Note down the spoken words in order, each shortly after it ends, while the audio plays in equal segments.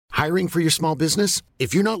Hiring for your small business?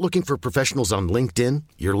 If you're not looking for professionals on LinkedIn,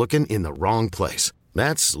 you're looking in the wrong place.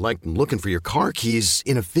 That's like looking for your car keys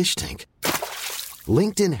in a fish tank.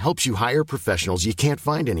 LinkedIn helps you hire professionals you can't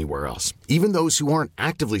find anywhere else, even those who aren't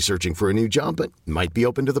actively searching for a new job but might be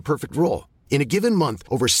open to the perfect role. In a given month,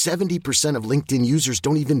 over 70% of LinkedIn users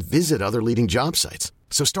don't even visit other leading job sites.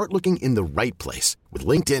 So start looking in the right place. With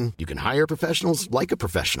LinkedIn, you can hire professionals like a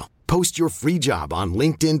professional. Post your free job on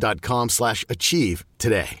linkedin.com/achieve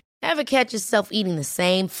today. Ever catch yourself eating the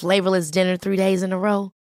same flavorless dinner 3 days in a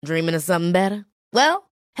row? Dreaming of something better?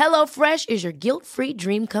 Well, HelloFresh is your guilt-free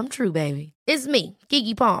dream come true, baby. It's me,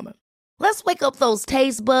 Keke Palmer. Let's wake up those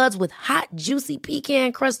taste buds with hot, juicy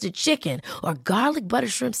pecan-crusted chicken or garlic butter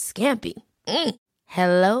shrimp scampi.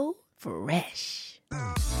 Hello Fresh.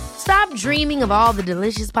 Stop dreaming of all the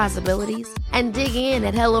delicious possibilities and dig in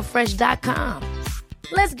at HelloFresh.com.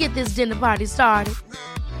 Let's get this dinner party started.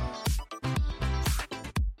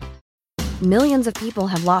 Millions of people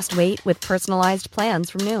have lost weight with personalized plans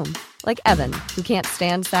from Noom. Like Evan, who can't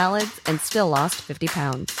stand salads and still lost 50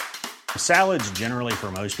 pounds. Salads generally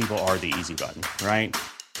for most people are the easy button, right?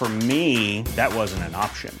 For me, that wasn't an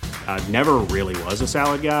option. I never really was a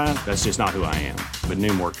salad guy. That's just not who I am. But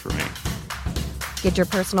Noom worked for me. Get your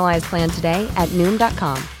personalized plan today at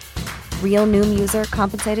Noom.com. Real Noom user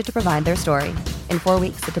compensated to provide their story. In 4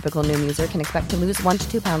 weeks, the typical Noom user can expect to lose 1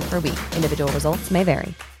 to 2 pounds per week. Individual results may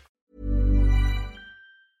vary.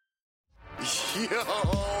 Yo,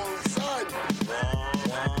 son.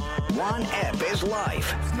 One Ep is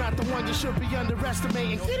life. It's not the one you should be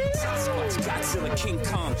underestimating. Godzilla, King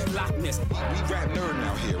Kong, Loch Ness. We rap nerd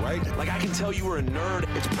now here, right? Like I can tell you were a nerd.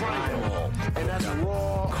 It's primal. And that's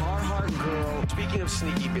raw, Carhartt girl. Speaking of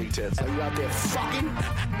sneaky big tits, Are you out there fucking?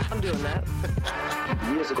 I'm doing that.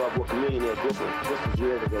 Years ago, I bought Millionaire Brooklyn. This was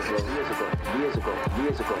years ago, bro.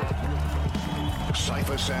 Years ago.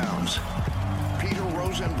 Cypher Sounds. Peter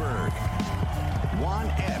Rosenberg. One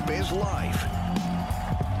Ep is life.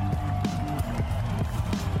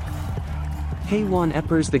 Hey One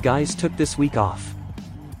Eppers, the guys took this week off.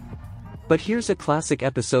 But here's a classic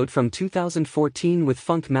episode from 2014 with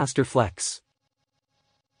Funk Master Flex.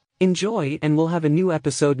 Enjoy, and we'll have a new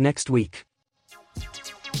episode next week.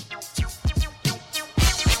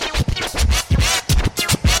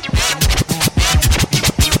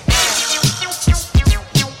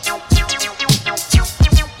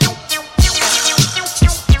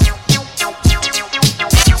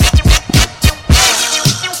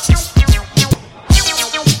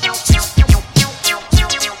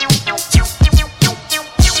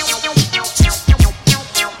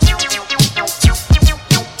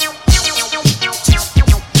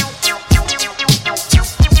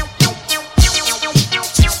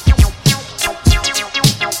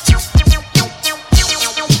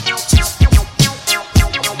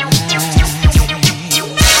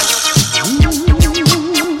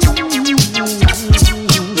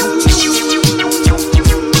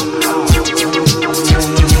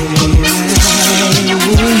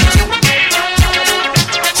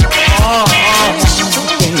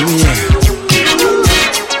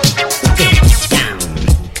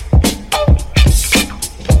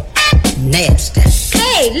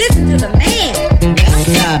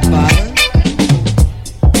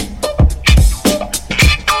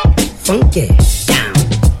 Funky down.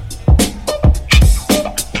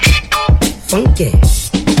 Funky.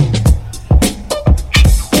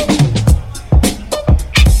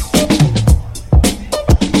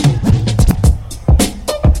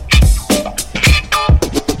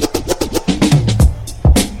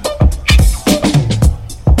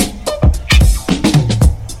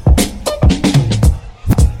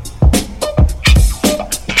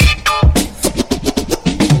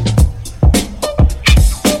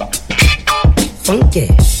 Funky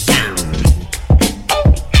down.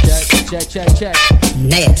 Check.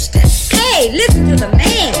 Nasty. Hey, listen to the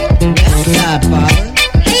man. Godfather.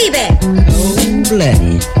 Hey there.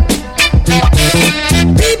 Cold-blooded.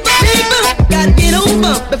 People, gotta get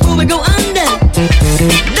over before we go under.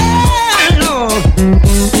 Lord.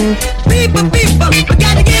 People, we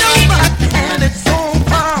gotta get over. And it's so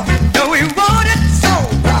wrong. No, we want it so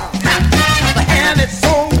wrong. And it's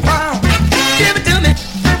so wrong. Give it to me.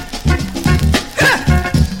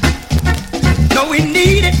 No, we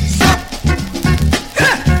need it so.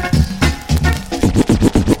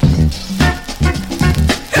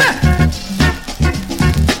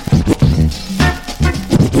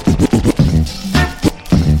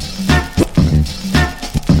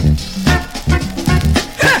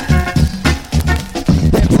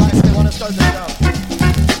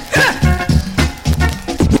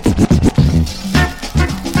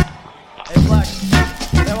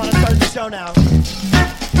 show now.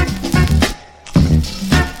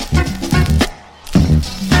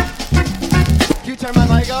 Can you turn my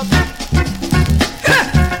mic up?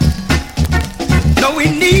 No,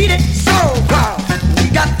 we need it so proud. We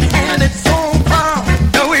got to have it so proud.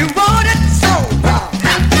 No, we want it so proud.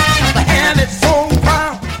 To have it so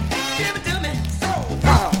proud. Give it to me so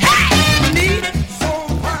proud. Hey! We need it so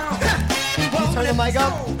proud. Can you turn the mic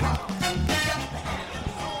up?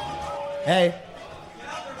 Hey.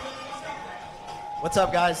 What's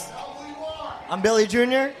up, guys? I'm Billy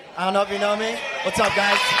Jr. I don't know if you know me. What's up,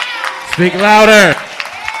 guys? Speak louder.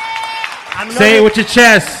 Say it with your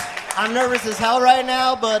chest. I'm nervous as hell right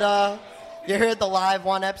now, but you're here at the live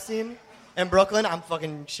Juan Epstein in Brooklyn. I'm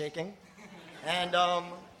fucking shaking. And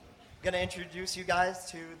gonna introduce you guys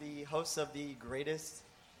to the hosts of the greatest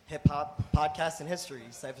hip-hop podcast in history,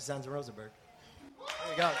 Cypher Sounds and Rosenberg.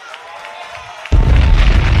 There you go.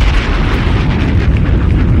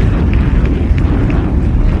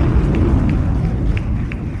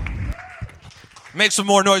 Make some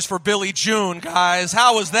more noise for Billy June, guys.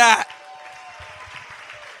 How was that?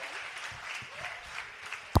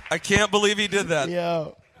 I can't believe he did that.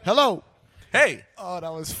 Yo. Hello. Hey. Oh,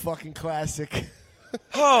 that was fucking classic.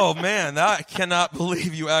 Oh, man. I cannot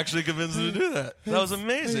believe you actually convinced him to do that. That was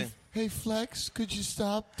amazing. Hey, Flex, could you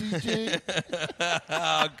stop, DJ?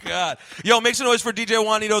 Oh, God. Yo, make some noise for DJ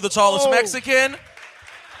Juanito, the tallest Mexican.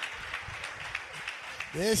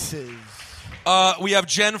 This is... we have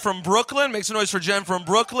Jen from Brooklyn. Make some noise for Jen from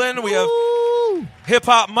Brooklyn. We have Hip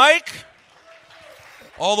Hop Mike.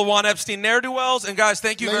 All the Juan Epstein ne'er-do-wells. And, guys,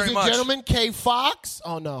 thank you very much. Ladies and gentlemen, K Fox.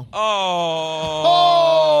 Oh, no. Oh.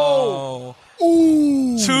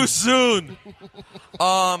 Ooh. Too soon.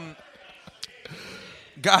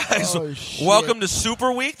 Guys, welcome to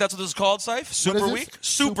Super Week. That's what this is called, Syph. Super Week?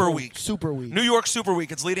 Super Week. Super Week. New York Super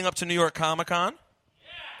Week. It's leading up to New York Comic-Con.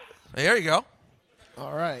 There you go.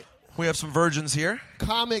 All right. We have some virgins here.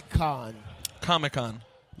 Comic-Con. Comic-Con.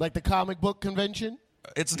 Like the comic book convention?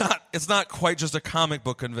 It's not quite just a comic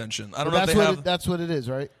book convention. I don't know if they have... That's what it is,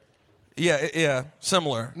 right? Yeah,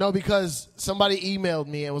 similar. No, because somebody emailed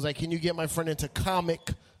me and was like, can you get my friend into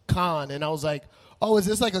Comic-Con? And I was like, oh, is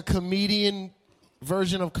this like a comedian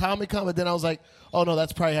version of Comic-Con? But then I was like, oh, no,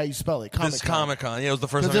 that's probably how you spell it. This is Comic-Con. Yeah, it was the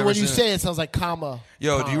first time Because I've when ever you seen say it, it sounds like comma.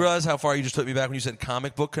 Yo, do you realize how far you just took me back when you said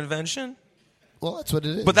comic book convention? Well, that's what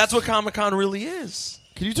it is. But that's what Comic-Con really is.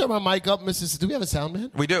 Can you turn my mic up, Mrs. Do we have a sound man?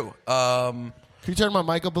 We do. Can you turn my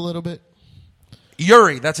mic up a little bit?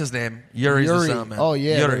 Yuri, that's his name. Yuri's the sound man. Oh,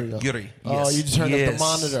 yeah. Yuri. Oh, Yes. you just turned up the Yes.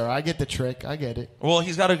 monitor. I get the trick. I get it. Well,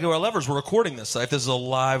 he's got to go our levers. We're recording this. If this is a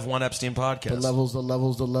live Juan Epstein podcast.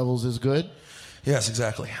 The levels is good. Yes,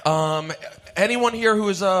 exactly. Anyone here who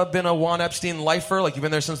has been a Juan Epstein lifer? Like you've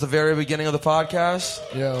been there since the very beginning of the podcast?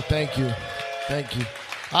 Yo, thank you. Thank you.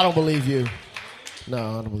 I don't believe you. No,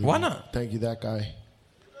 I don't believe you. Why not? Thank you, that guy.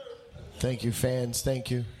 Thank you, fans.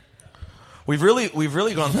 Thank you. We've really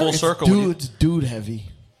gone full circle. It's dude heavy.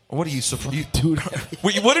 What are you dude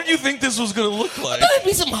heavy? What did you think this was going to look like? There'd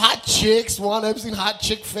be some hot chicks, Juan Epstein hot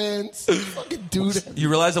chick fans. Fucking dude heavy. You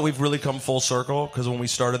realize that we've really come full circle because when we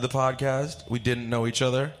started the podcast, we didn't know each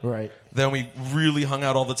other. Right. Then we really hung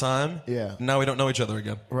out all the time. Yeah. Now we don't know each other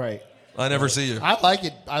again. Right. I never see you. I like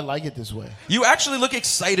it. I like it this way. You actually look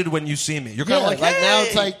excited when you see me. You're kind of like hey! Now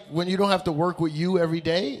it's like when you don't have to work with you every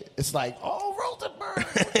day. It's like, oh, Rosenberg.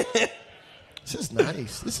 This is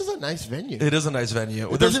nice. This is a nice venue. It is a nice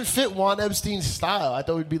venue. It doesn't fit Juan Epstein's style. I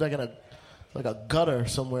thought it'd be like in a gutter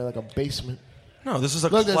somewhere, like a basement. No, this is a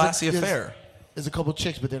classy affair. There's a couple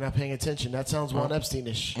chicks, but they're not paying attention. That sounds Juan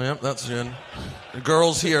Epstein-ish. Yep, that's Jen. The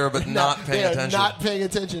girls here, but not paying attention. Not paying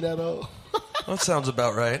attention at all. That sounds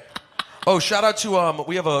about right. Oh, shout out to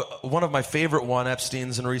we have one of my favorite Juan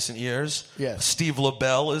Epsteins in recent years. Yes. Steve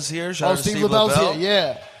LaBelle is here. Shout out to Steve LaBelle's here.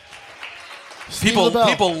 Yeah.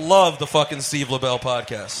 People love the fucking Steve LaBelle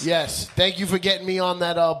podcast. Yes. Thank you for getting me on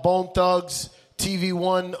that Bone Thugs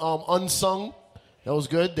TV1 Unsung. That was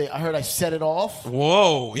good. I heard I set it off.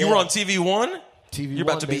 Whoa. You were on TV1? TV1, You're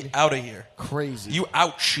about to be out of here. Crazy. You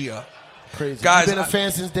out, Shia. Crazy. Guys, you been a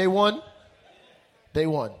fan since day one? Day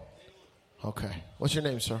one. Okay. What's your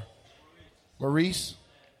name, sir? Maurice?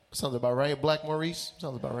 Sounds about right. Black Maurice?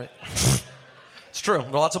 Sounds about right. It's true. There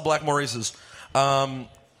are lots of Black Maurices.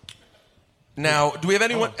 Now, do we have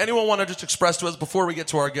anyone want to just express to us, before we get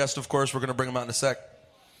to our guest, of course, we're going to bring him out in a sec.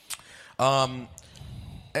 Anyone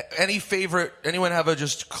have a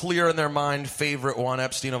just clear in their mind favorite Juan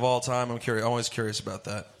Epstein of all time? I'm always curious about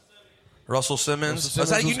that. Russell Simmons?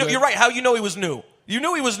 You're right. How you know he was new? You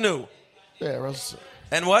knew he was new. Yeah, Russell.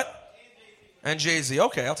 And what? And Jay-Z.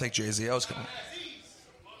 Okay, I'll take Jay-Z.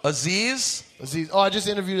 Aziz? Oh, I just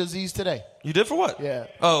interviewed Aziz today. You did for what? Yeah.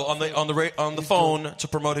 Oh, on the phone to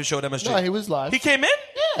promote his show at MSG. No, he was live. He came in?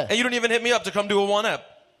 Yeah. And you didn't even hit me up to come do a one-ep.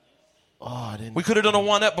 Oh, I didn't. We could have done a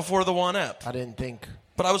one-ep before the one-ep. I didn't think.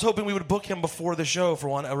 But I was hoping we would book him before the show for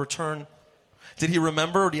a return. Did he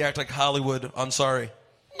remember, or did he act like Hollywood? I'm sorry.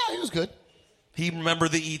 No, he was good. He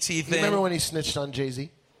remembered the ET thing. You remember when he snitched on Jay-Z?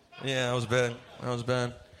 Yeah, that was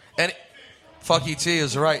bad. And fuck ET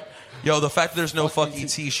is right. Yo, the fact that there's no fuck ET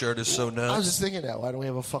shirt is so nuts. I was just thinking that. Why don't we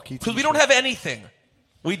have a fuck ET? Because we don't have anything.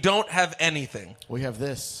 We don't have anything. We have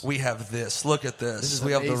this. We have this. Look at this. This is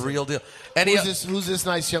we amazing. have the real deal. Who's this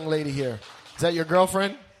nice young lady here? Is that your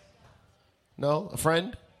girlfriend? No? A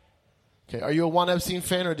friend? Okay. Are you a Juan Epstein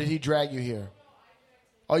fan, or did he drag you here?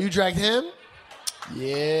 Oh, you dragged him?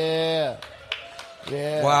 Yeah.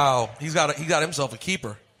 Yeah. Wow. He got himself a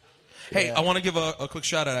keeper. Hey, Yeah. I want to give a quick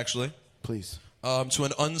shout out, actually. Please. To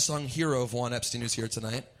an unsung hero of Juan Epstein who's here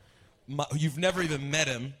tonight. You've never even met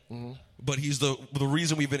him, but he's the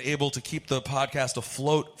reason we've been able to keep the podcast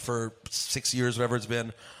afloat for 6 years, whatever it's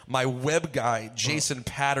been. My web guy, Jason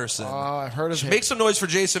Patterson. I've heard of him. Make some noise for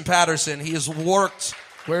Jason Patterson. He has worked.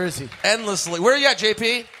 Where is he? Endlessly. Where are you at,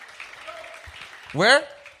 JP? Where?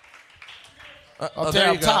 Up there,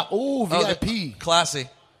 you up go. top. Ooh, VIP. Classy.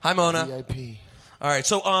 Hi, Mona. VIP. All right,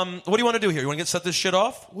 so what do you want to do here? You want to set this shit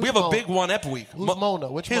off? We have a big one-ep week. Who's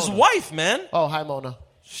Mona? Which His Mona? wife, man. Oh, hi, Mona.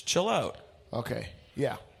 Just chill out. Okay.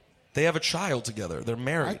 Yeah. They have a child together. They're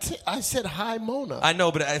married. I said hi, Mona. I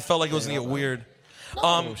know, but I felt like it was going to get weird.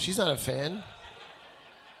 No, she's not a fan.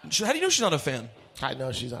 How do you know she's not a fan? I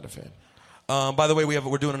know she's not a fan. By the way,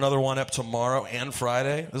 we're doing another one-ep tomorrow and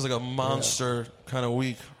Friday. This is like a monster kind of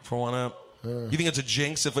week for one-ep. You think it's a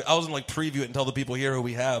jinx? I was going to preview it and tell the people here who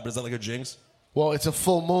we have, but is that like a jinx? Well, it's a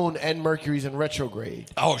full moon and Mercury's in retrograde.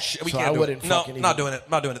 Oh, shit. We So can't I do wouldn't it. No, fucking not even- doing it.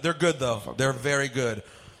 Not doing it. They're good, though. They're very good.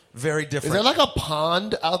 Very different. Is there like a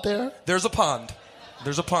pond out there? There's a pond.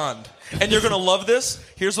 There's a pond. And you're going to love this.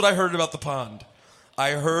 Here's what I heard about the pond.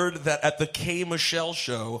 I heard that at the K. Michelle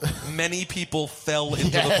show, many people fell into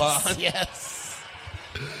the pond. Yes.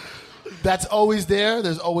 That's always there?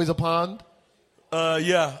 There's always a pond?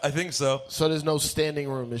 Yeah, I think so. So there's no standing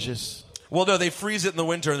room. It's just... Well, no, they freeze it in the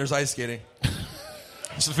winter and there's ice skating.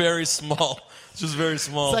 It's very small. It's just very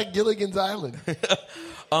small. It's like Gilligan's Island.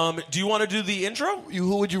 Do you want to do the intro?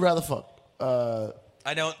 Who would you rather fuck?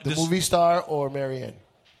 I don't. The movie star or Marianne?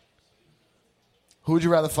 Who would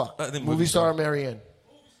you rather fuck? I think movie star or Marianne?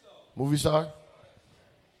 Movie star?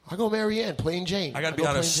 I go Marianne, plain Jane. I got to be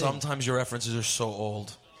honest, sometimes your references are so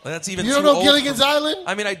old. Like, that's even You don't too know old Gilligan's for- Island?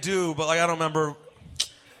 I mean, I do, but I don't remember.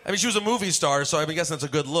 I mean, she was a movie star, so I guess that's a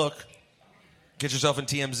good look. Get yourself in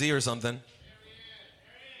TMZ or something.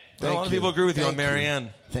 A lot of people agree with you on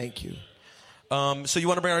Marianne. Thank you. So you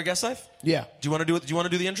want to bring our guest life? Yeah. Do you want to do it? Do you want to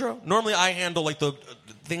do the intro? Normally, I handle the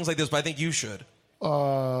things like this, but I think you should.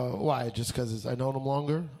 Why? Just because I know them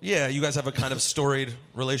longer? Yeah, you guys have a kind of storied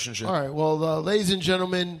relationship. All right. Well, ladies and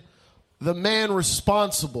gentlemen, the man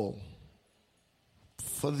responsible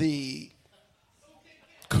for the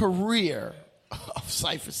career of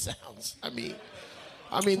Cypher Sounds. I mean,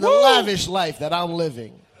 the lavish life that I'm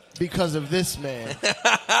living because of this man.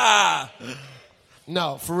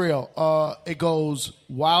 No, for real. It goes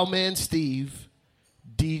Wildman Steve,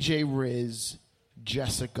 DJ Riz,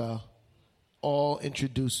 Jessica, all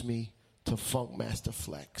introduced me to Funk Master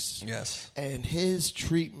Flex. Yes. And his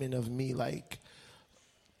treatment of me like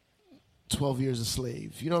 12 Years a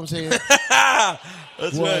Slave. You know what I'm saying?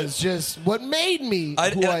 That's was just what made me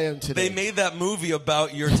who I am today. They made that movie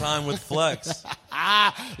about your time with Flex.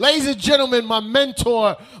 Ladies and gentlemen, my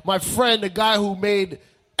mentor, my friend, the guy who made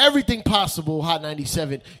everything possible, Hot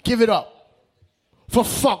 97. Give it up for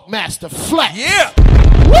Funk Master Flex. Yeah!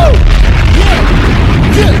 Woo! Yeah!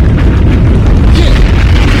 Yeah!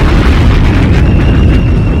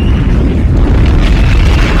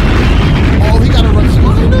 Oh, he got a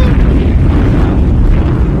recliner?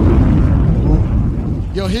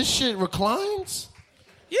 Yo, his shit reclines?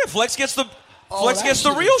 Yeah, Flex gets the Oh, Flex that gets the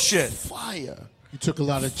shit real is shit. Fire. You took a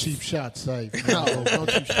lot of cheap shots, like No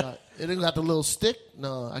cheap shot. It didn't got the little stick?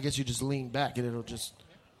 No, I guess you just lean back and it'll just...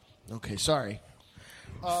 Okay, sorry.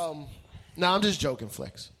 No, I'm just joking,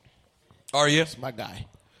 Flex. Are you? It's my guy.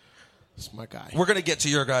 It's my guy. We're gonna get to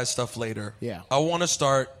your guys' stuff later. Yeah. I want to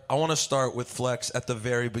start with Flex at the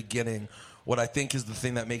very beginning. What I think is the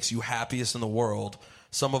thing that makes you happiest in the world.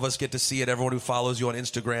 Some of us get to see it. Everyone who follows you on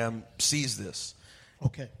Instagram sees this.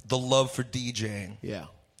 Okay. The love for DJing. Yeah.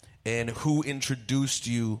 And who introduced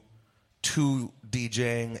you to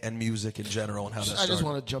DJing and music in general and how that started. I just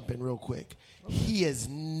want to jump in real quick. He has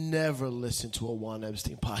never listened to a Juan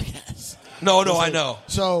Epstein podcast. No, I know.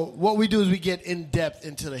 So what we do is we get in depth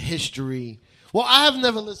into the history. Well, I have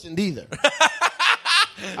never listened either.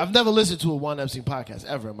 I've never listened to a Juan Epstein podcast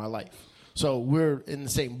ever in my life. So we're in the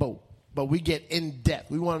same boat. But we get in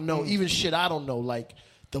depth. We want to know even shit I don't know, like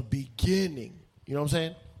the beginning. You know what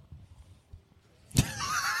I'm saying?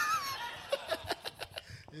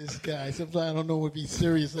 This guy, sometimes I don't know if he's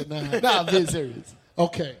serious or not. Nah, I'm being serious.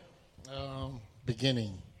 Okay.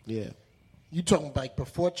 Beginning. Yeah. You talking like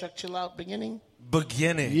before Chuck Chill Out beginning?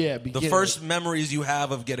 Beginning. Yeah, The beginning. first memories you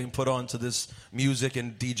have of getting put onto this music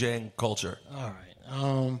and DJing culture. All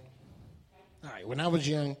right. When I was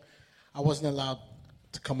young, I wasn't allowed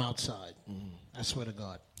to come outside. I swear to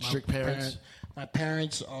God. Strict parents? My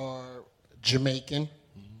parents are Jamaican.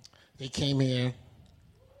 They came here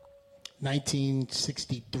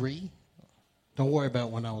 1963. Don't worry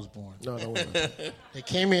about when I was born. No, don't worry about that. They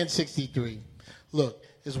came here in 63. Look,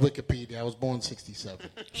 it's Wikipedia. I was born in 67.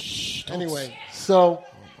 Anyway, so...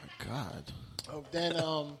 Oh, my God. Then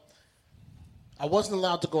I wasn't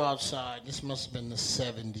allowed to go outside. This must have been the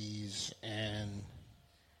 70s. And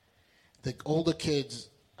the older kids...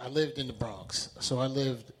 I lived in the Bronx. So I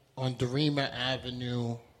lived on Dorima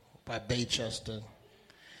Avenue by Baychester.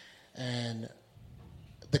 And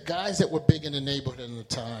the guys that were big in the neighborhood at the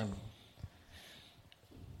time...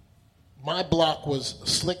 My block was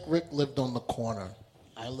Slick Rick lived on the corner.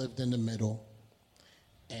 I lived in the middle.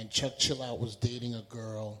 And Chuck Chill Out was dating a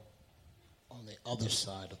girl on the other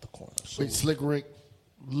side of the corner. So Wait, Slick Rick,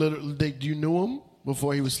 literally, you knew him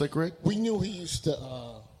before he was Slick Rick? we knew he used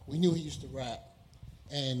to rap.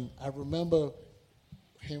 And I remember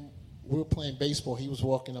him, we were playing baseball. He was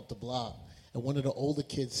walking up the block. And one of the older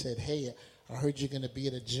kids said, "Hey, I heard you're going to be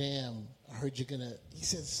at a jam. He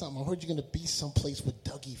said something, I heard you're going to be someplace with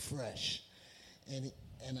Dougie Fresh."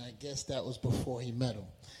 And I guess that was before he met him.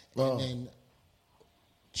 Oh. And then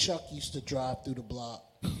Chuck used to drive through the block.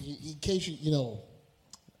 In case you know,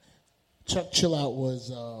 Chuck Chill Out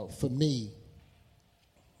was, for me,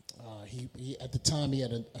 he at the time he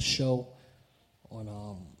had a show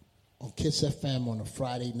on Kiss FM on a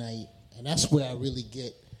Friday night. And that's where I really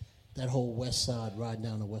get that whole West Side, ride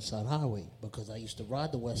down the West Side Highway, because I used to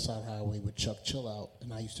ride the West Side Highway with Chuck Chill Out,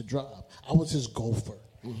 and I used to drive. I was his gopher.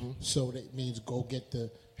 So that means go get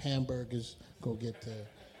the hamburgers, go get the,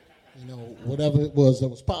 whatever it was that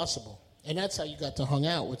was possible. And that's how you got to hang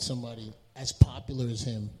out with somebody as popular as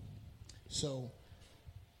him. So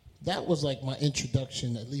that was like my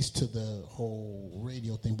introduction, at least to the whole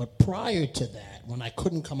radio thing. But prior to that, when I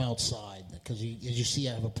couldn't come outside, because as you see,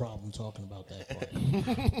 I have a problem talking about that part.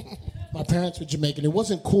 My parents were Jamaican. It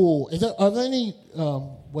wasn't cool. Are there any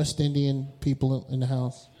West Indian people in the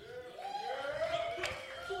house?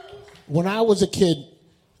 When I was a kid,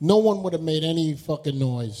 no one would have made any fucking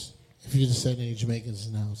noise if you just said any Jamaicans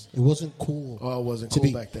in the house. It wasn't cool. Oh, it wasn't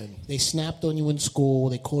cool back then. They snapped on you in school.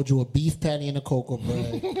 They called you a beef patty and a cocoa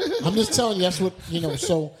bread. I'm just telling you, that's what,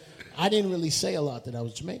 so I didn't really say a lot that I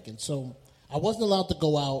was Jamaican. So I wasn't allowed to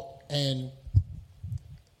go out, and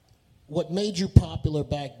what made you popular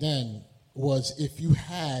back then was if you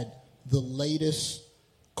had the latest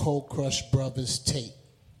Cold Crush Brothers tape.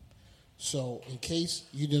 So in case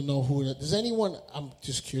you didn't know who it is, does anyone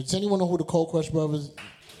know who the Cold Crush Brothers?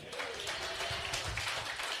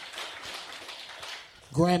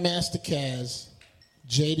 Grandmaster Caz,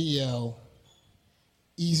 JDL,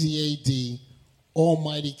 Easy AD,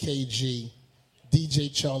 Almighty KG,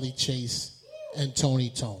 DJ Charlie Chase, and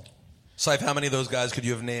Tony Tone. Syfe, how many of those guys could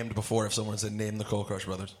you have named before if someone said name the Cold Crush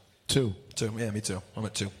Brothers? Two. Yeah, me too. I'm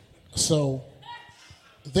at 2. So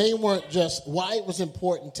they weren't just, why it was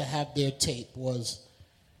important to have their tape was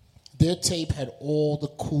their tape had all the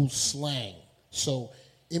cool slang. So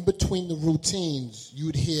in between the routines,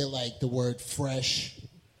 you'd hear like the word fresh,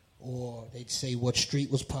 or they'd say what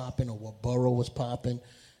street was popping or what borough was popping.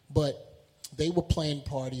 But they were playing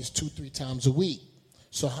parties 2-3 times a week.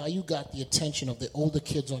 So how you got the attention of the older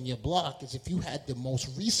kids on your block is if you had the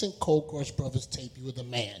most recent Cold Crush Brothers tape, you were the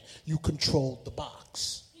man. You controlled the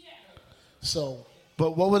box. So...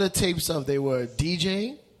 But what were the tapes of? They were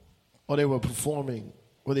DJing or they were performing?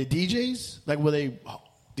 Were they DJs? Like, were they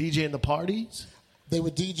DJing the parties? They were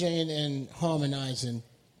DJing and harmonizing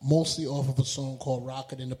mostly off of a song called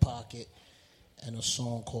Rocket in the Pocket and a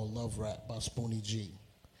song called Love Rap by Spoonie G.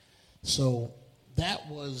 So that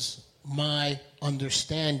was my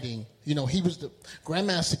understanding. He was the...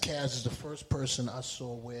 Grandmaster Caz is the first person I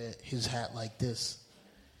saw wear his hat like this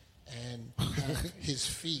and his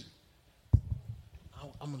feet.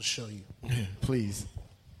 I'm going to show you. Please.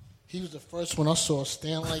 He was the first one I saw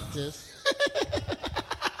stand like this.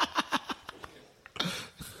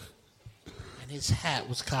 and his hat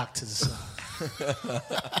was cocked to the side.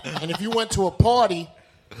 And if you went to a party,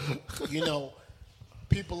 you know,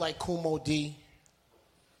 people like Kumo D,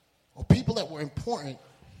 or people that were important,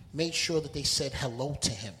 made sure that they said hello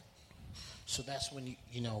to him. So that's when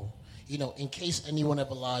you know, in case anyone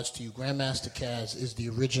ever lies to you, Grandmaster Caz is the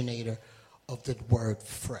originator of the word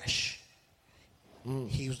fresh.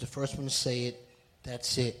 He was the first one to say it.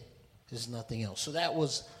 That's it. There's nothing else. So that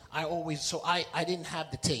was, I didn't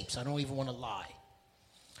have the tapes. I don't even want to lie.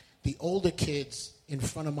 The older kids in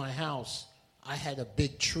front of my house, I had a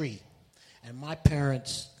big tree. And my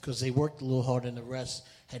parents, because they worked a little harder than the rest,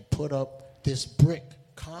 had put up this brick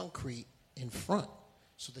concrete in front.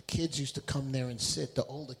 So the kids used to come there and sit, the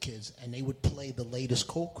older kids, and they would play the latest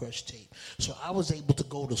Cold Crush tape. So I was able to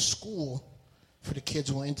go to school for the kids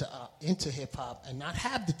who were into hip-hop and not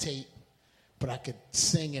have the tape, but I could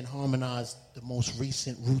sing and harmonize the most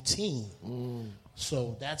recent routine.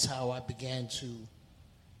 So that's how I began to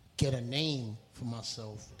get a name for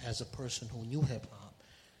myself as a person who knew hip-hop.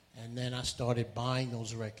 And then I started buying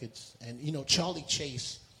those records. And, you know, Charlie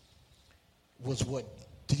Chase was what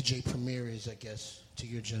DJ Premier is, I guess, to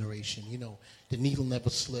your generation. You know, the needle never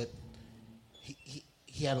slipped.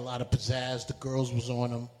 He had a lot of pizzazz. The girls was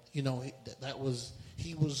on him. You know,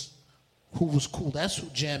 he was who was cool. That's who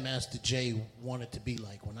Jam Master Jay wanted to be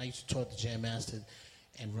like. When I used to talk to Jam Master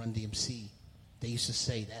and Run DMC, they used to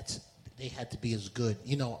say they had to be as good.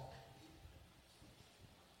 You know,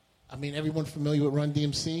 I mean, everyone familiar with Run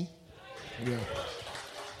DMC? Yeah.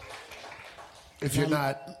 If you're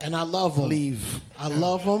not, and I love them. Leave. I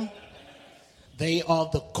love them. They are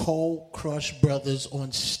the Cold Crush brothers on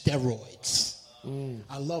steroids.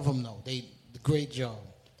 I love them though. They did a great job.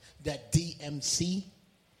 That DMC,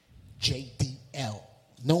 JDL.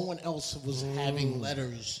 No one else was having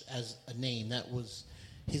letters as a name.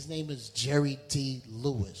 His name is Jerry D.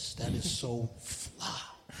 Lewis. That is so fly.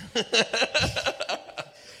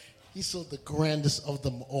 He's so the grandest of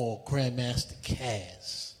them all, Grandmaster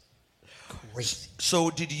Caz. Crazy.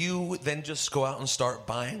 So did you then just go out and start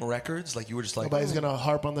buying records? Like you were just like, nobody's gonna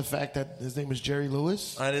harp on the fact that his name is Jerry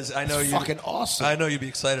Lewis. I know it's you. Fucking awesome. I know you'd be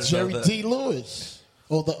excited Jerry about that. D. Lewis.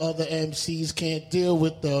 All the other MCs can't deal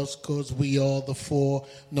with us because we are the four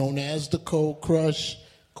known as the Cold Crush.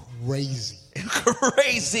 Crazy.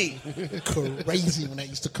 Crazy. Crazy when that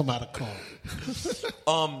used to come out of car.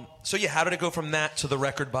 So yeah, how did it go from that to the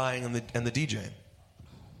record buying and the DJing?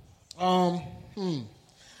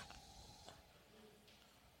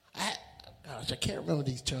 I can't remember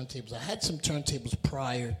these turntables. I had some turntables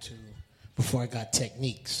before I got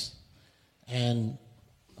Techniques. And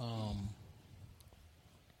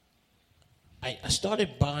I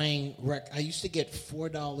started buying I used to get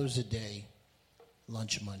 $4 a day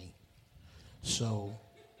lunch money. So,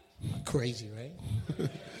 crazy, right?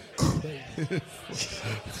 Crazy.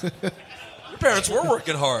 Your parents were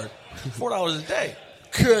working hard. $4 a day.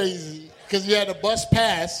 Crazy. Because you had a bus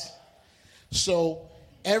pass. So,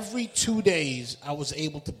 every 2 days, I was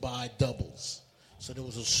able to buy doubles. So, there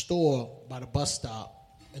was a store by the bus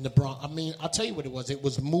stop in the Bronx. I mean, I'll tell you what it was. It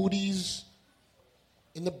was Moody's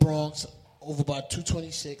in the Bronx over by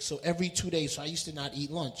 226. So, every 2 days, so I used to not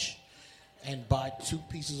eat lunch and buy 2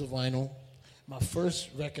 pieces of vinyl. My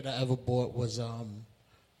first record I ever bought was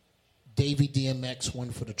Davey DMX,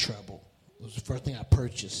 One for the Treble. It was the first thing I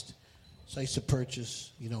purchased. So I used to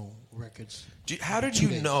purchase, records. How did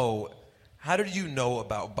you know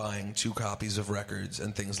about buying 2 copies of records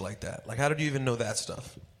and things like that? Like, how did you even know that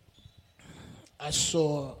stuff? I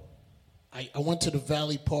went to the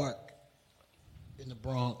Valley Park in the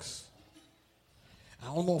Bronx. I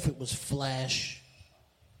don't know if it was Flash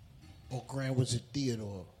or Grand Wizard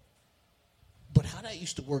Theodore. But how that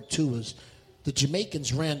used to work, too, is the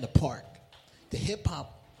Jamaicans ran the park. The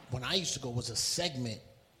hip-hop, when I used to go, was a segment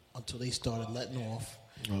until they started letting off.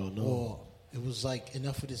 Oh, no. Or it was like,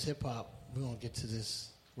 enough of this hip-hop, we're going to get to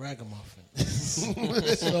this ragamuffin.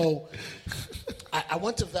 So I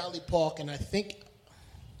went to Valley Park, and I think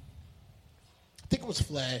it was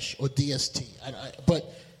Flash or DST. But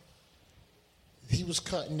he was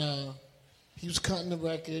cutting the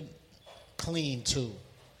record clean, too.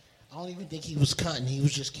 I don't even think he was cutting. He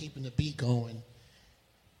was just keeping the beat going.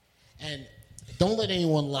 And don't let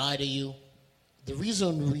anyone lie to you. The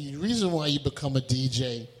reason why you become a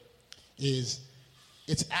DJ is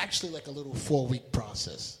it's actually like a little 4-week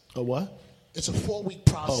process. A what? It's a 4-week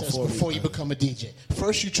process before you become a DJ.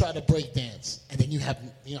 First, you try to break dance, and then you have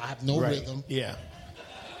no rhythm. Yeah.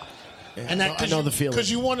 And I know the feeling. Because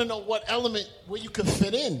you want to know what element where you can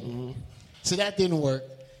fit in. Mm-hmm. So that didn't work.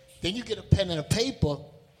 Then you get a pen and a paper.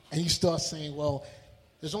 And you start saying, well,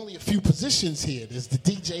 there's only a few positions here. There's the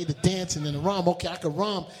DJ, the dancing, and the rhyme. Okay, I can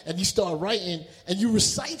rhyme. And you start writing, and you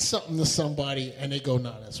recite something to somebody, and they go,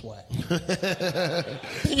 nah, that's whack.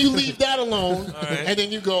 Then you leave that alone, and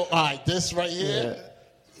then you go, all right, this right here,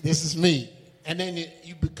 this is me. And then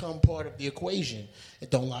you become part of the equation. And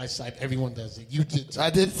don't lie, Sype. Everyone does it. You did.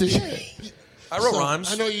 I did too. I wrote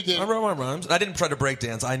rhymes. I know you did. I wrote my rhymes. I didn't try to break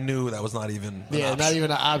dance. I knew that was not even an option. not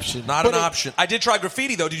even an option. Not an option. I did try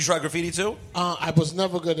graffiti, though. Did you try graffiti, too? I was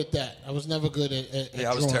never good at that. I was never good at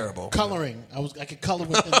I was drawing. terrible. Coloring. I could color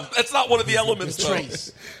within That's not one of the elements, the though.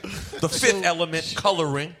 trace. The fifth element,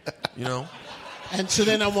 coloring, you know. And so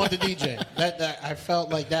then I wanted to DJ. That I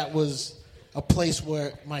felt like that was a place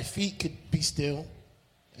where my feet could be still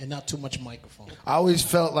and not too much microphone. I always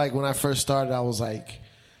felt like when I first started, I was like,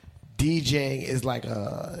 DJing is like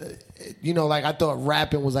like I thought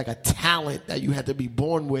rapping was like a talent that you had to be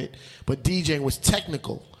born with, but DJing was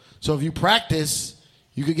technical. So if you practice,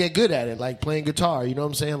 you could get good at it, like playing guitar. You know what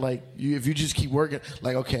I'm saying? Like if you just keep working,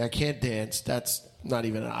 like, okay, I can't dance. That's not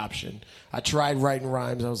even an option. I tried writing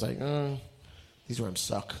rhymes. I was like, these rhymes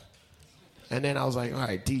suck. And then I was like, all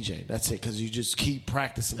right, DJ, that's it, because you just keep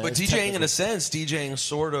practicing. But DJing, in a sense, DJing is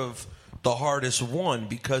sort of the hardest one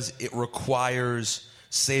because it requires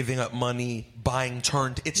saving up money, buying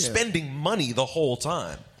it's spending money the whole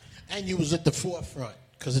time. And you was at the forefront,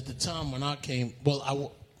 because at the time when I came,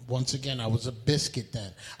 once again, I was a biscuit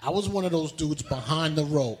then. I was one of those dudes behind the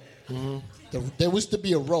rope. Mm-hmm. There used to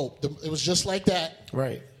be a rope. It was just like that.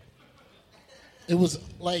 Right. It was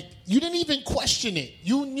like, you didn't even question it.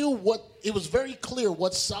 You knew it was very clear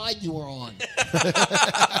what side you were on.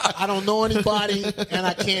 I don't know anybody, and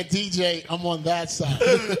I can't DJ. I'm on that side.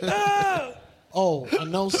 Oh, I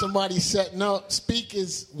know somebody setting up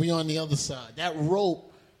speakers. We on the other side. That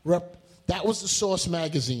rope, that was the Source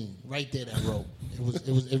magazine right there. That rope.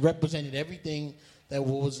 It represented everything that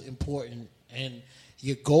was important, and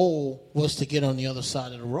your goal was to get on the other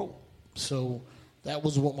side of the rope. So that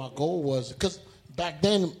was what my goal was. Because back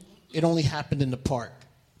then, it only happened in the park.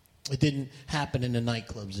 It didn't happen in the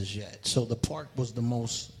nightclubs as yet. So the park was the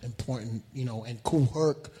most important, and Kool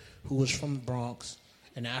Herc, who was from the Bronx,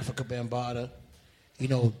 and Africa Bambaataa,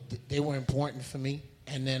 they were important for me.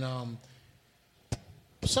 And then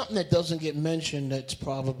something that doesn't get mentioned that's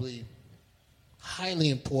probably highly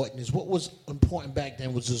important is what was important back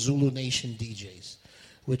then was the Zulu Nation DJs,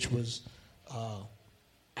 which was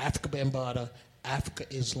Africa Bambaataa, Africa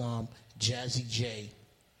Islam, Jazzy J,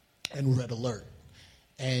 and Red Alert.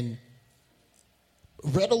 And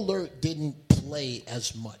Red Alert didn't play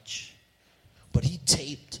as much, but he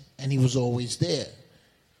taped and he was always there.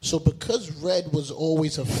 So because Red was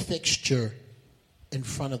always a fixture in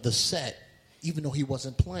front of the set, even though he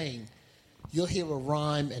wasn't playing, you'll hear a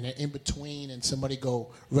rhyme and an in-between and somebody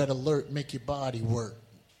go, Red Alert, make your body work.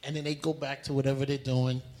 And then they go back to whatever they're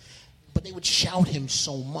doing. But they would shout him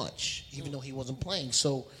so much, even though he wasn't playing.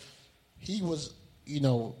 So he was,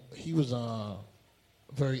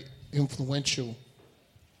 very influential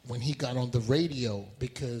when he got on the radio,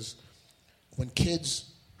 because when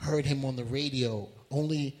kids heard him on the radio,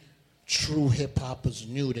 only true hip-hoppers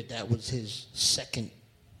knew that was his second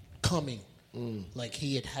coming. Like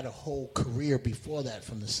he had a whole career before that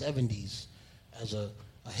from the 70s as a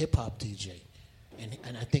hip-hop DJ.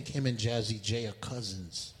 And I think him and Jazzy J are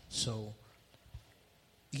cousins. So,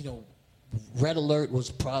 Red Alert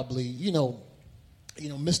was probably,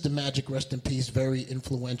 Mr. Magic, rest in peace, very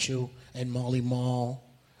influential, and Marley Marl,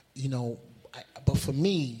 but for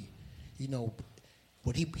me,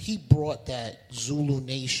 what he brought that Zulu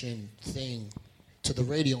Nation thing to the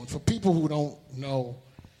radio. And for people who don't know,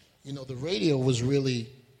 the radio was really,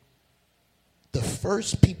 the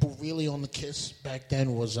first people really on the Kiss back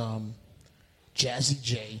then was Jazzy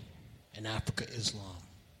J and Africa Islam.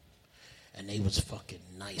 And they was fucking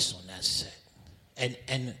nice on that set.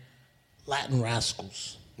 And Latin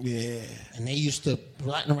Rascals. Yeah. And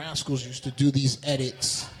Latin Rascals used to do these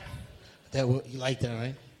edits that were, you like that,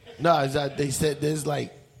 right? No, they said there's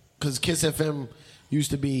because Kiss FM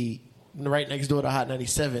used to be right next door to Hot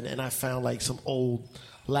 97, and I found some old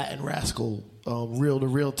Latin Rascal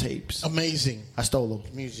reel-to-reel tapes. Amazing. I stole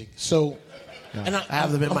them. Music. So, yeah. And I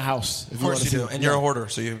have them in my house. Of course you do, and you're a hoarder,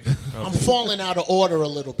 so you... I'm falling out of order a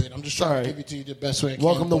little bit. I'm just trying to give it to you the best way I can.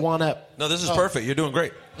 Welcome to One Ep. No, this is perfect. You're doing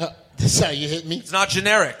great. This is how you hit me? It's not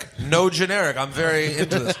generic. No generic. I'm very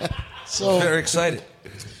into this. I'm very excited.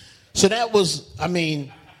 So that was,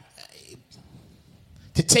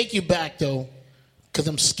 to take you back, though, because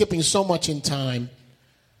I'm skipping so much in time,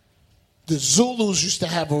 the Zulus used to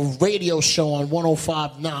have a radio show on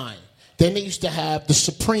 105.9. Then they used to have the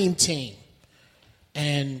Supreme Team.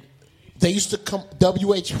 And They used to come,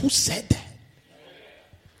 who said that?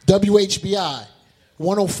 WHBI,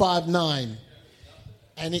 105.9.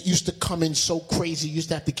 And it used to come in so crazy, you used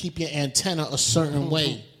to have to keep your antenna a certain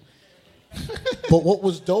way. But what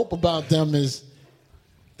was dope about them is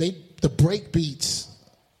the break beats,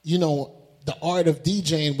 you know, the art of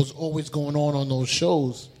DJing was always going on those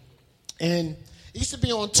shows. And it used to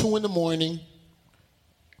be on 2 in the morning.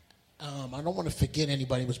 I don't want to forget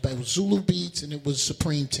anybody. It was Zulu Beats and it was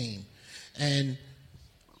Supreme Team.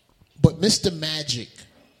 But Mr. Magic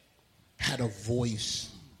had a voice.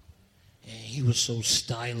 And he was so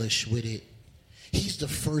stylish with it. He's the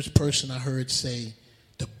first person I heard say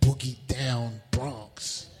the boogie down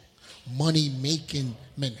Bronx. Money making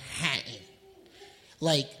Manhattan.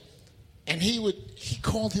 And he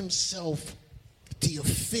called himself the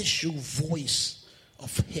official voice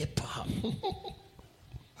of hip hop.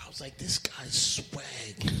 I was like, this guy's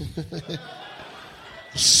swag.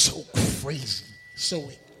 So crazy. So,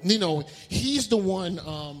 you know, he's the one,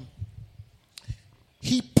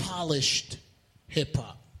 he polished hip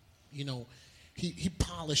hop. You know, he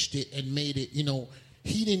polished it and made it, you know,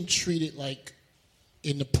 he didn't treat it like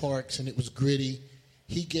in the parks and it was gritty.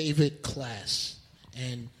 He gave it class.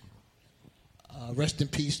 And rest in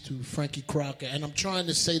peace to Frankie Crocker. And I'm trying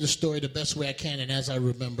to say the story the best way I can and as I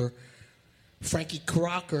remember. Frankie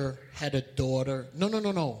Crocker had a daughter.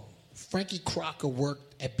 No. Frankie Crocker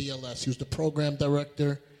worked at BLS. He was the program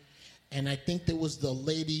director. And I think there was the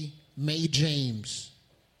lady, Mae James,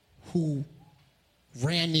 who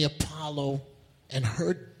ran the Apollo. And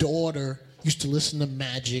her daughter used to listen to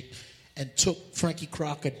Magic and took Frankie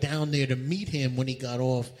Crocker down there to meet him when he got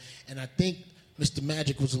off. And I think Mr.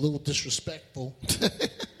 Magic was a little disrespectful.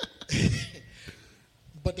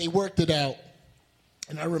 But they worked it out.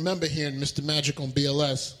 And I remember hearing Mr. Magic on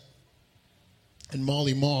BLS and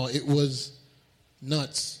Marley Marl. It was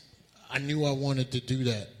nuts. I knew I wanted to do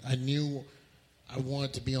that. I knew I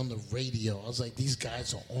wanted to be on the radio. I was like, these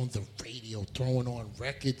guys are on the radio, throwing on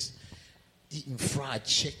records, eating fried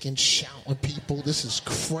chicken, shouting people. This is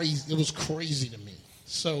crazy. It was crazy to me.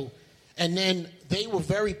 So, and then they were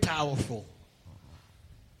very powerful.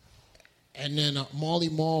 And then Marley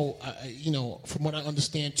Marl, you know, from what I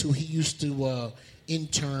understand too, he used to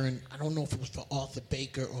intern, I don't know if it was for Arthur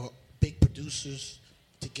Baker or big producers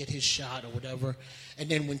to get his shot or whatever. And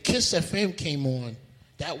then when Kiss FM came on,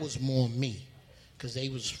 that was more me, because they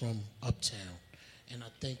was from Uptown. And I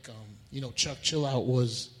think, you know, Chuck Chillout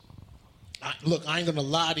was, look, I ain't going to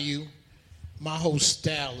lie to you, my whole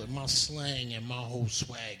style and my slang and my whole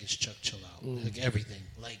swag is Chuck Chillout. Like everything.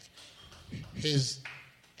 Like his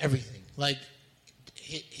everything. Like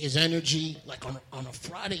his energy, like on a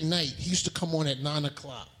Friday night, he used to come on at 9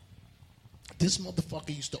 o'clock. This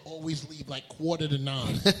motherfucker used to always leave like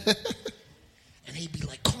 8:45. And he'd be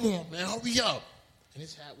like, come on, man, hurry up. And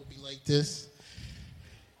his hat would be like this.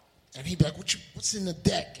 And he'd be like, what's in the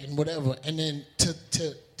deck and whatever. And then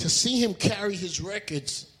to see him carry his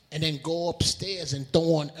records and then go upstairs and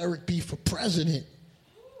throw on Eric B. for president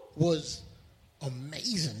was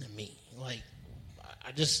amazing to me. Like,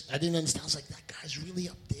 I didn't understand. I was like, that guy's really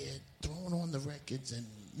up there throwing on the records. And,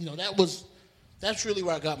 you know, that's really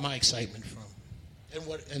where I got my excitement from.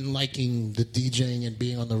 And liking the DJing and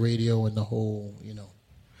being on the radio and the whole, you know,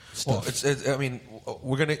 stuff. Well, I mean,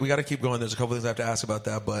 we got to keep going. There's a couple things I have to ask about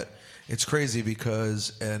that, but it's crazy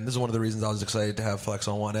because, and this is one of the reasons I was excited to have Flex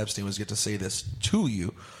on Juan Epstein, was get to say this to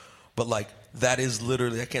you. But like, that is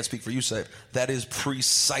literally, I can't speak for you, Saif. That is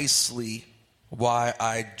precisely why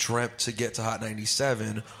I dreamt to get to Hot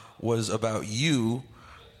 97 was about you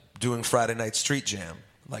doing Friday Night Street Jam.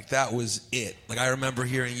 Like, that was it. Like, I remember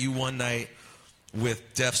hearing you one night with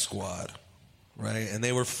Def Squad, right? And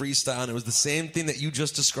they were freestyling. It was the same thing that you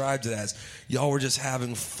just described it as. Y'all were just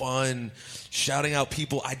having fun, shouting out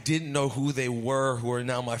people I didn't know who they were, who are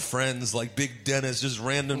now my friends, like Big Dennis, just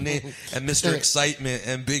random name, and Mr. Excitement,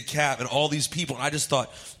 and Big Cap, and all these people. And I just thought,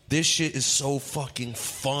 this shit is so fucking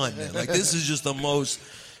fun, man. Like, this is just the most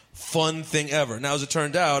fun thing ever. Now, as it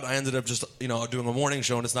turned out, I ended up just, you know, doing a morning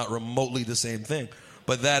show, and it's not remotely the same thing.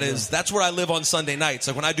 But that's where I live on Sunday nights.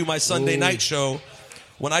 Like, when I do my Sunday night show,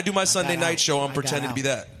 I'm pretending to be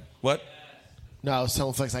that. What? No, I was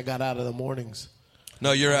telling Flex I got out of the mornings.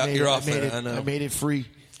 No, you're off there. I know. I made it free.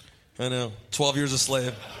 I know. 12 years a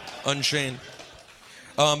slave. Unchained.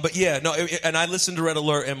 But yeah, no, and I listened to Red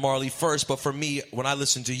Alert and Marley first, but for me, when I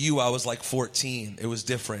listened to you, I was like 14. It was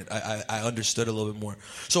different. I understood a little bit more.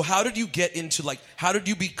 So how did you get into, like, how did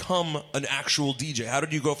you become an actual DJ? How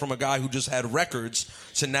did you go from a guy who just had records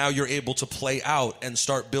to now you're able to play out and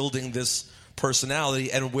start building this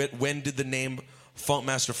personality? And when did the name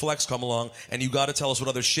Funkmaster Flex come along, and you got to tell us what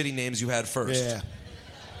other shitty names you had first. Yeah.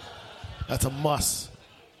 That's a must.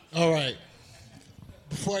 All right.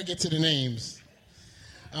 Before I get to the names,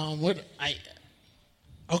 I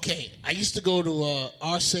used to go to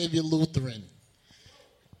Our Savior Lutheran.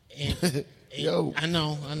 And, Yo. I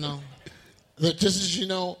know. Look, just as you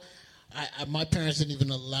know, my parents didn't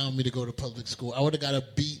even allow me to go to public school. I would have got a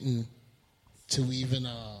beating to even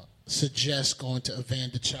suggest going to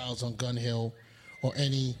Evander Childs on Gun Hill or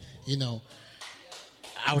any,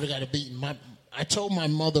 I would have got a beating. I told my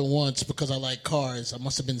mother once, because I like cars, I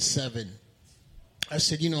must have been 7. I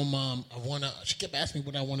said, Mom, she kept asking me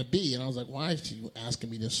what I want to be. And I was like, why is she asking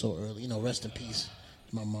me this so early? Rest in peace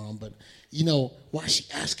to my mom. But, why is she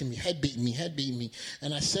asking me, head beating me?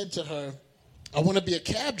 And I said to her, I want to be a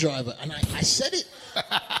cab driver. And I said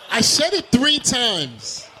it 3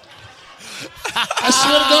 times. I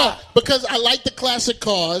swear to God, because I like the classic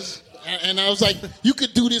cars. And I was like, you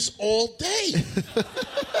could do this all day.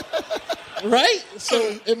 Right?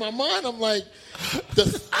 So in my mind, I'm like, the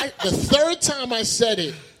 3rd time I said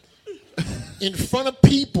it in front of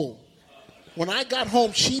people, when I got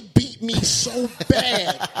home, she beat me so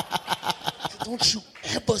bad. Don't you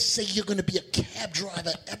ever say you're going to be a cab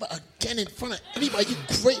driver ever again in front of anybody. You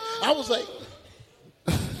great. I was like,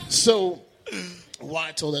 so why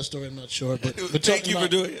I told that story, I'm not sure. But Thank you for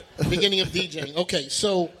doing it. Beginning of DJing. Okay,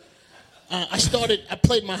 so I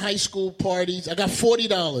played my high school parties. I got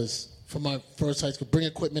 $40 for my first high school. Bring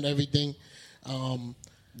equipment, everything. Do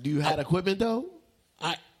you had equipment, though?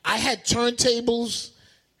 I had turntables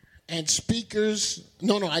and speakers.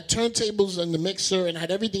 No, I had turntables and the mixer, and I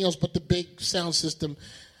had everything else but the big sound system.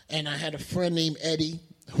 And I had a friend named Eddie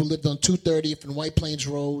who lived on 230th and White Plains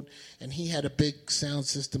Road, and he had a big sound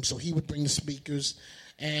system, so he would bring the speakers.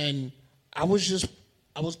 And I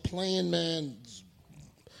was playing, man,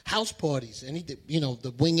 house parties.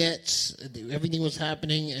 The wingettes, everything was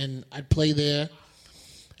happening, and I'd play there.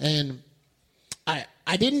 And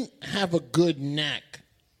I didn't have a good knack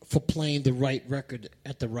for playing the right record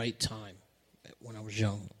at the right time when I was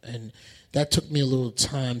young. And that took me a little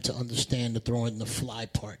time to understand the throwing the fly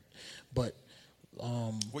part. But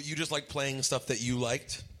what, you just like playing stuff that you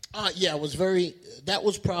liked? Yeah, that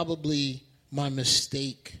was probably my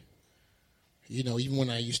mistake. Even when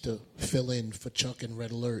I used to fill in for Chuck and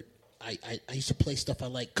Red Alert, I used to play stuff I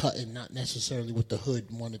like cutting, not necessarily what the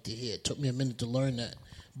hood wanted to hear. It took me a minute to learn that.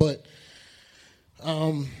 But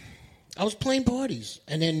I was playing parties.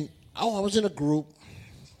 And then, I was in a group.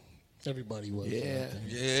 Everybody was. Yeah.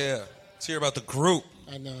 Yeah. Let's hear about the group.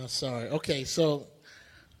 I know, sorry. Okay, so...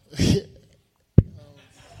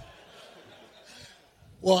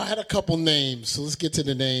 well, I had a couple names, so let's get to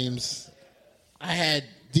the names. I had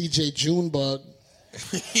DJ Junebug.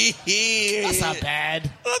 That's not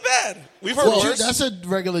bad. Not bad. We've heard worse. That's a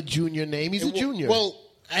regular junior name. He's a junior. Well,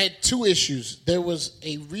 I had 2 issues. There was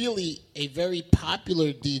a very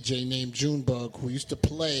popular DJ named Junebug who used to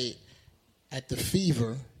play at the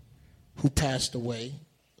Fever, who passed away.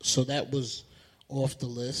 So that was off the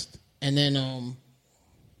list. And then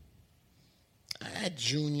I had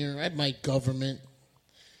Junior. I had Mike Government.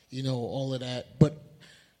 All of that. But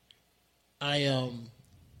I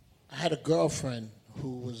had a girlfriend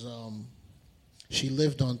who was she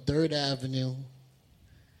lived on 3rd Avenue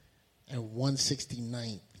and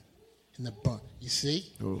 169th in the Bronx. You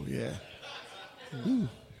see? Oh, yeah. Ooh,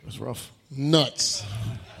 it was rough. Nuts.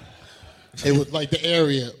 It was like the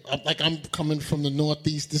area. I'm coming from the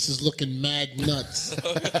Northeast. This is looking mad nuts.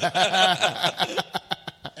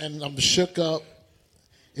 And I'm shook up.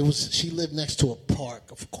 She lived next to a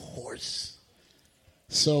park, of course.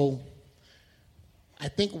 So I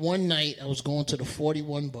think one night I was going to the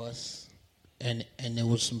 41 bus, and there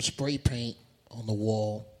was some spray paint on the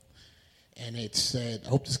wall, and it said, I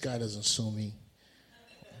hope this guy doesn't sue me,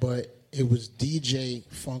 but it was DJ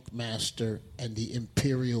Funkmaster and the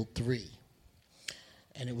Imperial 3.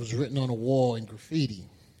 And it was written on a wall in graffiti.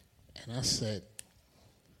 And I said,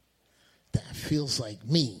 that feels like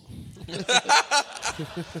me.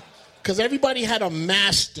 Because everybody had a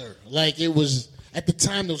master. Like it was, at the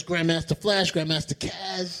time, there was Grandmaster Flash, Grandmaster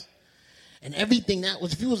Kaz, and everything that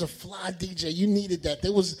was, if you was a fly DJ, you needed that.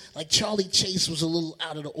 There was, like Charlie Chase was a little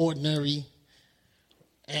out of the ordinary.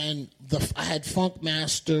 And I had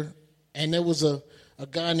Funkmaster, and there was a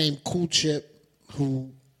guy named Cool Chip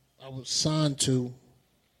who I was signed to.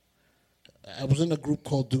 I was in a group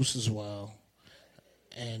called Deuces Wild,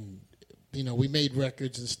 and we made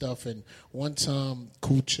records and stuff. And one time,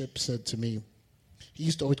 Cool Chip said to me, he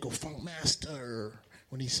used to always go, Funkmaster,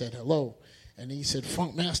 when he said hello. And he said,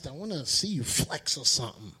 Funkmaster, I want to see you flex or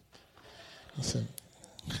something. I said,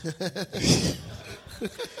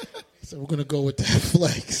 So we're gonna go with that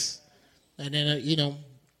flex, and then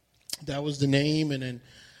that was the name, and then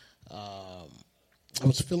I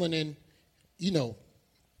was filling in.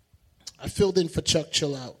 I filled in for Chuck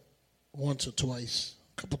Chill Out once or twice,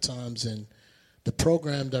 a couple times, and the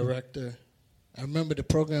program director. I remember the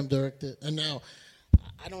program director, and now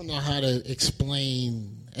I don't know how to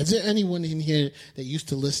explain. Is there anyone in here that used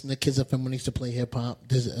to listen to Kids FM when they used to play hip hop?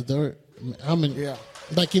 Yeah.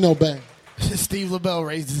 Back. Steve LaBelle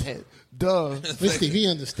raised his head. Duh. Steve, he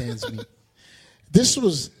understands me. This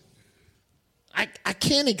was, I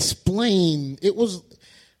can't explain. It was,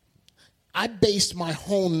 I based my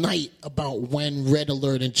whole night about when Red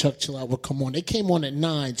Alert and Chuck Chill Out would come on. They came on at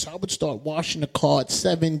 9, so I would start washing the car at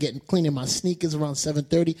 7, cleaning my sneakers around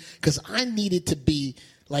 7:30, because I needed to be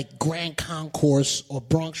like Grand Concourse or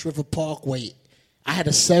Bronx River Parkway. I had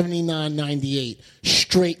a 7998,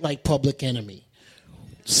 straight like Public Enemy.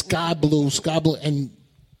 Sky blue, and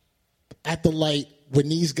at the light when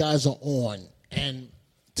these guys are on. And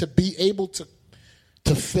to be able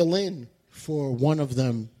to fill in for one of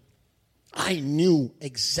them, I knew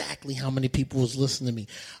exactly how many people was listening to me.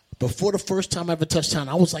 Before the first time I ever touched town,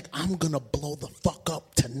 I was like, I'm going to blow the fuck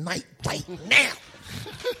up tonight, right now.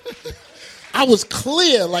 I was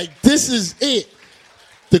clear, like, this is it.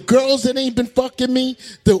 The girls that ain't been fucking me,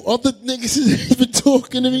 the other niggas that ain't been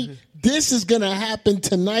talking to me, this is going to happen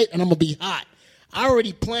tonight, and I'm going to be hot. I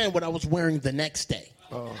already planned what I was wearing the next day.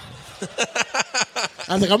 Oh.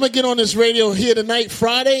 I was like, I'm going to get on this radio here tonight,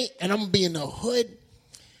 Friday, and I'm going to be in the hood.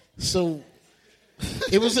 So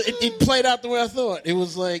it played out the way I thought. It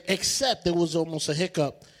was like, except there was almost a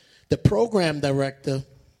hiccup. The program director,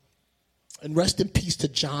 and rest in peace to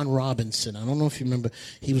John Robinson. I don't know if you remember.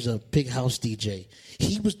 He was a big house DJ.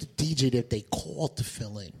 He was the DJ that they called to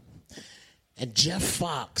fill in. And Jeff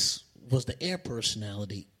Fox was the air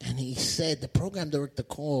personality. And he said, the program director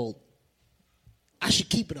called, I should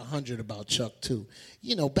keep it 100 about Chuck, too.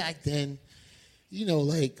 Back then,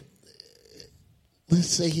 like, let's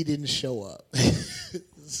say he didn't show up.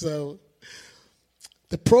 So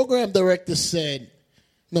the program director said,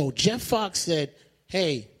 no, Jeff Fox said,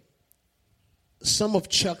 hey, some of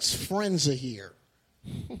Chuck's friends are here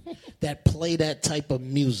that play that type of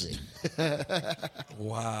music.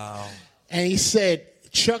 Wow. And he said,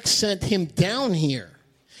 Chuck sent him down here,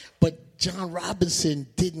 but John Robinson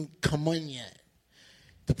didn't come on yet.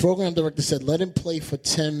 The program director said, let him play for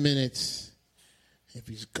 10 minutes. If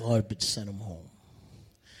he's garbage, send him home.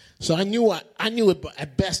 So I knew it, but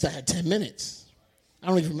at best I had 10 minutes. I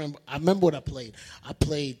don't even remember. I remember what I played. I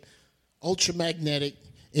played Ultramagnetic,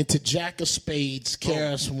 into Jack of Spades,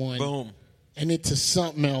 KRS-One, boom, and into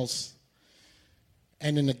something else.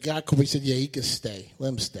 And then the guy said, yeah, he could stay. Let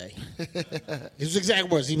him stay. His exact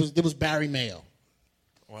words. It was Barry Mayo.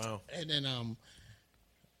 Wow. And then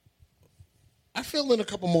I filled in a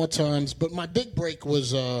couple more times, but my big break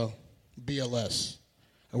was BLS.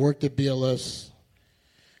 I worked at BLS.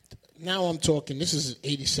 Now I'm talking, this is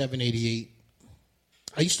 87, 88.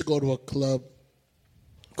 I used to go to a club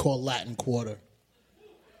called Latin Quarter.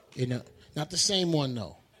 Not the same one,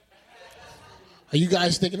 though. Are you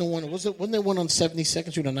guys thinking of one? Wasn't there one on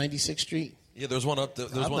 72nd Street or 96th Street? Yeah, there's one up there.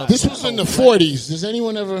 This was in the 40s. Does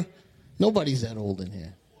anyone ever? Nobody's that old in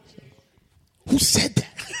here. Who said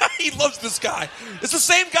that? He loves this guy. It's the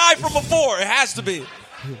same guy from before. It has to be.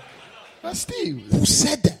 That's Steve. Who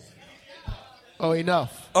said that? Oh,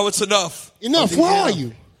 Enough. Oh, it's Enough. Enough. Where are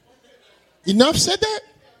you? Enough said that?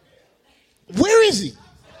 Where is he?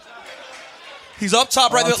 He's up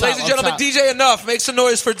top right there. Ladies and gentlemen, top. DJ Enough. Make some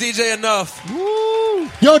noise for DJ Enough. Woo.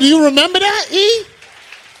 Yo, do you remember that, E?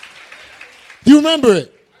 Do you remember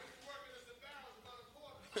it?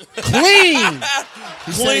 Clean.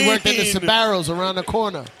 He said he worked at the Sbarro's around the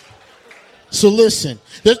corner. So listen,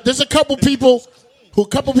 there's a couple people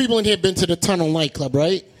in here been to the Tunnel nightclub,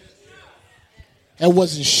 right? That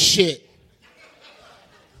wasn't shit.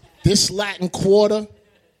 This Latin Quarter,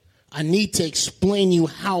 I need to explain you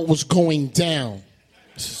how it was going down.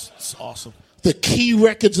 It's awesome. The key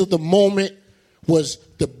records of the moment was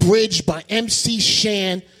The Bridge by MC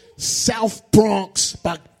Shan, South Bronx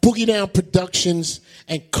by Boogie Down Productions,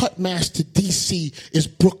 and Cutmaster DC is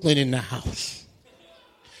Brooklyn in the House.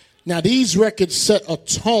 Now these records set a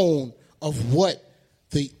tone of what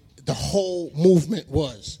the whole movement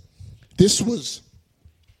was. This was,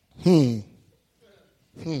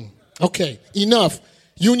 Okay, Enough.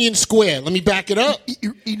 Union Square. Let me back it up.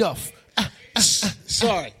 Enough.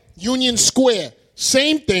 Sorry. Union Square.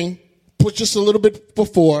 Same thing, but just a little bit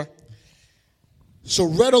before. So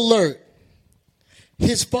Red Alert,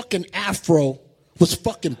 his fucking afro was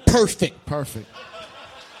fucking perfect. Perfect.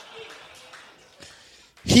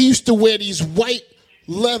 He used to wear these all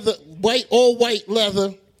white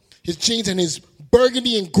leather, his jeans and his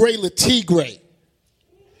burgundy and gray Le Tigre.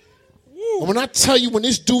 And when I tell you, when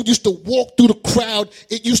this dude used to walk through the crowd,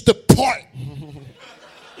 it used to part.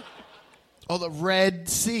 Oh, the Red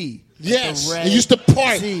Sea. Yes, it used to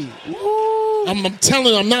part. I'm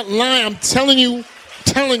telling you, I'm not lying. I'm telling you.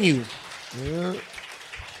 Yeah.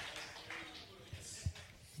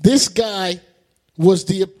 This guy was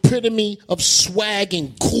the epitome of swag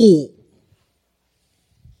and cool.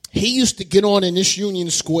 He used to get on in this Union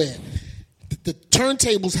Square. The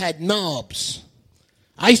turntables had knobs.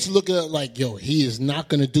 I used to look at it like, yo, he is not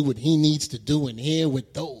going to do what he needs to do in here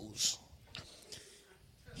with those.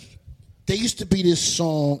 There used to be this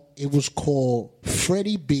song, it was called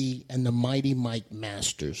Freddie B and the Mighty Mike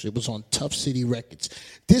Masters. It was on Tough City Records.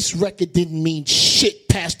 This record didn't mean shit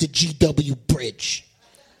past the GW Bridge.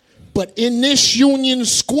 But in this Union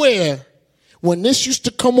Square, when this used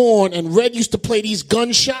to come on and Red used to play these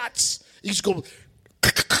gunshots, he used to go...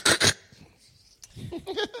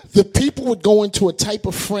 The people would go into a type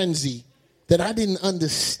of frenzy that I didn't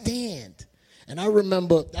understand. And I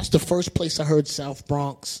remember that's the first place I heard South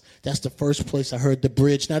Bronx. That's the first place I heard The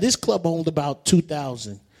Bridge. Now, this club owned about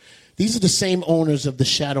 2,000. These are the same owners of the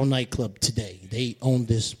Shadow nightclub today. They owned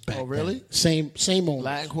this back then. Oh, really? Same owner.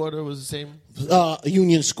 Latin Quarter was the same?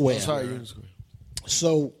 Union Square. Oh, sorry, Union Square.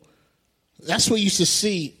 So that's what you used to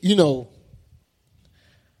see,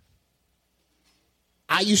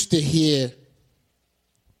 I used to hear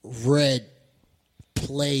Red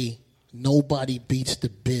play Nobody Beats the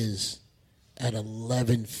Biz at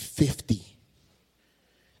 11:50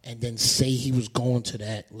 and then say he was going to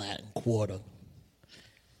that Latin Quarter.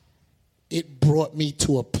 It brought me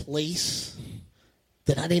to a place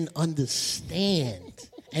that I didn't understand.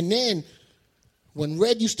 And then when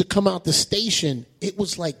Red used to come out the station, it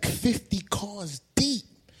was like 50 cars deep.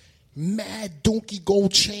 Mad donkey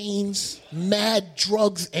gold chains, mad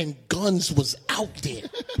drugs, and guns was out there.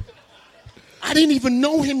 I didn't even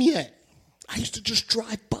know him yet. I used to just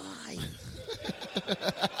drive by.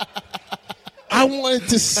 I wanted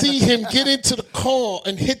to see him get into the car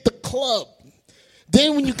and hit the club.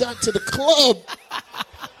 Then when you got to the club,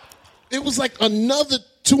 it was like another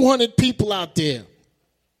 200 people out there.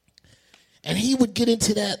 And he would get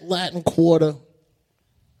into that Latin Quarter.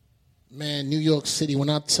 Man, New York City, when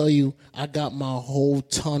I tell you I got my whole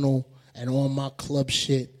tunnel and all my club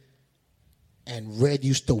shit, and Red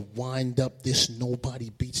used to wind up this Nobody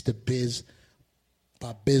Beats the Biz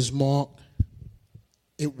by Bismarck,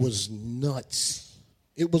 it was nuts.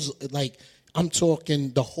 It was like, I'm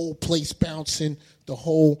talking the whole place bouncing,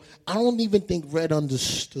 I don't even think Red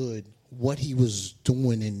understood what he was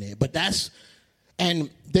doing in there. But and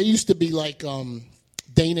there used to be like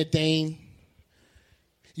Dana Dane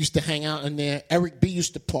used to hang out in there. Eric B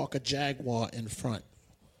used to park a Jaguar in front.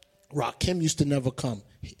 Rakim used to never come.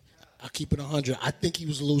 I keep it 100. I think he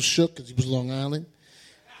was a little shook because he was Long Island,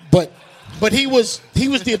 but he was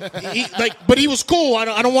but he was cool.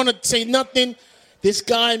 I don't want to say nothing. This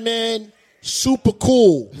guy, man, super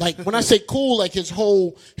cool. Like when I say cool, like his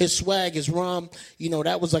swag, his rhyme,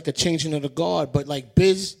 that was like a changing of the guard. But like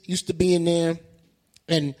Biz used to be in there,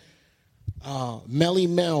 and Melly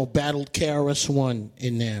Mel battled KRS-One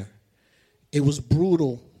in there. It was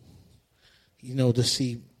brutal, to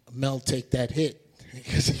see Mel take that hit.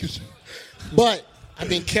 But I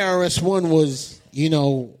mean, KRS-One was,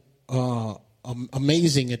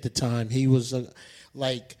 amazing at the time. He was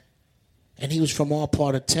and he was from our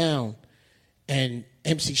part of town, and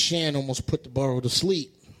MC Shan almost put the borough to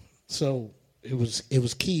sleep. So it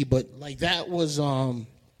was key. But like that was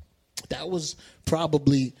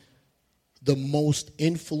probably the most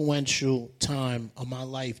influential time of my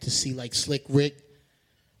life to see like Slick Rick.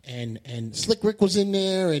 And Slick Rick was in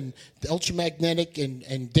there, and the Ultramagnetic,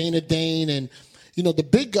 and Dana Dane, and the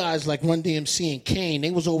big guys like Run DMC and Kane.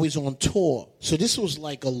 They was always on tour, so this was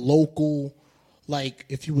like a local, like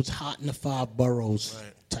if you was hot in the 5 boroughs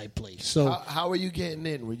type place. So how were you getting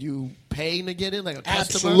in? Were you paying to get in, like a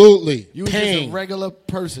customer? Absolutely, you were just a regular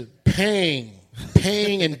person. Paying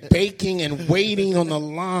and baking and waiting on the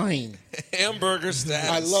line. Hamburger status.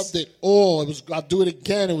 I loved it all. I'll do it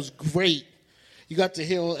again. It was great. You got to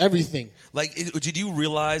hear everything. Like, did you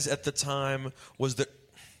realize at the time was that,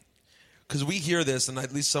 because we hear this, and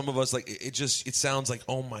at least some of us, like, it sounds like,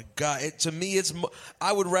 oh my God. To me,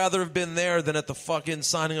 I would rather have been there than at the fucking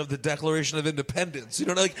signing of the Declaration of Independence.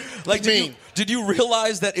 Did you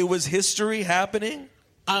realize that it was history happening?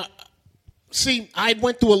 See, I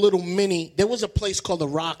went through a little mini. There was a place called the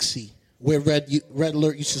Roxy where Red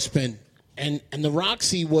Alert used to spin. And the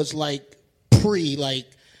Roxy was like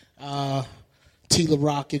Tila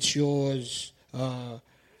Rock, It's Yours.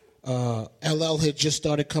 LL had just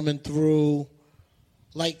started coming through.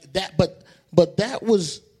 Like that, but that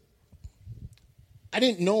was, I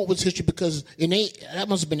didn't know it was history because that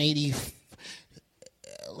must have been 80.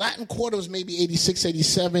 Latin Quarter was maybe 86,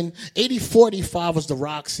 87. 84, 85 was the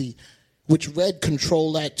Roxy, which Red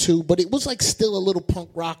controlled that too. But it was like still a little punk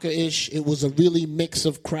rocker-ish. It was a really mix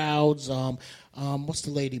of crowds. What's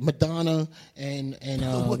the lady? Madonna and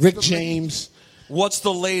Rick James. What's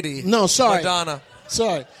the lady? No, sorry. Madonna.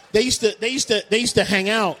 Sorry. They used to hang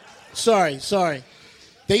out. Sorry.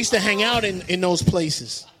 They used to hang out in those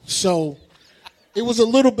places. So it was a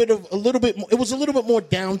little bit more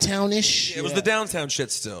downtown-ish. It was the downtown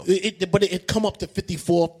shit still. But it come up to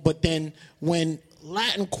 54. But then when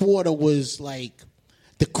Latin Quarter was like,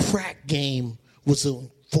 the crack game was a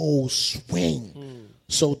full swing.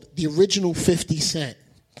 So the original 50 Cent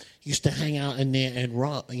used to hang out in there and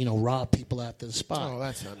rob people after the spot. Oh,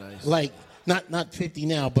 that's not nice. Like not 50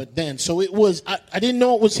 now, but then. So it was. I didn't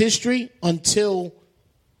know it was history until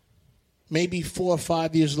maybe 4 or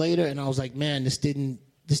 5 years later, and I was like, man, this didn't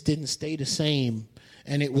stay the same.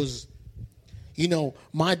 And it was,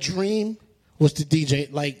 my dream was to DJ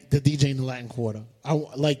in the Latin Quarter.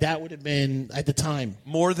 That would have been at the time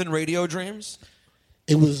more than radio dreams.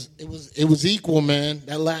 It was equal, man.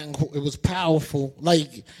 That Latin, it was powerful. But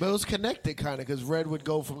it was connected, kind of, because Red would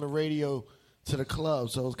go from the radio to the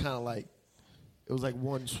club, so it was kind of like it was like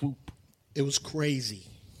one swoop. It was crazy.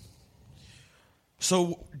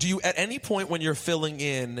 So, do you at any point when you're filling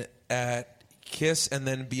in at KISS and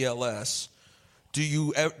then BLS,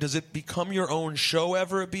 does it become your own show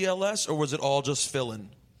ever at BLS, or was it all just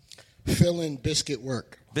fill-in? Fill-in, biscuit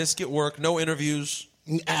work. Biscuit work, no interviews.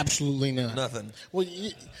 Absolutely not. Nothing. Well,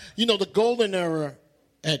 the golden era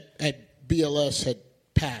at BLS had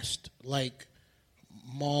passed. Like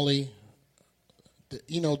Molly,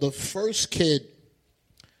 the first kid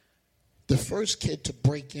to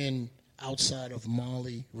break in outside of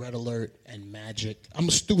Molly, Red Alert, and Magic. I'm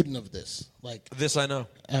a student of this. This I know.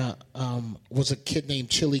 Was a kid named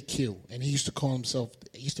Chili Q, and he used to call himself.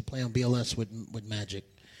 He used to play on BLS with Magic,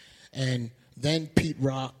 and then Pete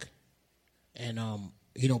Rock, and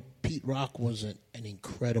Pete Rock was an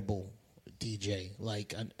incredible DJ.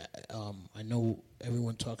 I know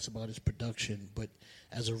everyone talks about his production, but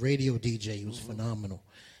as a radio DJ, he was phenomenal.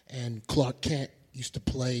 And Clark Kent used to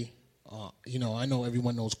play. I know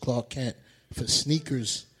everyone knows Clark Kent. For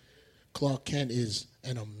sneakers, Clark Kent is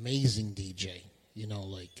an amazing DJ.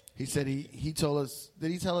 He said he told us.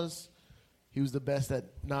 Did he tell us he was the best at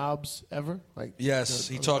knobs ever? Yes,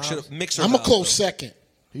 he talked shit. Mixer. I'm a close second.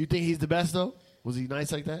 You think he's the best though? Was he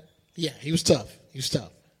nice like that? Yeah, he was tough.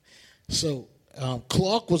 So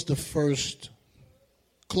Clark was the first.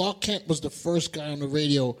 Clark Kent was the first guy on the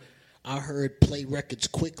radio I heard play records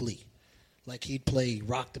quickly. Like he'd play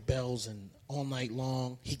Rock the Bells and All Night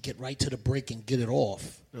Long. He'd get right to the break and get it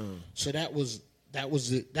off. So that was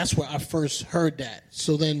it. That's where I first heard that.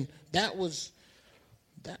 So then that was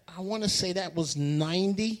I want to say that was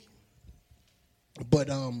 90. But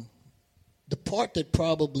the part that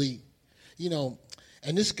probably,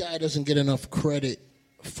 and this guy doesn't get enough credit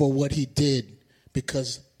for what he did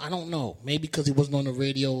because I don't know, maybe because he wasn't on the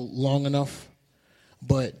radio long enough,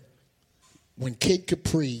 but when Kid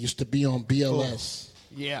Capri used to be on BLS. Oh,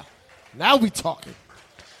 yeah. Now we talking.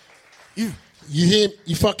 You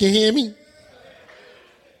fucking hear me?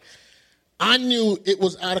 I knew it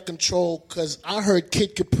was out of control because I heard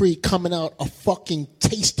Kid Capri coming out a fucking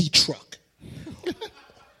tasty truck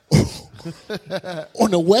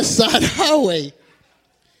on the West Side Highway,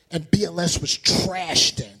 and BLS was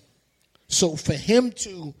trash then. So for him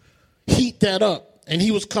to heat that up, and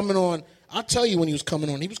he was coming on, I'll tell you when he was coming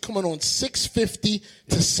on. He was coming on 6:50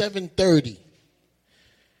 to 7:30.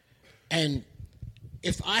 And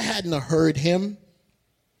if I hadn't have heard him,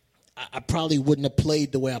 I probably wouldn't have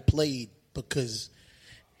played the way I played because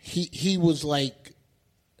he was like,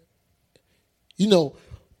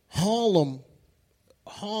 Harlem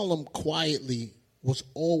quietly was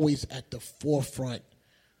always at the forefront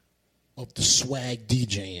of the swag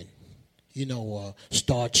DJing.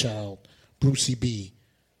 Star Child, Brucey B,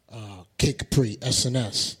 Kid Capri,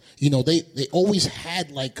 SNS. They always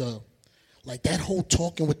had like that whole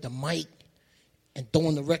talking with the mic and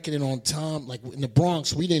throwing the record in on time. Like in the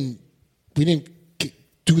Bronx, we didn't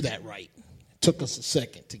do that right. It took us a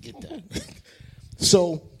second to get that.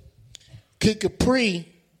 So Kid Capri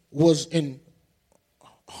was in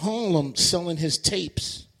Harlem selling his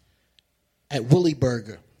tapes at Willie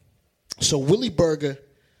Burger. So Willie Burger,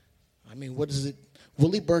 what is it?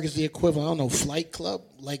 Willie Burger's the equivalent, I don't know, Flight Club?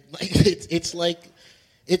 It's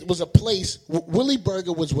it was a place. Willie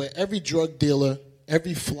Burger was where every drug dealer,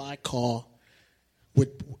 every fly car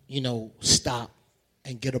would, stop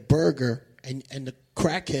and get a burger, and the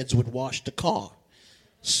crackheads would wash the car.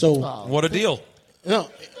 So what a deal! No,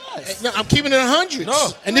 I'm keeping it 100.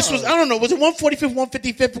 No, and this was, I don't know, was it 145th,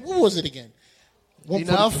 155th? What was it again?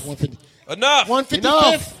 Enough. 150. Enough.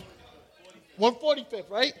 155th. 145th,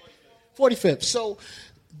 right? 45th. So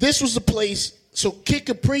this was the place. So Kid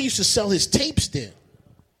Capri used to sell his tapes there.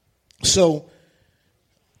 So,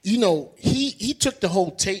 he took the whole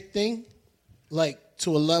tape thing, like,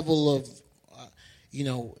 to a level of,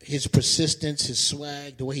 his persistence, his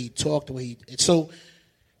swag, the way he talked, the way he. So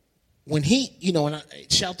when he, and I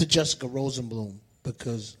shout to Jessica Rosenblum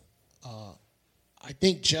because I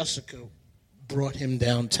think Jessica brought him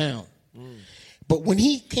downtown. But when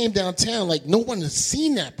he came downtown, like, no one had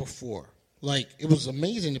seen that before. Like, it was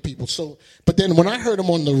amazing to people. So, but then when I heard him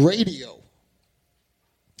on the radio,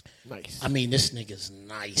 nice. I mean, this nigga's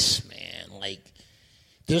nice, man. Like,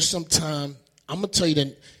 there's some time, I'm going to tell you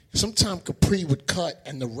that sometime Capri would cut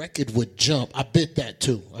and the record would jump. I bit that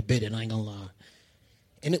too. I bit it, I ain't going to lie.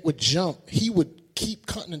 And it would jump. He would keep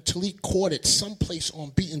cutting until he caught it someplace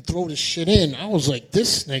on beat and throw the shit in. I was like,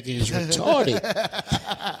 this nigga is retarded.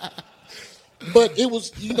 But it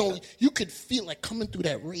was, you could feel like coming through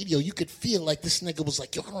that radio, you could feel like this nigga was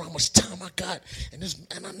like, yo, I don't know how much time I got, and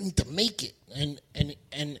I need to make it. And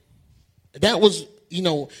that was,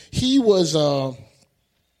 he was,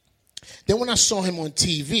 then when I saw him on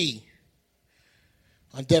TV,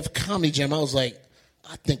 on Def Comedy Jam, I was like,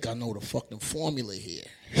 I think I know the fucking formula here.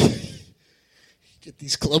 Get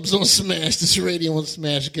these clubs on Smash, this radio on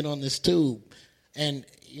Smash, get on this tube. And,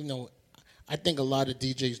 I think a lot of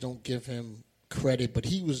DJs don't give him credit, but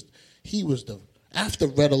he was the, after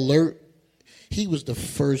Red Alert, he was the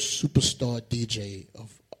first superstar DJ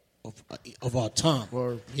of our time.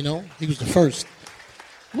 He was the first.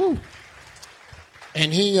 Woo.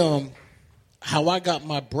 And he, how I got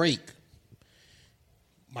my break,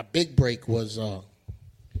 my big break was, there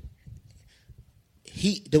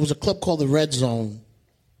was a club called the Red Zone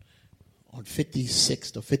on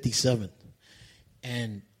 56th or 57th.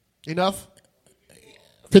 And enough?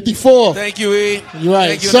 54. Thank you, E. You're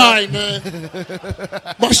right. Thank you, sorry, man.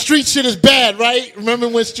 My street shit is bad, right? Remember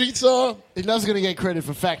when streets are? Enough's going to get credit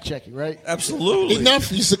for fact checking, right? Absolutely. Enough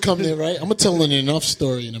used to come there, right? I'm going to tell an Enough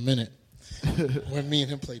story in a minute. When me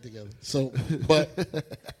and him played together. So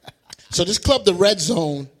this club, the Red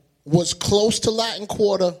Zone, was close to Latin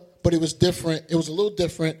Quarter, but it was different. It was a little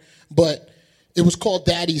different, but it was called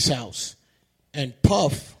Daddy's House. And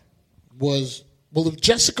Puff was,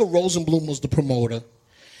 Jessica Rosenblum was the promoter.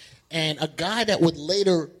 And a guy that would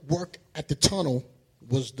later work at the Tunnel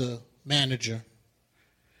was the manager.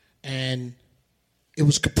 And it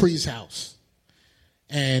was Capri's house.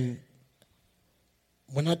 And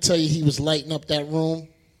when I tell you he was lighting up that room,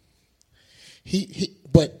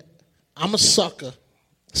 but I'm a sucker,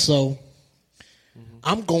 so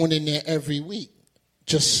I'm going in there every week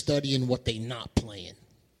just studying what they not playing.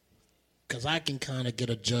 Because I can kind of get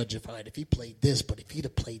a judge if he played this, but if he'd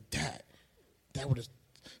have played that would have.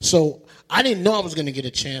 So I didn't know I was going to get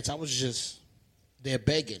a chance. I was just there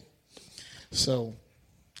begging. So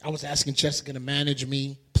I was asking Jessica to manage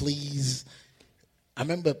me, please. I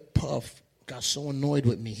remember Puff got so annoyed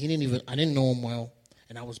with me. I didn't know him well,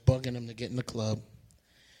 and I was bugging him to get in the club.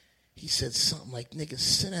 He said something like, nigga,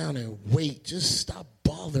 sit down and wait. Just stop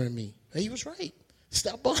bothering me. And he was right.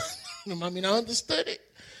 Stop bothering him. I mean, I understood it.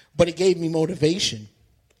 But it gave me motivation.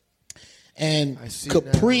 And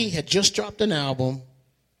Capri had just dropped an album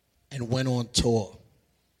and went on tour.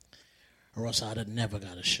 Or else I'd have never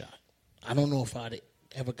got a shot. I don't know if I'd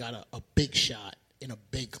ever got a big shot in a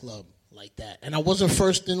big club like that. And I wasn't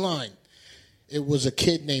first in line. It was a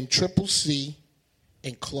kid named Triple C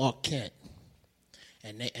and Clark Kent.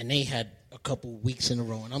 And they had a couple weeks in a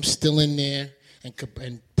row. And I'm still in there.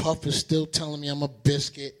 And Puff is still telling me I'm a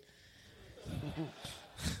biscuit.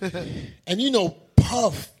 And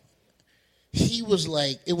Puff, he was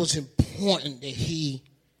like, it was important that he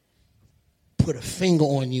put a finger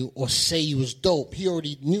on you or say you was dope. He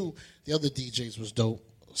already knew the other DJs was dope.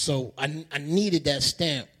 So I needed that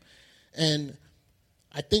stamp. And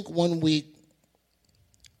I think one week,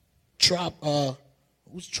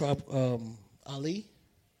 who's Trop? Ali?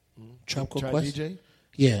 Trop Quest? DJ?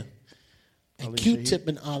 Yeah. And Ali Q-Tip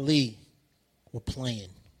and Ali were playing.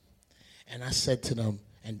 And I said to them,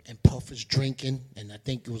 and Puff is drinking, and I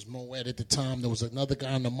think it was Moet at the time. There was another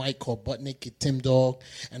guy on the mic called Butt Naked Tim Dog.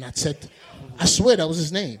 And I said, I swear that was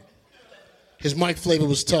his name. His mic flavor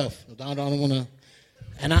was tough. I don't want to.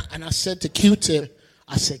 And I said to Q-Tip,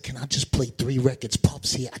 I said, can I just play 3 records?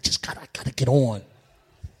 Puff's here. I gotta get on.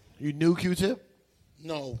 You knew Q-Tip?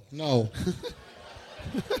 No. Not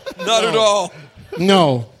at all.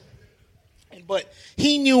 No. But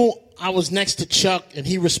he knew I was next to Chuck, and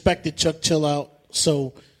he respected Chuck Chillout.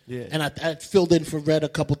 So, yeah. And I filled in for Red a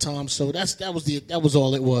couple times. So that was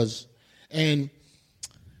all it was. And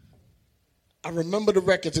I remember the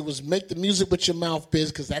records. It was Make the Music with Your Mouth,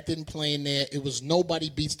 Biz, because that didn't play in there. It was Nobody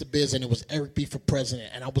Beats the Biz, and it was Eric B for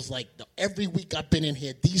President. And I was like, every week I've been in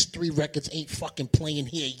here, these 3 records ain't fucking playing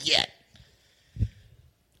here yet.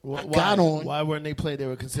 Why weren't they played? They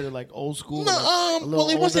were considered like old school. No, well,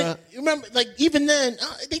 it wasn't. Remember, like even then,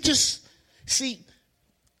 they just see.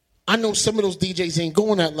 I know some of those DJs ain't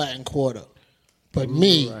going that Latin Quarter, but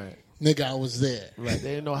me, nigga, I was there. Right, they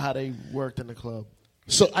didn't know how they worked in the club.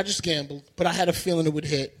 So I just gambled, but I had a feeling it would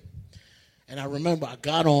hit. And I remember I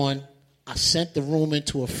got on, I sent the room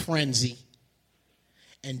into a frenzy,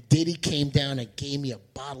 and Diddy came down and gave me a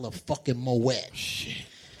bottle of fucking Moet. Shit.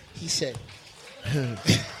 He said.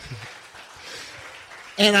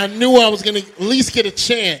 And I knew I was going to at least get a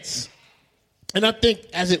chance. And I think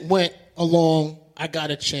as it went along, I got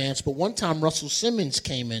a chance. But one time Russell Simmons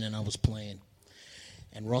came in and I was playing.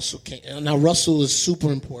 And Russell came. Now Russell is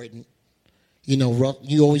super important. You know,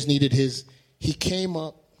 you always needed his. He came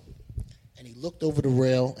up and he looked over the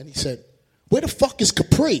rail and he said, "Where the fuck is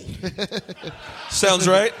Capri?" Sounds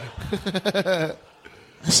right. I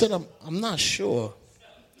said, I'm not sure.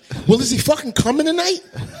 Well, is he fucking coming tonight?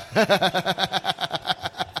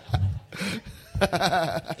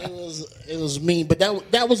 It was mean, but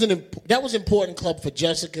that was important club for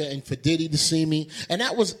Jessica and for Diddy to see me, and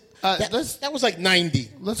that was like 90.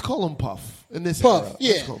 Let's call him Puff in this Puff, era.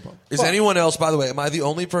 yeah. Let's call him Puff. Is anyone else, by the way, am I the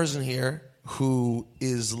only person here who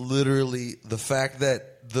is literally the fact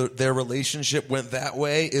that their relationship went that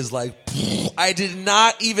way is like, I did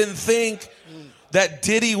not even think that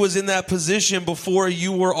Diddy was in that position before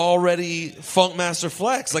you were already Funkmaster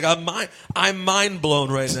Flex. Like I'm mind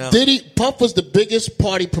blown right now. Puff was the biggest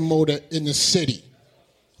party promoter in the city.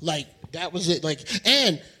 Like that was it. Like,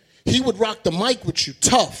 and he would rock the mic with you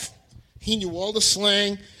tough. He knew all the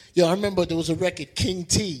slang. Yo, I remember there was a record, King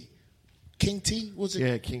T. King T, was it?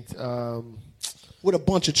 Yeah, King T. With a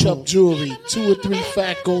bunch of Chuck jewelry, 2 or 3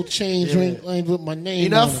 fat gold chains, ring with my name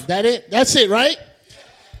Enough? on it. That it? That's it, right?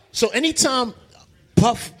 So anytime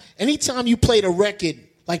you played a record,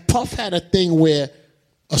 like Puff had a thing where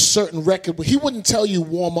a certain record, he wouldn't tell you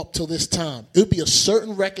warm up till this time. It would be a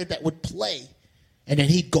certain record that would play, and then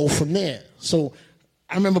he'd go from there. So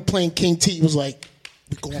I remember playing King T. He was like,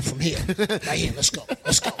 we're going from here. Right here, let's go.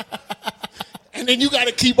 And then you got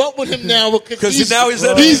to keep up with him now. Because now he's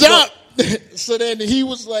up. So then he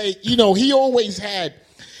was like, you know, he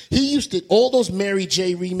used to, all those Mary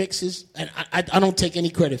J remixes, and I don't take any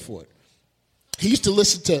credit for it. He used to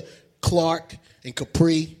listen to Clark and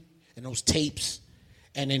Capri and those tapes,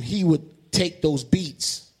 and then he would take those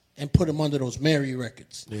beats and put them under those Mary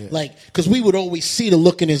records. Yeah. Like, because we would always see the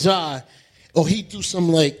look in his eye, or he'd do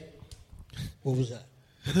something like, what was that?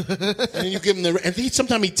 And then you give him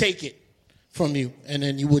sometimes he'd take it from you, and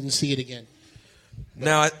then you wouldn't see it again.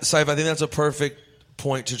 Now, Saif, I think that's a perfect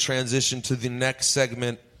point to transition to the next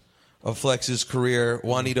segment of Flex's career.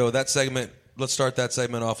 Juanito, that segment, let's start that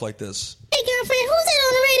segment off like this. Hey, girlfriend, who's that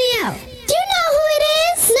on the radio? Do you know who it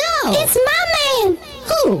is? No. It's my man.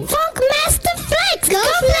 Who? Funkmaster Flex. Go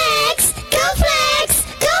Flex. Go Flex.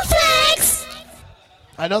 Go Flex.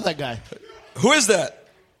 I know that guy. Who is that?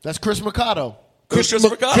 That's Chris Mercado. Chris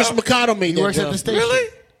Mercado made He that works at job. the station. Really?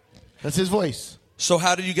 That's his voice. So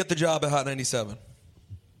how did you get the job at Hot 97?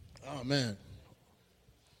 Oh, man.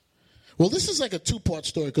 Well, this is like a 2-part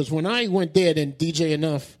story, because when I went there, then DJ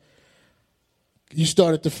Enough, you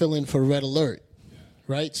started to fill in for Red Alert,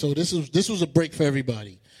 right? So this was a break for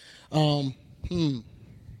everybody. Wow.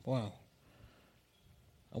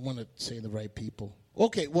 I want to say the right people.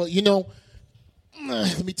 Okay, well, you know,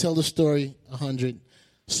 let me tell the story 100.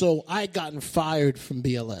 So I had gotten fired from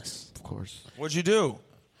BLS. Of course. What'd you do?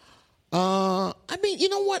 I mean, you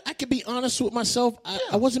know what? I could be honest with myself.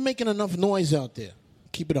 I wasn't making enough noise out there.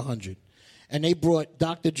 Keep it 100. And they brought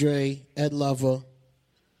Dr. Dre, Ed Lover,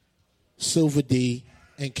 Silver D,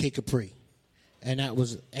 and Kid Capri. And that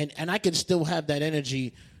was, and I can still have that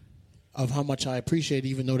energy of how much I appreciate it,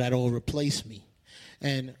 even though that all replaced me.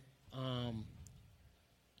 And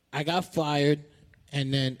I got fired,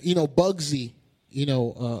 and then, you know, Bugsy,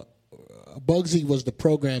 Bugsy was the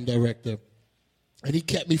program director, and he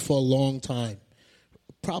kept me for a long time,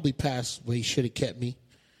 probably past where he should have kept me.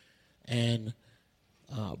 And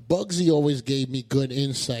Bugsy always gave me good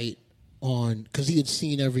insight on, because he had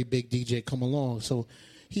seen every big DJ come along. So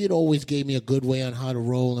he had always gave me a good way on how to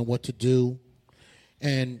roll and what to do.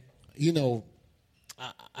 And, you know,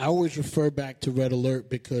 I always refer back to Red Alert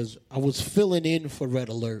because I was filling in for Red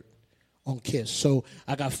Alert on KISS. So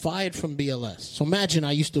I got fired from BLS. So imagine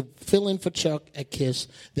I used to fill in for Chuck at KISS.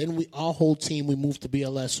 Then our whole team, we moved to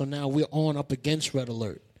BLS. So now we're on up against Red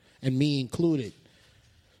Alert, and me included.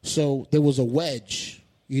 So there was a wedge,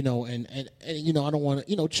 you know, and you know, I don't want to,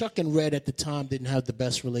 you know, Chuck and Red at the time didn't have the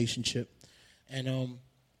best relationship. And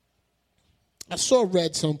I saw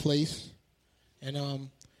Red someplace, and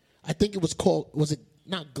I think it was called, was it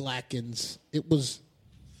not Glackens? It was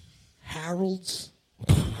Harold's.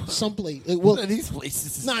 Someplace. One of these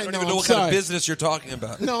places. No, I don't no, even know I'm what sorry. kind of business you're talking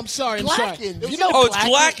about. No, I'm sorry. Glackens. I'm You sorry. know It's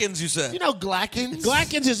Glackens, you said. You know Glackens?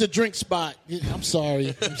 Glackens is a drink spot. I'm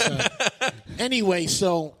sorry. Anyway,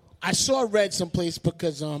 so I saw Red someplace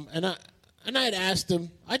because and I had asked him.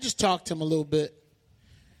 I just talked to him a little bit,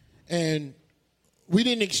 and we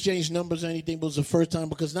didn't exchange numbers or anything. But it was the first time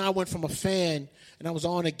because now I went from a fan and I was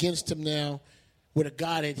on against him now with a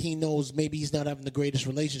guy that he knows maybe he's not having the greatest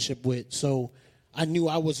relationship with. So I knew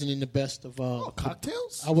I wasn't in the best of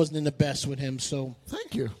cocktails. I wasn't in the best with him. So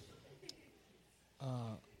Thank you.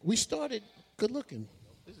 we started good looking.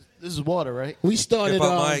 This is water, right? We started.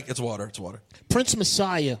 Hip-hop Mike, it's water. It's water. Prince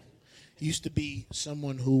Messiah used to be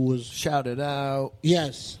someone who was shouted out.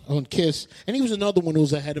 Yes, on KISS, and he was another one who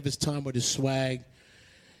was ahead of his time with his swag.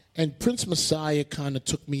 And Prince Messiah kind of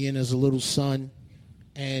took me in as a little son,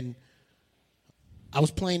 and I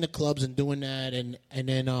was playing the clubs and doing that, and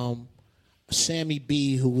then Sammy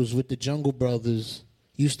B, who was with the Jungle Brothers,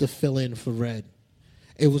 used to fill in for Red.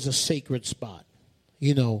 It was a sacred spot.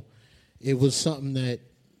 You know, it was something that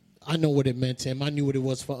I know what it meant to him. I knew what it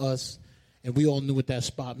was for us, and we all knew what that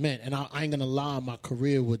spot meant. And I ain't going to lie, my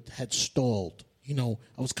career had stalled. You know,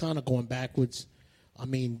 I was kind of going backwards. I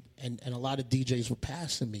mean, and a lot of DJs were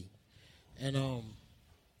passing me. And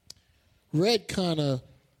Red kind of,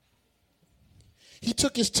 he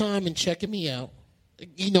took his time in checking me out.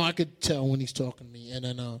 You know, I could tell when he's talking to me. And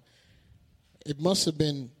then it must have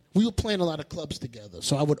been, we were playing a lot of clubs together,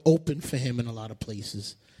 so I would open for him in a lot of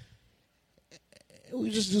places. We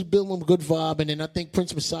just building a good vibe. And then I think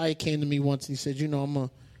Prince Messiah came to me once and he said, you know, I'm going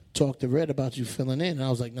to talk to Red about you filling in. And I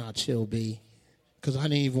was like, nah, chill, B. Because I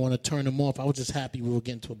didn't even want to turn him off. I was just happy we were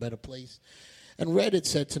getting to a better place. And Red had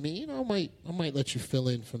said to me, you know, I might let you fill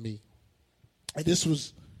in for me. And this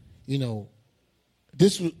was, you know,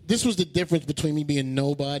 this was the difference between me being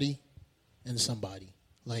nobody and somebody.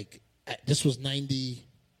 Like, this was 90,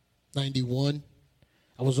 91.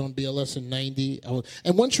 I was on BLS in 90.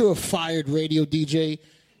 And once you're a fired radio DJ,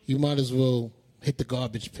 you might as well hit the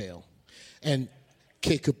garbage pail. And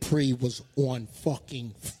Kid Capri was on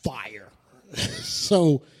fucking fire.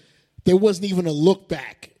 So there wasn't even a look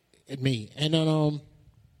back at me. And then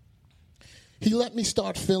he let me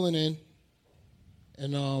start filling in.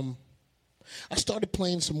 And I started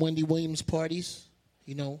playing some Wendy Williams parties,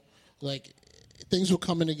 you know. Like, things were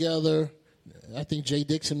coming together. I think Jay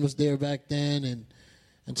Dixon was there back then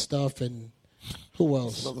and stuff. And who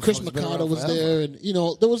else? Chris Mikado was there. And, you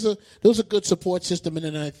know, there was a good support system. And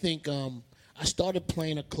then I think I started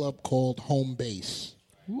playing a club called Home Base.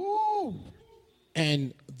 Woo!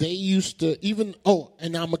 And they used to and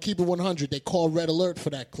I'm going to keep it 100. They called Red Alert for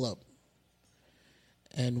that club.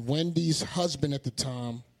 And Wendy's husband at the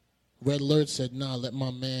time, Red Alert, said, nah, I'm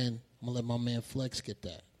going to let my man Flex get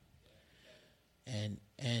that.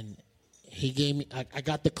 And he gave me, I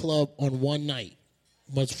got the club on one night.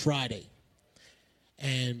 It was Friday.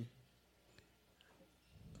 And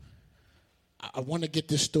I want to get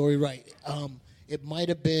this story right. It might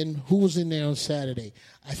have been, who was in there on Saturday?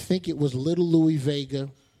 I think it was Little Louis Vega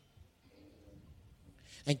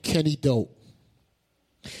and Kenny Dope.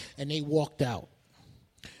 And they walked out.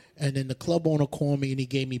 And then the club owner called me and he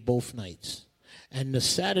gave me both nights. And the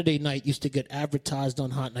Saturday night used to get advertised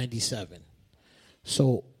on Hot 97.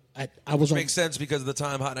 So I was Makes sense because at the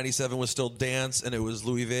time Hot 97 was still dance and it was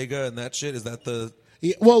Louis Vega and that shit. Is that the...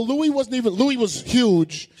 Yeah, well, Louis was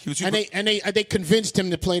huge, and they convinced him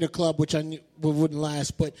to play the club, which I knew wouldn't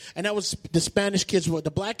last. And that was the Spanish kids the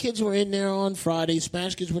black kids were in there on Friday,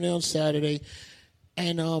 Spanish kids were there on Saturday,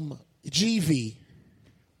 and GV,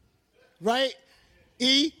 right?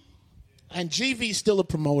 And GV's still a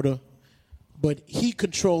promoter, but he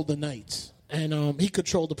controlled the nights and he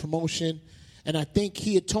controlled the promotion. And I think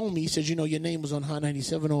he had told me, he said, you know, your name was on Hot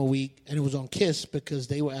 97 all week, and it was on KISS because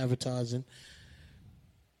they were advertising.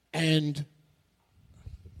 And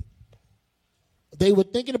they were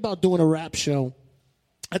thinking about doing a rap show.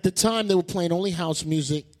 At the time, they were playing only house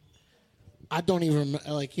music. I don't even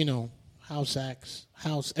remember, like, you know, house acts,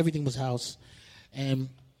 everything was house. And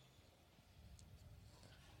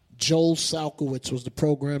Joel Salkowitz was the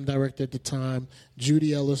program director at the time.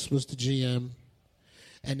 Judy Ellis was the GM.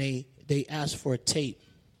 And they asked for a tape.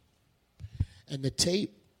 And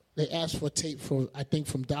they asked for a tape I think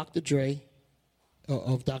from Dr. Dre,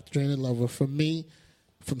 of Dr. Dre and the Lover, from me,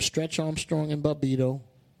 from Stretch Armstrong and Bobbito.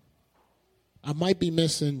 I might be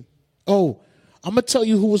missing. Oh, I'm going to tell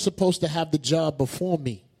you who was supposed to have the job before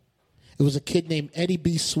me. It was a kid named Eddie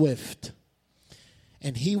B. Swift.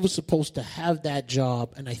 And he was supposed to have that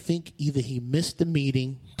job, and I think either he missed the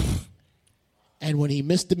meeting, and when he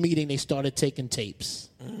missed the meeting, they started taking tapes.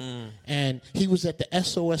 Mm-hmm. And he was at the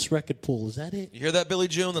SOS record pool. Is that it? You hear that, Billy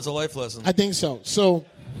June? That's a life lesson. I think so. So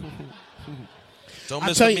don't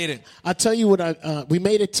miss the meeting. I'll tell you what. We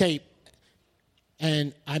made a tape,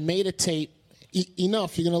 and I made a tape.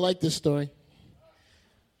 Enough. You're going to like this story.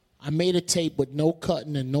 I made a tape with no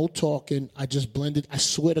cutting and no talking. I just blended. I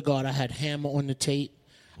swear to God, I had Hammer on the tape.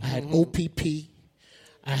 I had OPP.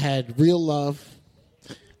 I had Real Love.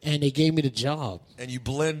 And they gave me the job. And you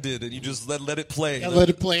blended, and you just let it play. I let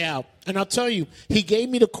it play out. And I'll tell you, he gave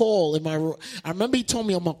me the call. I remember he told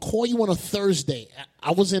me, I'm going to call you on a Thursday.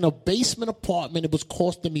 I was in a basement apartment. It was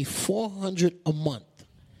costing me $400 a month.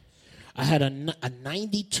 I had a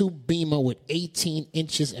 92 Beamer with 18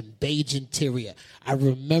 inches and beige interior. I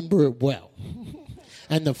remember it well.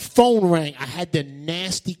 And the phone rang. I had the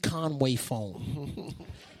nasty Conway phone.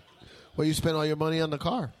 Well, you spent all your money on the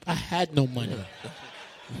car. I had no money.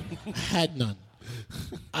 I had none.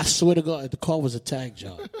 I swear to God, the car was a tag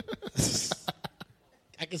job.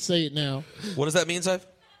 I can say it now. What does that mean, Saif?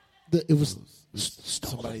 It was...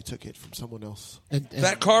 Somebody took it from someone else. And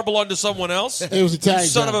that car belonged to someone else? It was a tag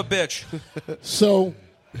Son job. of a bitch. So,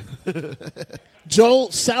 Joel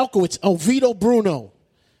Salkowitz. Oh, Vito Bruno.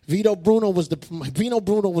 Vito Bruno was the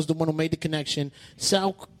one who made the connection.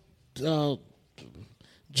 Joel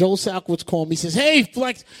Salkowitz called me. He says, "Hey,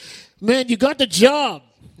 Flex, man, you got the job."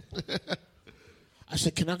 I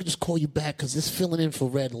said, "Can I just call you back? Because this filling in for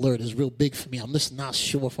Red Alert is real big for me. I'm just not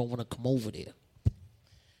sure if I want to come over there."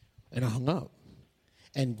 And I hung up.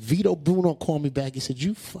 And Vito Bruno called me back. He said,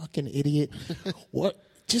 "You fucking idiot. What?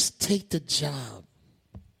 Just take the job."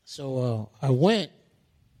 So I went.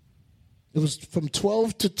 It was from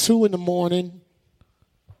 12 to 2 in the morning.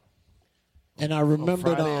 And I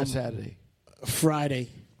remembered... Friday or Saturday? Friday.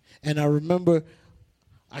 And I remember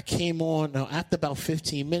I came on. Now, after about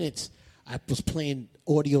 15 minutes, I was playing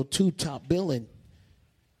Audio 2 Top Billing.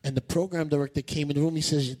 And the program director came in the room. He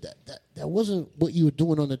says, that wasn't what you were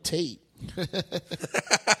doing on the tape.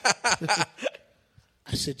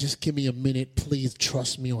 I said, "Just give me a minute. Please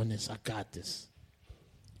trust me on this. I got this."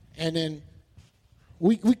 And then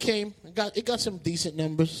we came. It got some decent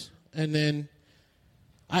numbers. And then,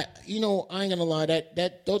 I ain't going to lie.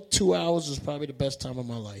 Those 2 hours was probably the best time of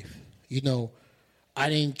my life. I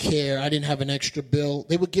didn't care. I didn't have an extra bill.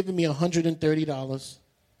 They were giving me $130.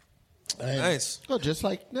 Nice. Oh, just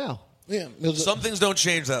like now. Yeah, some things don't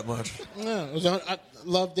change that much. Yeah, I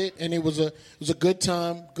loved it, and it was a good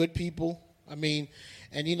time, good people. I mean,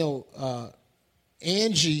 and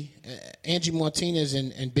Angie Martinez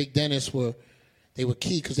and Big Dennis were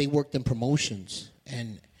key because they worked in promotions,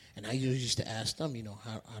 and I used to ask them,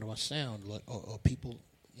 how do I sound, or people,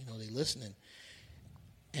 they listening.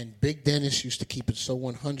 And Big Dennis used to keep it so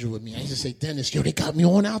 100 with me. I used to say, "Dennis, they got me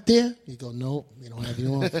on out there?" He'd go, "No, they don't have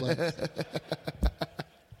you on."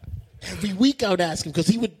 Every week I would ask him because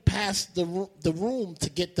he would pass the room to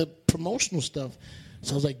get the promotional stuff.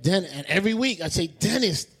 So I was like, "Dennis," and every week I'd say,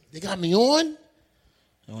 "Dennis, they got me on?"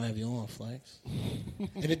 "I don't have you on, Flex."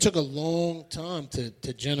 And it took a long time to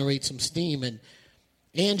generate some steam. And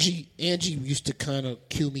Angie used to kind of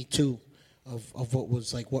cue me too. Of what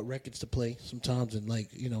was like what records to play sometimes, and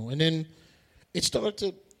and then it started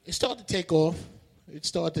to take off. It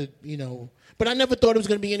started, but I never thought it was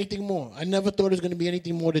going to be anything more. I never thought it was going to be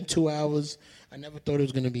anything more than 2 hours. I never thought it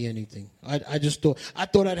was going to be anything. I just thought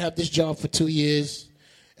I'd have this job for 2 years,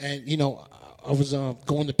 and I was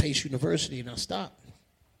going to Pace University, and I stopped.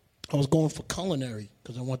 I was going for culinary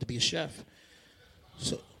because I wanted to be a chef.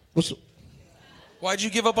 So Why'd you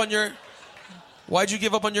give up on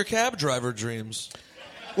your cab driver dreams?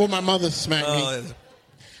 Well, my mother smacked me.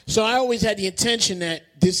 So I always had the intention that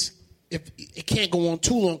if it can't go on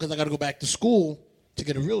too long because I got to go back to school to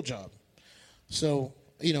get a real job. So,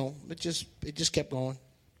 it just kept going.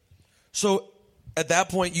 So at that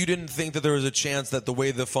point, you didn't think that there was a chance that the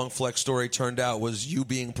way the Funk Flex story turned out was you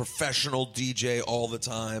being professional DJ all the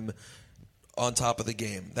time on top of the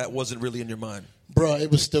game. That wasn't really in your mind. Bro,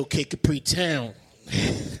 it was still Cape Capri Town.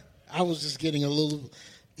 I was just getting a little,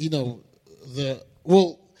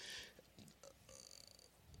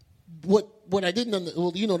 What I didn't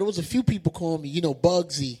there was a few people calling me.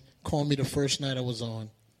 Bugsy called me the first night I was on.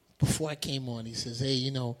 Before I came on, he says,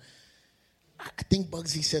 "Hey, I think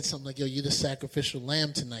Bugsy said something like, 'Yo, you're the sacrificial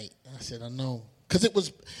lamb tonight.'" And I said, "I know," because it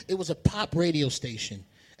was a pop radio station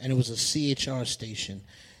and it was a CHR station,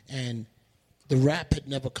 and the rap had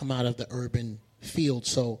never come out of the urban field,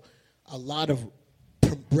 so a lot of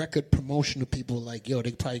record promotional people were like, "Yo,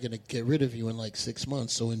 they're probably gonna get rid of you in like 6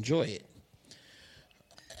 months, so enjoy it."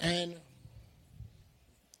 And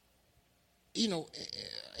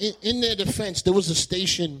in their defense, there was a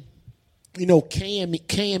station,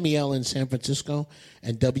 KMEL in San Francisco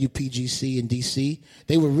and WPGC in DC.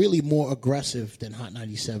 They were really more aggressive than Hot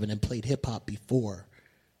 97 and played hip hop before,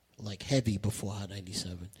 like heavy before Hot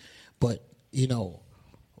 97. But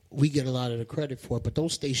we get a lot of the credit for it. But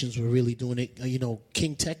those stations were really doing it.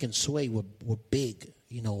 King Tech and Sway were big,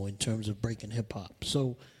 in terms of breaking hip hop.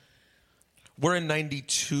 So we're in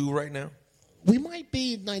 92 right now. We might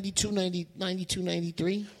be 92,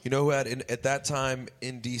 93. You know who had, at that time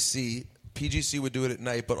in D.C., PGC would do it at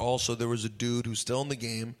night, but also there was a dude who's still in the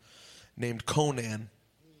game named Conan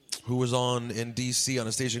who was on in D.C. on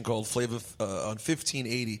a station called Flavor on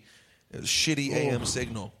 1580. It was shitty AM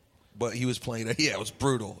signal, but he was playing it. Yeah, it was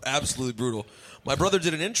brutal. Absolutely brutal. My brother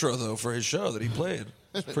did an intro, though, for his show that he played.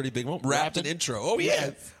 It's a pretty big moment. Rapped an intro. Oh,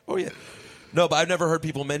 yeah. Oh, yeah. No, but I've never heard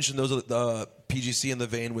people mention those PGC in the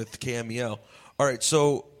vein with KMEL. All right,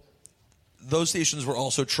 so those stations were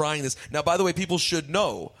also trying this. Now, by the way, people should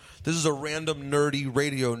know, this is a random nerdy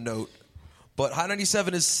radio note, but Hot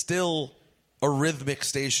 97 is still a rhythmic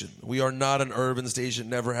station. We are not an urban station,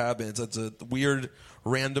 never have been. It's a weird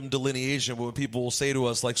random delineation when people will say to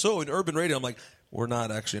us, like, so in urban radio, I'm like, we're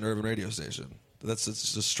not actually an urban radio station. It's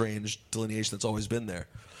just a strange delineation that's always been there.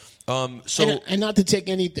 And not to take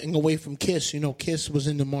anything away from Kiss, Kiss was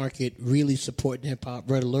in the market really supporting hip hop.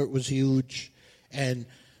 Red Alert was huge, and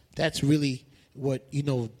that's really what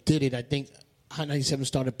did it. I think Hot 97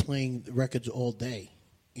 started playing records all day,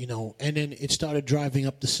 and then it started driving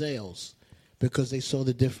up the sales because they saw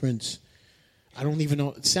the difference. I don't even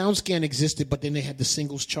know. SoundScan existed, but then they had the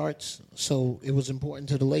singles charts, so it was important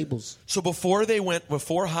to the labels. So before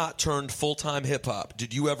Hot turned full-time hip-hop,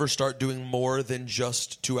 did you ever start doing more than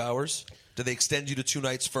just 2 hours? Did they extend you to 2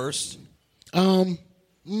 nights first? They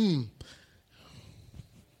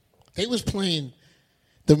was playing.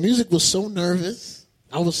 The music was so nervous.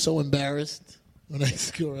 I was so embarrassed when I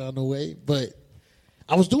go around the way. But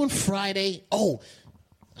I was doing Friday. Oh,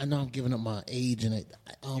 I know I'm giving up my age. And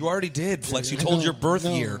you already did, Flex. You told your birth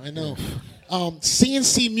year. I know.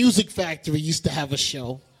 CNC Music Factory used to have a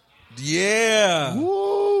show. Yeah.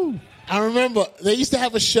 Woo! I remember they used to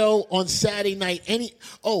have a show on Saturday night.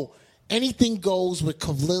 Anything Goes with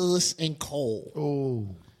Kavlis and Cole. Oh,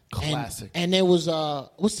 classic. And there was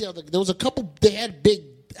what's the other? There was a couple. They had big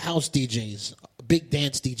house DJs, big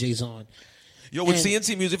dance DJs on. Yo, would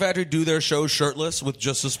CNC Music Factory do their show shirtless with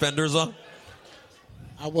just suspenders on?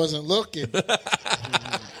 I wasn't looking.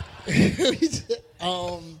 I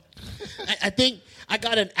think I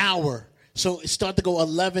got an hour, so it started to go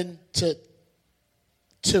 11 to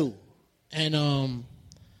 2, and I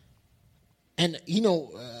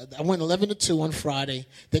went 11 to 2 on Friday.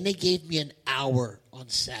 Then they gave me an hour on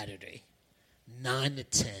Saturday, 9 to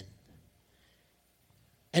 10.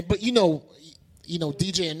 But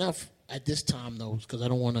DJ Enough at this time though, because I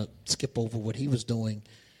don't want to skip over what he was doing.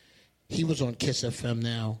 He was on Kiss FM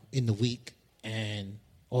now in the week and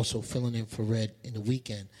also filling in for Red in the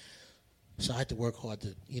weekend. So I had to work hard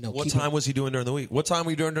to, What time was he doing during the week? What time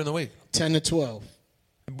were you doing during the week? 10 to 12.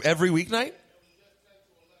 Every weeknight?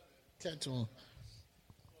 10 to 11.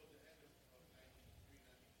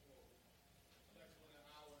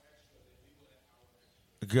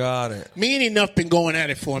 Got it. Me and Enough been going at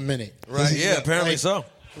it for a minute. Right, yeah, apparently so.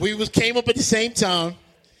 We came up at the same time,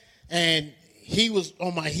 and he was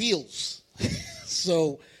on my heels.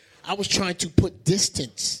 So I was trying to put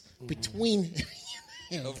distance between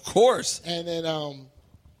him. Of course. And then I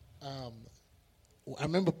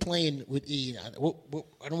remember playing with E. I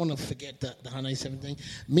don't want to forget the Hot 97 thing.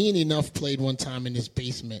 Me and Enough played one time in his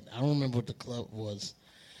basement. I don't remember what the club was.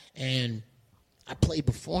 And I played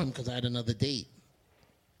before him because I had another date.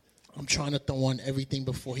 I'm trying to throw on everything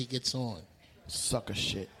before he gets on. Sucker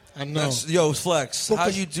shit. I know. Yo, Flex, how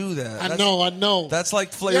do you do that? I know. That's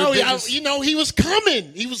like Flair business. He was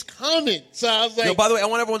coming. So I was like... Yo, by the way, I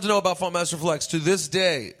want everyone to know about Funkmaster Flex. To this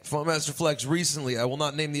day, Funkmaster Flex recently, I will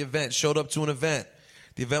not name the event, showed up to an event.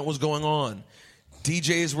 The event was going on.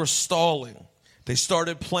 DJs were stalling. They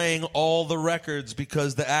started playing all the records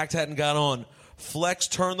because the act hadn't got on. Flex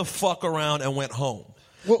turned the fuck around and went home.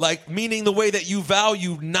 Like, meaning the way that you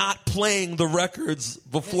value not playing the records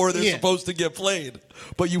before they're supposed to get played,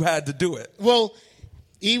 but you had to do it. Well,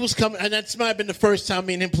 he was coming, and that might have been the first time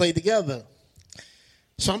me and him played together.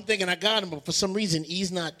 So I'm thinking I got him, but for some reason,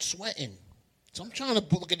 he's not sweating. So I'm trying to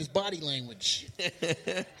look at his body language.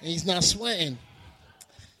 And he's not sweating.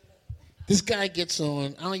 This guy gets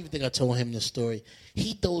on, I don't even think I told him this story.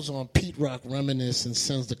 He throws on Pete Rock Reminisce and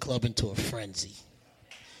sends the club into a frenzy.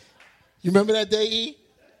 You remember that day, E?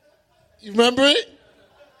 You remember it?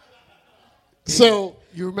 So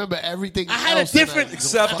you remember everything. I had a different,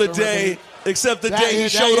 except the day he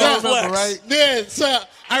showed up Flex. Right? Yeah, so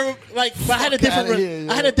I had a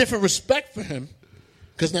different. I had a different respect for him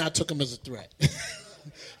because now I took him as a threat.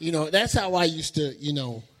 That's how I used to,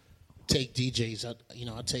 take DJs. I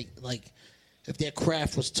take if their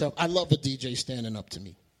craft was tough. I love a DJ standing up to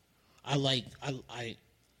me. I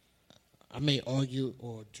may argue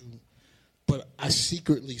or do, but I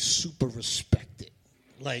secretly super respect it.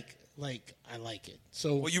 Like I like it.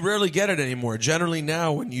 So well, you rarely get it anymore. Generally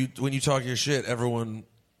now, when you talk your shit, everyone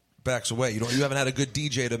backs away. You haven't had a good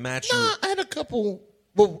DJ to match you. I had a couple.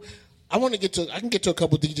 Well, I can get to a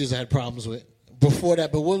couple DJs I had problems with before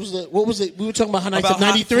that. But what was it? We were talking about how nice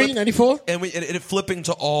 93, 94? And it flipping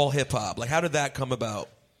to all hip hop. Like, how did that come about?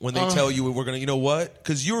 When they tell you we're gonna, you know what?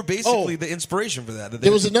 Because you were basically the inspiration for that.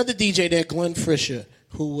 There was another DJ there, Glenn Fisher,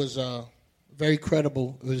 who was very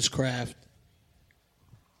credible with his craft.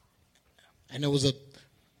 And there was a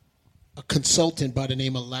consultant by the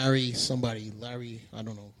name of Larry, I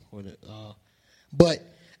don't know what it. But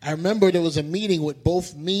I remember there was a meeting with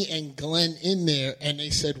both me and Glenn in there, and they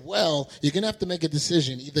said, "Well, you're gonna have to make a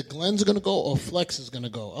decision. Either Glenn's gonna go or Flex is gonna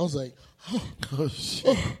go." I was like, "Oh,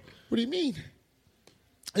 shit. What do you mean?"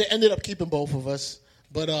 They ended up keeping both of us,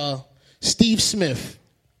 but Steve Smith,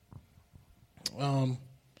 I'm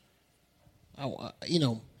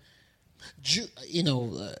gonna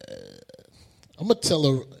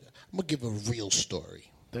give a real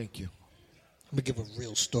story. Thank you. I'm gonna give a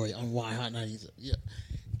real story on why Hot 90s. Yeah,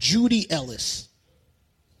 Judy Ellis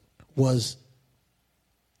was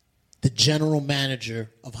the general manager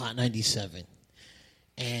of Hot 97,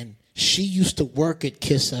 and she used to work at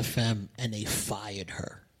Kiss FM, and they fired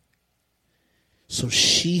her. So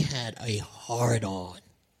she had a hard-on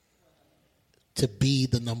to be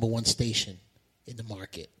the number one station in the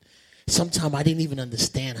market. Sometimes I didn't even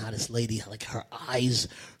understand how this lady, like her eyes,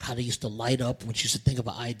 how they used to light up when she used to think of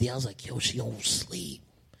an idea. I was like, yo, she don't sleep.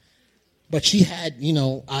 But she had,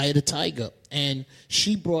 Eye of the Tiger. And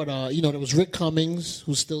she brought, there was Rick Cummings,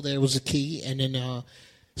 who's still there, was a key. And then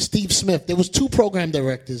Steve Smith. There was two program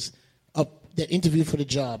directors that interviewed for the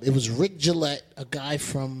job. It was Rick Gillette, a guy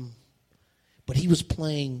but he was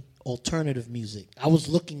playing alternative music. I was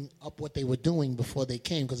looking up what they were doing before they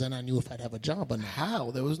came because then I knew if I'd have a job or not.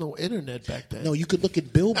 How? There was no internet back then. No, you could look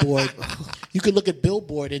at Billboard. You could look at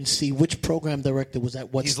Billboard and see which program director was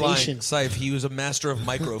at what station. He's lying. Saif, he was a master of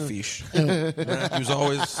microfiche. He was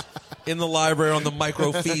always in the library on the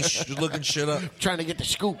microfiche, just looking shit up. Trying to get the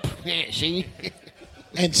scoop. Yeah, see?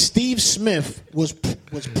 And Steve Smith was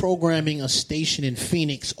programming a station in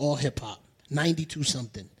Phoenix, all hip-hop,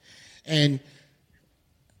 92-something. And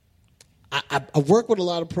I work with a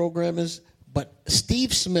lot of programmers, but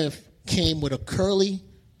Steve Smith came with a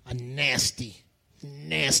nasty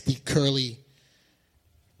curly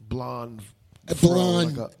blonde,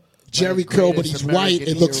 like Jerry curl, but he's white.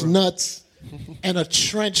 It looks nuts, and a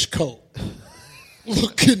trench coat,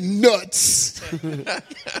 looking nuts.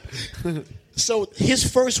 So his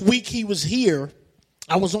first week he was here,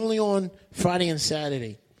 I was only on Friday and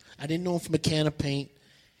Saturday. I didn't know him from a can of paint,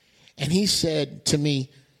 and he said to me,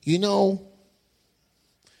 your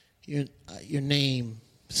name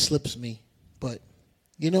slips me, but,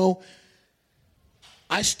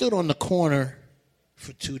 I stood on the corner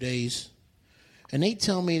for 2 days, and they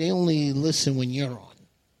tell me they only listen when you're on.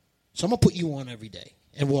 So I'm going to put you on every day,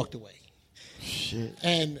 and walked away. Shit.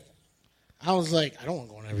 And I was like, I don't want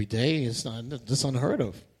to go on every day. That's unheard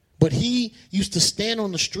of. But he used to stand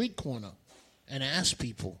on the street corner and ask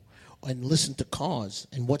people and listen to cars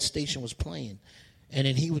and what station was playing. And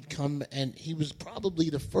then he would come, and he was probably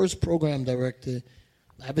the first program director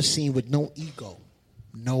I ever seen with no ego,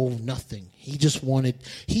 no nothing. He just wanted,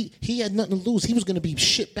 he had nothing to lose. He was going to be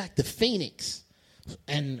shipped back to Phoenix,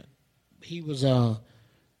 and he was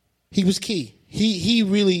key.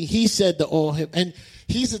 He said to all him, and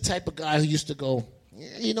he's the type of guy who used to go,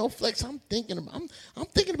 Flex, I'm thinking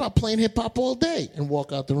about playing hip hop all day, and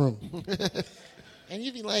walk out the room. And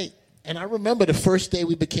you'd be like, and I remember the first day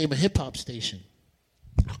we became a hip hop station.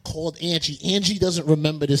 I called Angie. Angie doesn't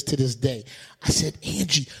remember this to this day. I said,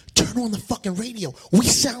 Angie, turn on the fucking radio. We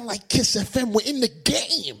sound like Kiss FM. We're in the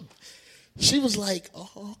game. She was like,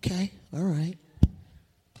 oh, okay, all right.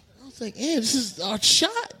 I was like, this is our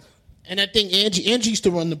shot. And I think Angie used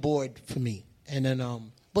to run the board for me. And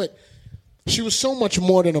then, but she was so much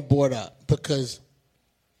more than a board up because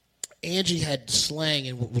Angie had slang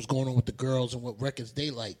and what was going on with the girls and what records they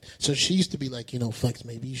liked. So she used to be like, Flex,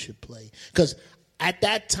 maybe you should play. Because at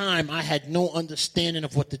that time, I had no understanding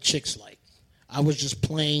of what the chicks like. I was just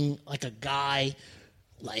playing like a guy,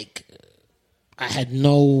 like I had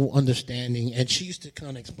no understanding. And she used to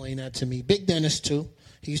kind of explain that to me. Big Dennis, too.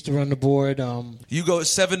 He used to run the board. You go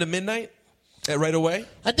 7 to midnight right away?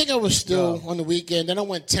 I think I was still on the weekend. Then I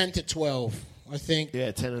went 10 to 12, I think.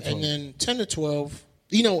 Yeah, 10 to 12. And then 10 to 12.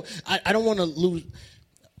 I don't want to lose.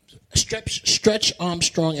 Stretch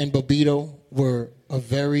Armstrong and Bobbito were a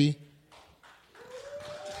very,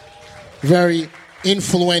 very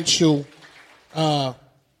influential.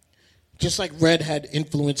 Just like Red had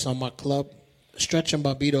influence on my club, Stretch and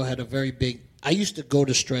Bobbito had a very big. I used to go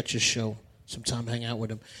to Stretch's show sometime, hang out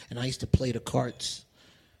with him, and I used to play the carts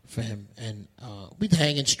for him, and we'd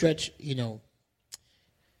hang and Stretch.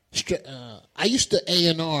 I used to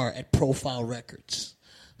A&R at Profile Records,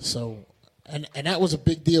 so and that was a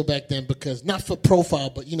big deal back then because not for Profile,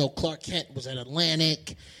 but Clark Kent was at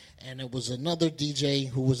Atlantic, and it was another DJ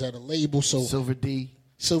who was at a label. So Silver D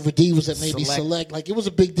was at maybe Select. Like it was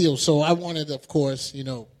a big deal. So I wanted, of course,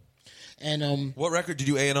 and what record did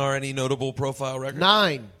you A&R? Any notable Profile record?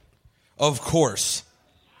 9. Of course.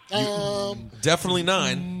 Definitely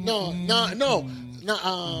 9. No.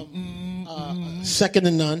 Second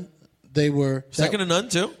to None. They were Second to None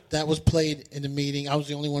too. That was played in the meeting. I was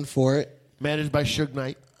the only one for it. Managed by Suge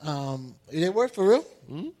Knight. They work for real?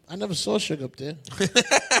 I never saw Suge up there.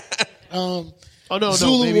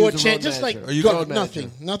 Zulu War he was a chant, road just manager. like Or you road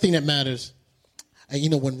nothing that matters.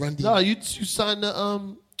 And when Run DMC. No, you signed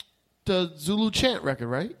the Zulu chant record,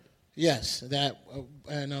 right? Yes, that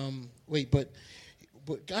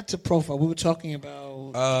but got to Profile. We were talking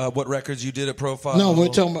about what records you did at Profile. No, we're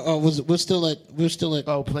talking about we're still at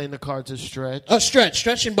playing the cards as Stretch.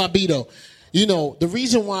 Stretch and Bobbito. The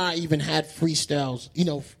reason why I even had freestyles,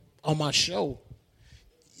 on my show,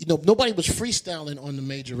 nobody was freestyling on the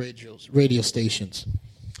major radio stations.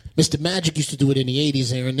 Mr. Magic used to do it in the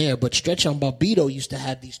 80s here and there, but Stretch and Bobbito used to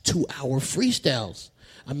have these 2-hour freestyles.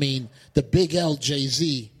 I mean, the Big L,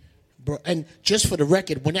 Jay-Z, bro. And just for the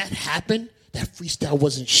record, when that happened, that freestyle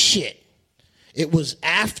wasn't shit. It was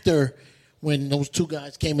after when those two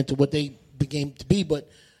guys came into what they became to be. But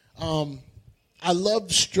I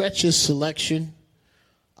love Stretch's selection.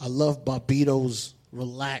 I love Bobbito's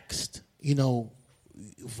relaxed,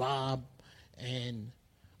 vibe, and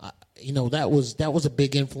that was a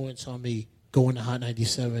big influence on me going to Hot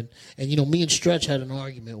 97. And me and Stretch had an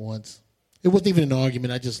argument once. It wasn't even an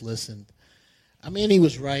argument. I just listened. I mean, he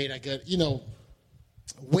was right. I got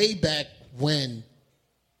way back when,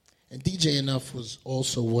 and DJ Enough was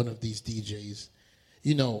also one of these DJs.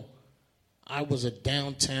 I was a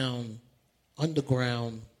downtown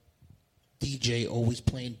underground DJ, always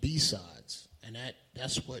playing B-sides, and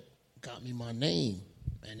that's what got me my name.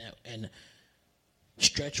 And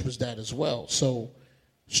Stretch was that as well. So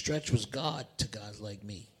Stretch was God to guys like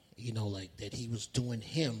me. Like that he was doing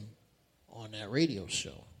him on that radio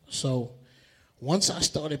show. So once I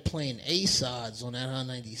started playing A-sides on that Hot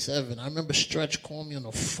 97, I remember Stretch calling me on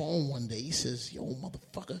the phone one day. He says, "Yo,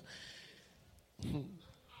 motherfucker,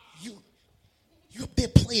 you up there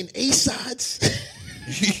playing A-sides?"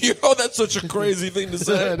 Yo, that's such a crazy thing to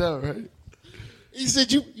say. I know, right? He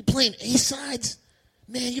said, you playing A-sides?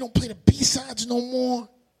 Man, you don't play the B-sides no more.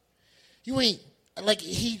 You ain't, like,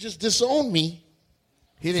 he just disowned me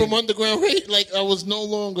from underground radio. Like, I was no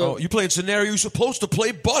longer. Oh, you playing Scenario, you're supposed to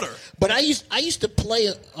play Butter. But I used to play,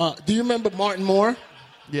 do you remember Martin Moore?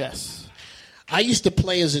 Yes. I used to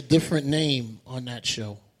play as a different name on that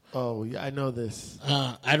show. Oh, yeah, I know this.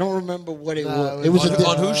 I don't remember what it was. It was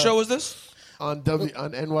on whose show was this? On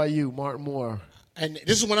NYU, Martin Moore. And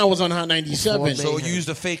this is when I was on Hot 97. So you used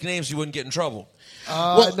a fake name so you wouldn't get in trouble.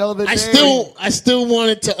 I know the name. I still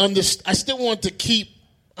wanted to understand. I still want to keep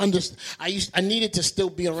I needed to still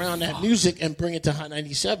be around that music and bring it to Hot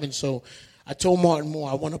 97. So I told Martin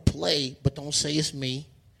Moore, I want to play, but don't say it's me,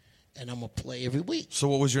 and I'm gonna play every week. So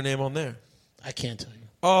what was your name on there? I can't tell you.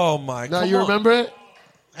 Oh my God! Now you remember it?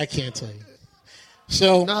 I can't tell you.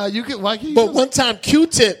 So you can. Why can't you? But one time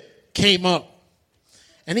Q-Tip came up,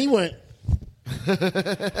 and he went.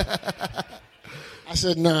 I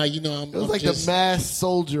said, "Nah, I'm." It was like the Masked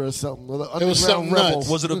Soldier or something. It was something Rebel. nuts.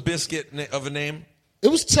 Was it a biscuit of a name? It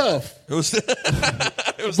was tough. It was.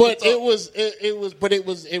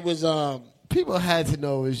 It was. People had to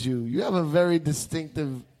know it was you. You have a very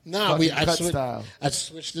distinctive cut style. I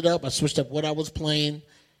switched it up. I switched up what I was playing,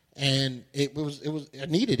 and it was. I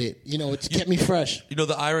needed it. It kept me fresh.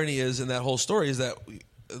 The irony is in that whole story is that,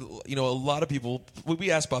 a lot of people. We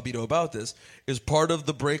asked Bobbito about this. Is part of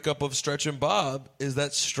the breakup of Stretch and Bob is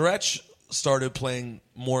that Stretch started playing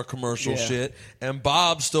more commercial shit, and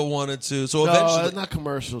Bob still wanted to. So eventually, it's not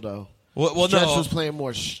commercial though. Well, Stretch no, was playing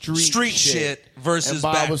more street shit versus and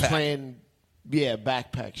Bob was backpack. playing,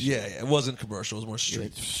 backpack shit. Yeah, it wasn't commercial. It was more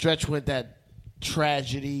street. Stretch went that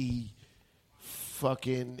tragedy,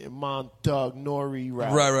 fucking Doug Nori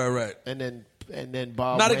route. Right. And then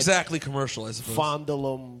Bob not went exactly commercial, I suppose.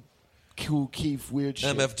 Fondulum, Cool Keith, weird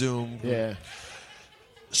shit. MF Doom. Yeah.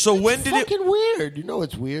 So when did fucking weird?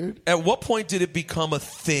 It's weird. At what point did it become a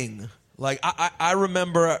thing? Like I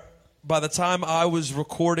remember by the time I was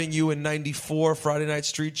recording you in '94, Friday Night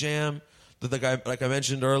Street Jam, like I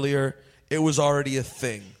mentioned earlier, it was already a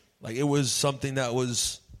thing. Like it was something that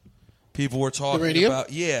was people were talking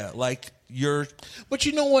about. Yeah, like you're. But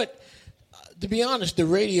you know what? To be honest, the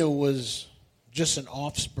radio was just an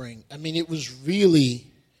offspring. I mean, it was really.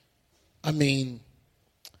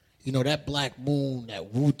 That Black Moon,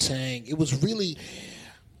 that Wu-Tang, it was really,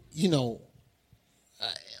 the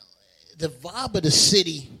vibe of the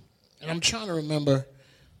city, and I'm trying to remember,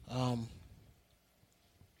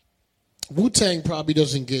 Wu-Tang probably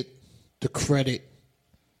doesn't get the credit,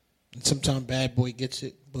 and sometimes Bad Boy gets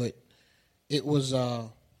it, but it was, I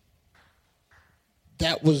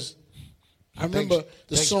remember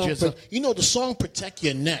the song, the song Protect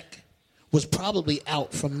Your Neck was probably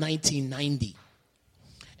out from 1990.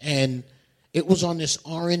 And it was on this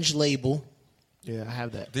orange label. Yeah, I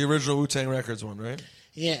have that. The original Wu-Tang Records one, right?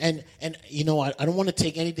 Yeah, and I don't want to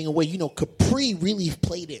take anything away. Capri really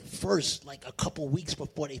played it first, like a couple weeks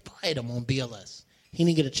before they fired him on BLS. He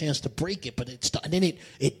didn't get a chance to break it, but and then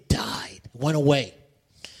it died, went away.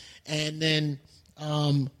 And then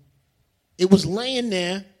it was laying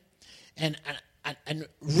there, and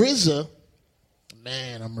RZA,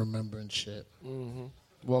 man, I'm remembering shit. Mm-hmm.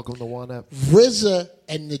 Welcome to One Up. RZA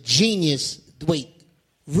and the Genius. Wait,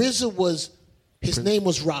 RZA his name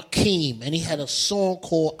was Rakim, and he had a song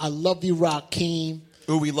called "I Love You, Rakim."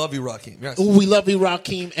 Ooh, we love you, Rakim. Yes. Ooh, we love you,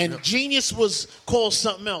 Rakim. And Genius was called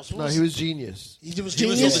something else. He was Genius. He was Genius.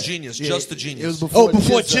 Genius. He was the Genius, just the Genius. It was before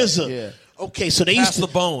GZA. Yeah. Okay, so they Pass used to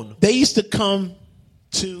the bone. They used to come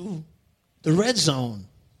to the Red Zone.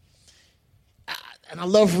 And I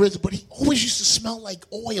love RZA, but he always used to smell like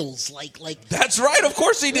oils, like. That's right. Of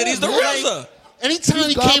course he did. He's the RZA. Anytime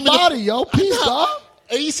he came in Peace, dog.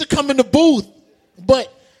 He used to come in the booth, but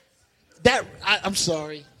I'm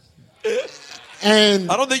sorry. And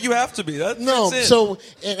I don't think you have to be. That's it. So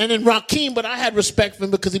and then Rakim, but I had respect for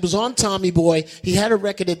him because he was on Tommy Boy. He had a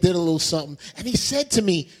record that did a little something, and he said to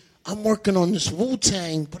me, "I'm working on this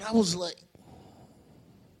Wu-Tang," but I was like.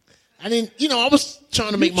 I didn't, I was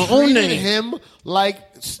trying to make my own name. Him like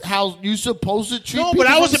how you supposed to treat people. No, but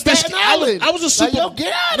I was a biscuit. I was a super. Like,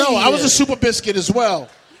 get out of here. I was a super biscuit as well.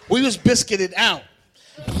 We was biscuited out,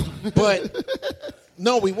 but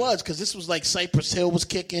no, we was because this was like Cypress Hill was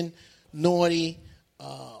kicking, Naughty,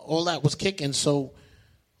 all that was kicking. So,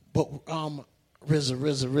 but RZA.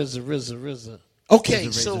 Okay,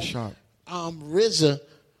 so RZA,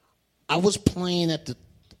 I was playing at the.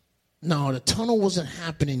 No, the Tunnel wasn't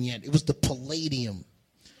happening yet. It was the Palladium.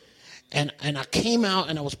 And I came out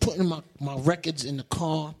and I was putting my records in the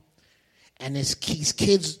car. And these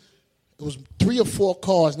kids, it was 3 or 4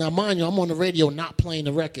 cars. Now, mind you, I'm on the radio not playing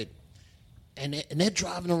the record. And they're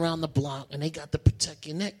driving around the block and they got the Protect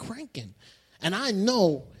Your Neck cranking. And I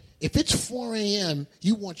know if it's 4 a.m.,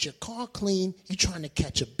 you want your car clean, you're trying to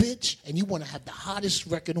catch a bitch, and you want to have the hottest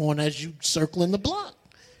record on as you circling the block.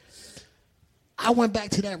 I went back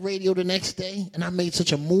to that radio the next day, and I made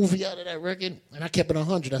such a movie out of that record, and I kept it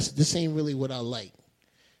 100. I said, this ain't really what I like.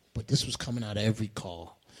 But this was coming out of every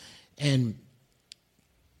call. And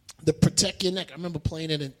the Protect Your Neck, I remember playing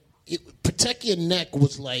it, and Protect Your Neck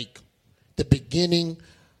was like the beginning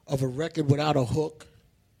of a record without a hook,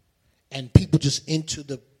 and people just into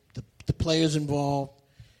the players involved.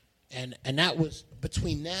 And that was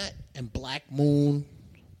between that and Black Moon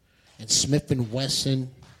and Smith & Wesson.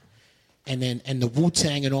 And the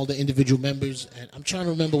Wu-Tang and all the individual members. And I'm trying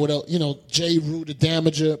to remember what else. J. Rue, the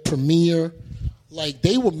Damager, Premier. Like,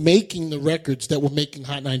 they were making the records that were making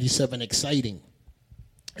Hot 97 exciting.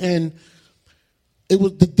 And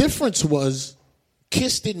the difference was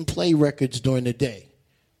Kiss didn't play records during the day.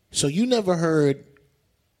 So you never heard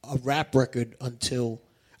a rap record until,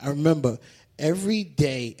 I remember, every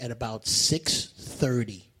day at about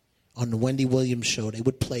 6:30 on the Wendy Williams show, they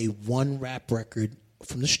would play one rap record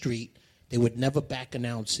from the street. They would never back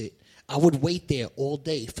announce it. I would wait there all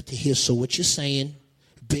day to hear So What You're Saying,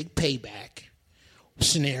 Big Payback,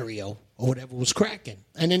 Scenario, or whatever was cracking.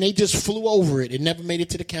 And then they just flew over it. It never made it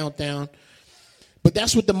to the countdown. But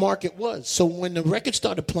that's what the market was. So when the record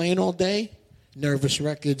started playing all day, Nervous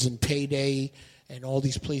Records and Payday and all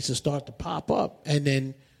these places start to pop up. And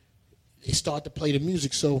then they start to play the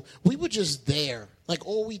music. So we were just there. Like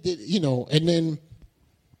all we did, and then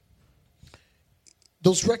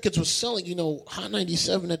those records were selling. Hot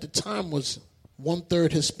 97 at the time was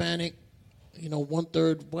 1/3 Hispanic,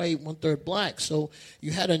 1/3 white, 1/3 black. So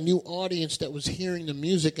you had a new audience that was hearing the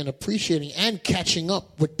music and appreciating and catching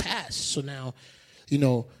up with past. So now,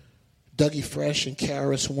 Dougie Fresh and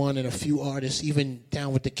KRS-One and a few artists, even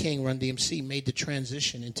down with the King, Run DMC, made the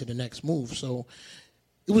transition into the next move. So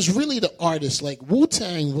it was really the artists. Like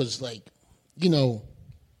Wu-Tang was like, the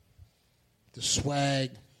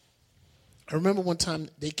swag. I remember one time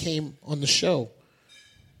they came on the show,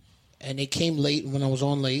 and they came late when I was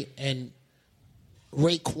on late, and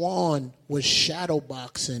Raekwon was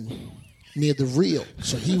shadowboxing near the reel.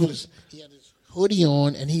 So he had his hoodie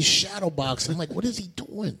on, and he's shadowboxing. I'm like, what is he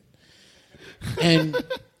doing? And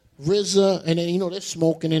RZA, and then, they're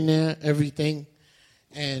smoking in there, everything.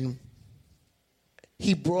 And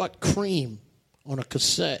he brought Cream on a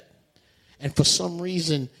cassette. And for some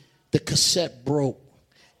reason, the cassette broke.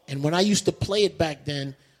 And when I used to play it back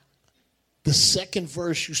then, the second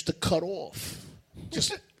verse used to cut off.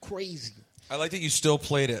 Just crazy. I like that you still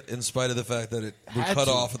played it in spite of the fact that it would cut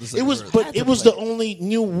off at the second verse. But it was the only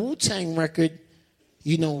new Wu-Tang record,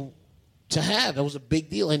 to have. That was a big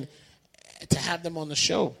deal. And to have them on the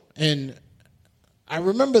show. And I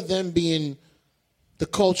remember them being the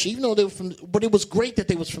culture, even though they were from, but it was great that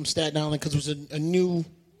they was from Staten Island because it was a new,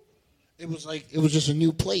 it was just a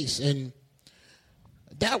new place. And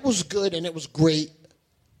that was good and it was great.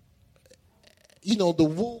 The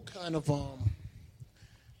Wu kind of,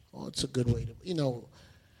 it's a good way to,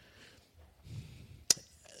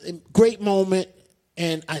 great moment.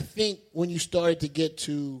 And I think when you started to get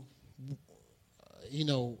to,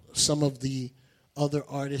 some of the other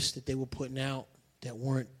artists that they were putting out that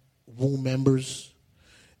weren't Wu members,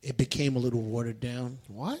 it became a little watered down.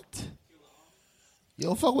 What? You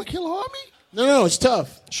don't fuck with Killer Army? No, it's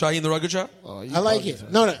tough. Shaheen the Rugged Chop? Oh, I like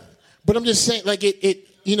it. No, but I'm just saying, like it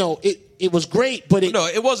was great, but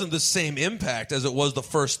it wasn't the same impact as it was the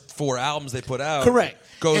first 4 albums they put out. Correct.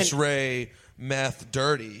 Ghost Ray, Meth,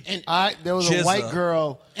 Dirty. And there was Jizza. a white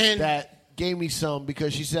girl that gave me some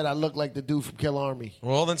because she said I looked like the dude from Kill Army.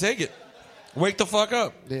 Well, then take it. Wake the fuck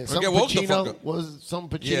up. Yeah, Or some get woke the fuck Pacino up. was some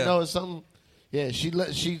Pacino Yeah. or something. Yeah, she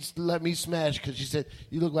let me smash because she said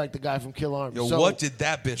you look like the guy from Kill Army. Yo, So- what did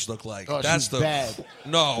that bitch look like? Oh, That's she's the bad.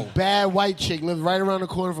 No. Bad white chick lived right around the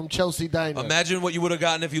corner from Chelsea Diner. Imagine what you would have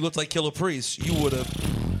gotten if you looked like Killer Priest. You would have.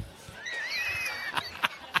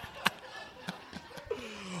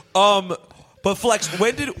 But Flex,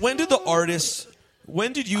 when did the artists?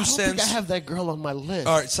 When did you I don't sense? think I have that girl on my list.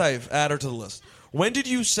 All right, Saif, add her to the list. When did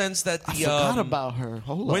you sense that the? I forgot about her.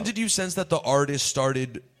 Hold When up. did you sense that the artists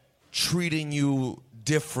started treating you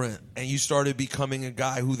different, and you started becoming a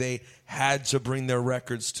guy who they had to bring their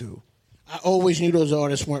records to? I always knew those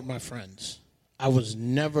artists weren't my friends. I was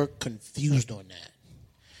never confused on that.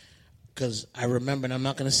 Because I remember, and I'm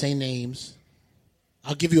not going to say names,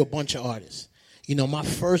 I'll give you a bunch of artists. My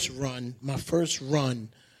first run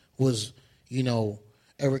was,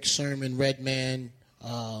 Eric Sermon, Redman,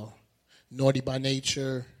 Naughty by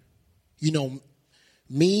Nature.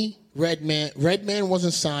 Me, Redman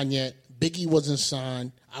wasn't signed yet. Biggie wasn't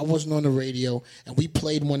signed. I wasn't on the radio. And we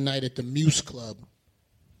played one night at the Muse Club.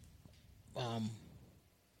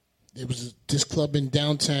 There was this club in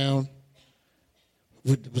downtown.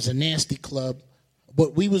 It was a nasty club.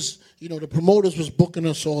 But we was, the promoters was booking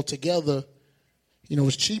us all together. It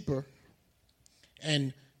was cheaper.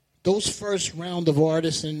 And those first round of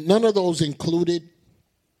artists, and none of those included,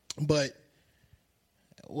 but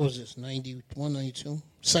what was this, 91, 92?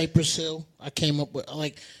 Cypress Hill, I came up with,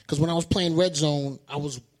 because when I was playing Red Zone, I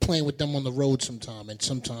was playing with them on the road sometime and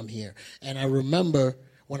sometime here. And I remember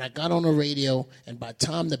when I got on the radio, and by the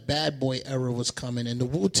time the Bad Boy era was coming and the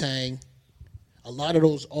Wu-Tang, a lot of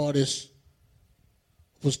those artists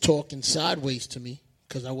was talking sideways to me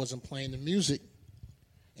because I wasn't playing the music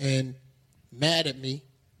and mad at me.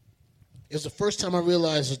 It was the first time I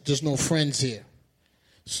realized that there's no friends here.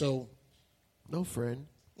 So. No friend.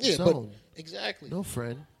 Yeah, Zone. but exactly. No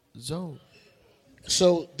friend. Zone.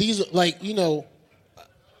 So these are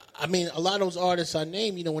I mean, a lot of those artists I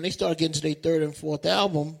named, you know, when they started getting to their third and fourth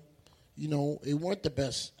album, you know, it weren't the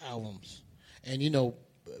best albums. And, you know,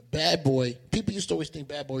 Bad Boy, people used to always think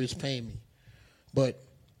Bad Boy was paying me. But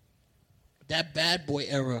that Bad Boy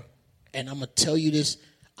era, and I'm going to tell you this,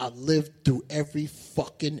 I lived through every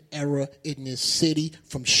fucking era in this city,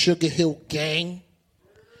 from Sugar Hill Gang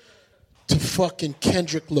to fucking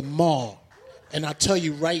Kendrick Lamar. And I tell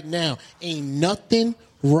you right now, ain't nothing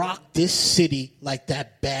rocked this city like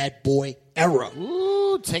that Bad Boy era.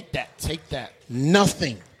 Ooh, take that, take that.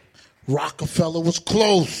 Nothing. Rockefeller was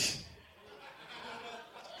close.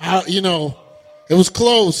 You know, it was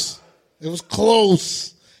close. It was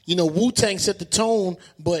close. You know, Wu-Tang set the tone,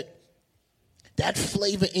 but that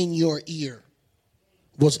flavor in your ear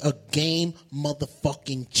was a game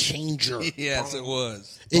motherfucking changer. Yes, it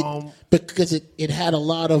was. Because it had a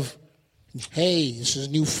lot of, hey, this is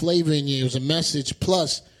new flavor in you. It was a message.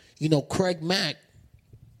 Plus, you know, Craig Mack,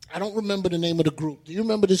 I don't remember the name of the group. Do you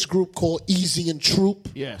remember this group called Easy and Troop?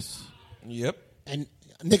 Yes. Yep. And,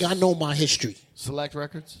 nigga, I know my history. Select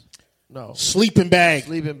Records? No. Sleeping Bag.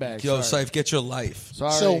 Sleeping Bag. Yo, sorry. Syph, get your life.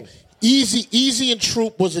 Sorry. So, Easy and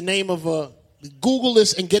Troop was the name of a... Google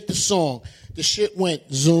this and get the song. The shit went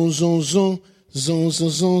zoom, zoom, zoom, zoom, zoom,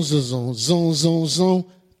 zoom, zoom, zoom, zoom, zoom.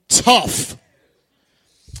 Tough.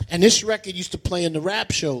 And this record used to play in the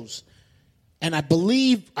rap shows. And I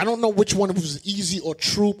believe, I don't know which one of it was Easy or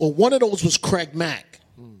Troop, or one of those was Craig Mack.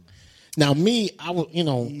 Now me, I was, you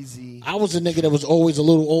know, I was a nigga that was always a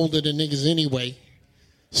little older than niggas anyway.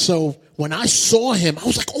 So when I saw him, I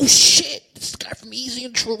was like, oh shit, this guy from Easy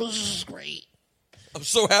and Troop, this is great. I'm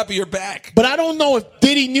so happy you're back. But I don't know if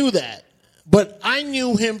Diddy knew that. But I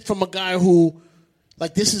knew him from a guy who,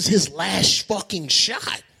 like, this is his last fucking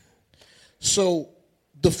shot. So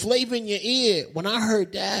the flavor in your ear, when I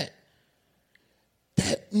heard that,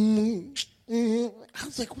 I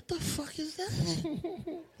was like, what the fuck is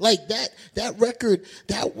that? Like that record,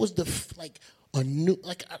 that was a new,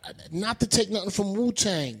 not to take nothing from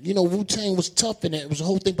Wu-Tang. You know, Wu-Tang was tough in it. It was a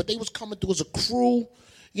whole thing, but they was coming through as a crew,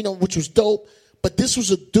 you know, which was dope. But this was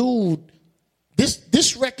a dude.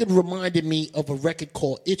 This record reminded me of a record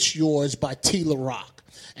called It's Yours by T. La Rock.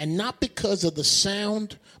 And not because of the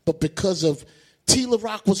sound, but because of T. La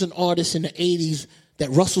Rock was an artist in the 80s that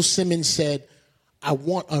Russell Simmons said, I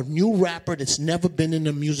want a new rapper that's never been in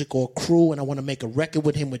a music or a crew, and I want to make a record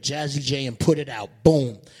with him with Jazzy J and put it out.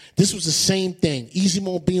 Boom. This was the same thing. Easy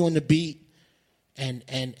Mo B on the beat, and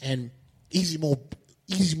Easy Mo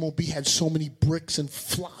B had so many bricks and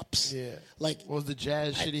flops. Yeah. Like, what was the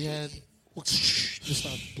jazz shit he had? Just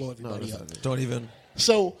not blow everybody up. Don't even.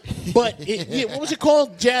 So, but what was it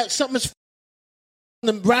called? Jazz. Something is.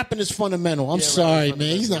 Rapping is fundamental. I'm sorry,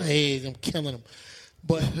 man. He's not here. I'm killing him.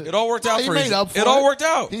 But it all worked out for you. It all worked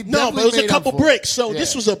out. No, but it was a couple bricks. So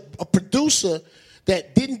this was a producer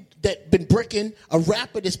that been bricking, a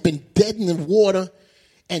rapper that's been dead in the water,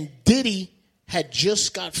 and Diddy had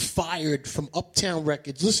just got fired from Uptown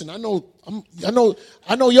Records. Listen, I know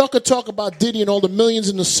y'all could talk about Diddy and all the millions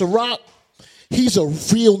in the Ciroc. He's a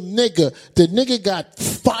real nigga. The nigga got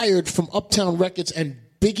fired from Uptown Records and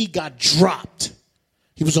Biggie got dropped.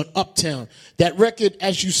 He was on Uptown. That record,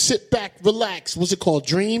 as you sit back, relax, what's it called,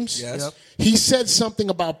 Dreams? Yes. Yep. He said something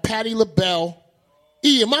about Patti LaBelle.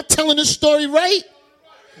 Am I telling this story right?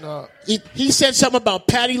 No. He said something about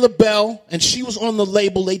Patti LaBelle, and she was on the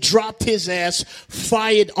label. They dropped his ass,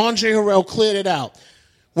 fired. Andre Harrell cleared it out.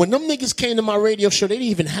 When them niggas came to my radio show, they didn't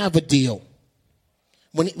even have a deal.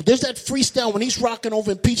 There's that freestyle when he's rocking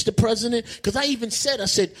over Impeach the President, because I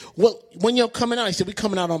said, well, when you're coming out, I said, we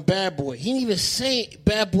coming out on Bad Boy. He didn't even say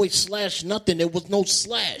Bad Boy / nothing. There was no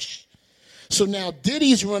slash. So now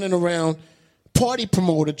Diddy's running around, party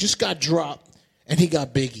promoter, just got dropped, and he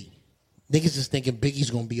got Biggie. Niggas is thinking Biggie's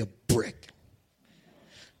going to be a brick.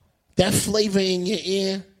 That flavor in your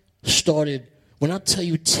ear started, when I tell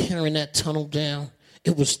you tearing that tunnel down,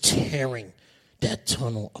 it was tearing that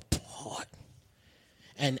tunnel apart.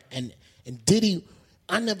 And Diddy,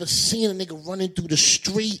 I never seen a nigga running through the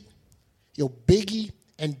street. Yo, Biggie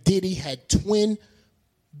and Diddy had twin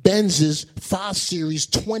Benzes, 5 Series,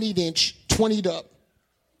 20-inch, 20'd up.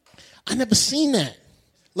 I never seen that.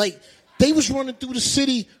 Like, they was running through the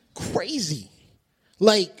city crazy.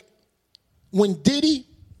 Like, when Diddy,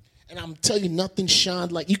 and I'm telling you, nothing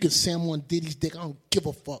shined like, you can say I'm on Diddy's dick, I don't give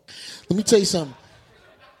a fuck. Let me tell you something.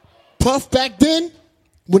 Puff back then,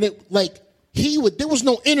 when there was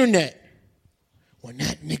no internet. When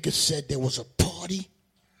that nigga said there was a party.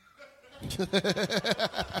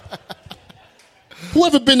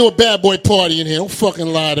 Whoever been to a Bad Boy party in here, don't fucking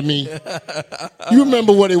lie to me. You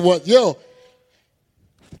remember what it was. Yo,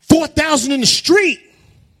 4,000 in the street.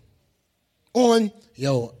 on,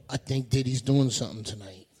 yo, I think Diddy's doing something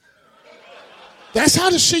tonight. That's how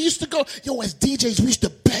the shit used to go. Yo, as DJs, we used to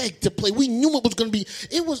beg to play. We knew it was going to be.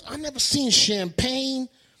 I never seen Champagne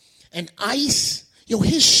and Ice. Yo,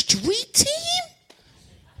 his street team?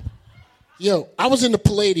 Yo, I was in the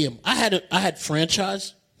Palladium. I had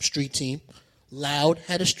franchise, street team. Loud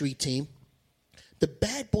had a street team. The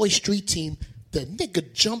Bad Boy street team, the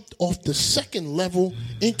nigga jumped off the second level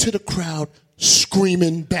into the crowd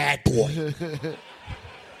screaming Bad Boy.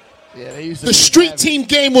 Yeah, they used to the street team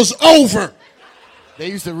game was over. They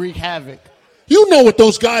used to wreak havoc. You know what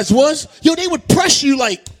those guys was. Yo, they would press you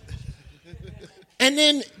like. And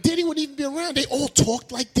then Diddy would even be around. They all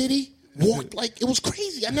talked like Diddy, walked like, it was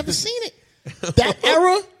crazy. I never seen it. That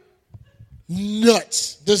era,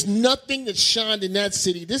 nuts. There's nothing that shined in that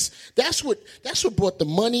city. That's what brought the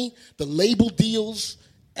money, the label deals,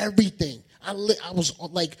 everything. I was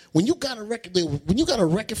like, when you got a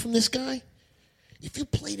record from this guy, if you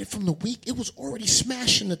played it from the week, it was already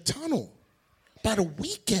smashing the tunnel by the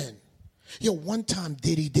weekend. Yo, one time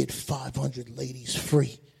Diddy did 500 ladies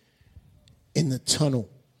free in the tunnel.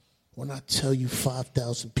 When I tell you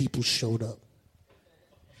 5,000 people showed up.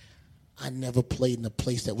 I never played in a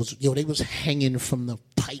place that was, they was hanging from the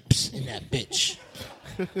pipes in that bitch.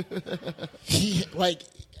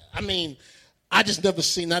 I just never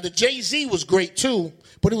seen. Now, the Jay-Z was great too,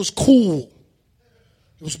 but it was cool.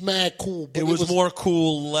 It was mad cool. But it was more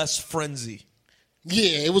cool, less frenzy.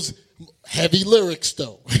 Yeah, it was heavy lyrics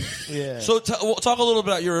though. Yeah. So talk a little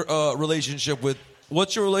about your relationship with,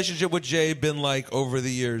 what's your relationship with Jay been like over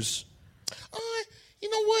the years?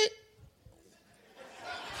 You know what?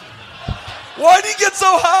 Why'd he get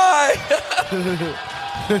so high?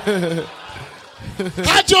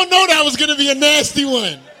 How'd y'all know that was going to be a nasty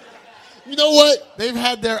one? You know what? They've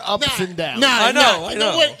had their ups and downs. I know.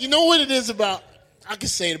 You know what it is about? I can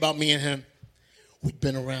say it about me and him. We've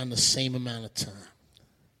been around the same amount of time.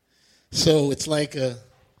 So it's like I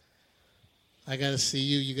got to see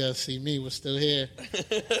you, you got to see me. We're still here.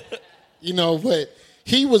 But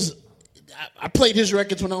he was, I played his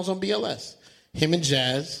records when I was on BLS. Him and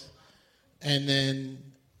Jazz. And then,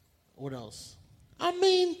 what else? I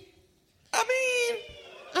mean,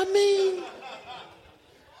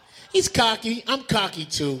 he's cocky. I'm cocky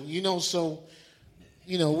too, so,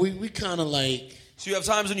 we kind of like. So you have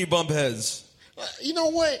times when you bump heads. You know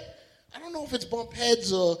what? I don't know if it's bump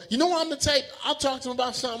heads or, I'm the type, I'll talk to him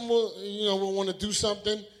about something, we'll want to do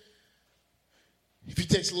something. If he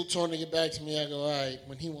takes a little time to get back to me, I go, all right,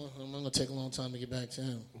 when he wants him, I'm going to take a long time to get back to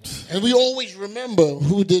him. And we always remember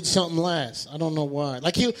who did something last. I don't know why.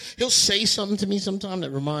 Like, he'll say something to me sometime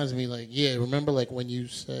that reminds me, like, yeah, remember, like, when you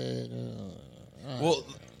said, well,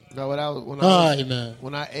 no, when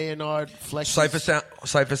I A&R'd Flex.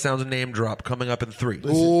 Cypher Sounds name drop coming up in 3.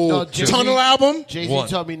 Tunnel album? Jay-Z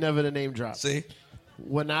told me never to name drop. See?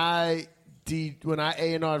 When I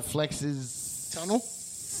A&R'd Flex's Tunnel?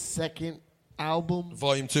 second album.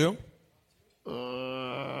 Volume 2?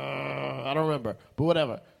 I don't remember, but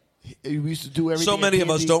whatever. We used to do everything. So many of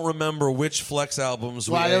us don't remember which Flex albums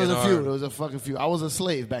we there was A&R'd. a few. There was a fucking few. I was a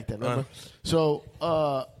slave back then, remember? So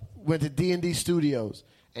went to D&D Studios,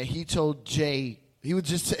 and he told Jay,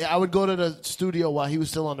 I would go to the studio while he was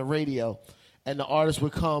still on the radio, and the artist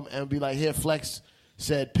would come and be like, here, Flex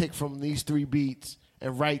said pick from these 3 beats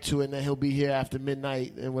and write to it, and then he'll be here after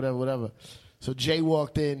midnight and whatever. So Jay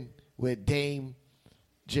walked in with Dame.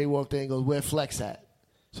 Jay walked in and goes, where Flex at?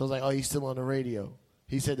 So I was like, oh, he's still on the radio.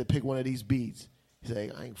 He said to pick one of these beats. He's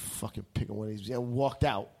like, I ain't fucking picking one of these beats. And walked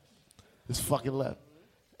out. Just fucking left.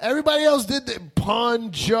 Everybody else did that.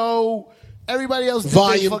 Pun, Joe, everybody else did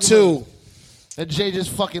Volume 2. And Jay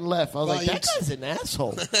just fucking left. I was like, that guy's an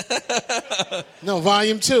asshole. No,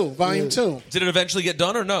 Volume 2. Volume 2. Did it eventually get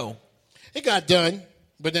done or no? It got done.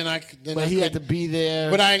 But then he had to be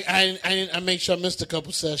there. But I make sure I missed a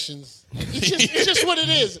couple sessions. It's just what it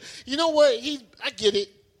is. You know what? I get it.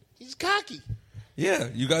 He's cocky. Yeah,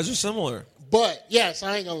 you guys are similar. But yes,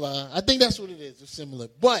 I ain't gonna lie. I think that's what it is. It's similar.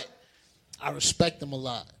 But I respect him a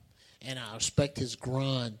lot, and I respect his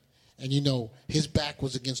grind. And his back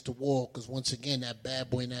was against the wall because once again, that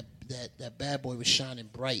bad boy, that bad boy was shining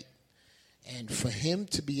bright. And for him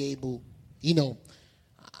to be able,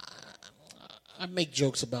 I make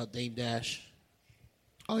jokes about Dame Dash.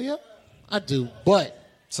 Oh, yeah? I do. But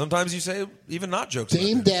sometimes you say even not jokes.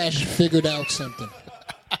 Dame Dash figured out something.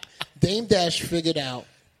 Dame Dash figured out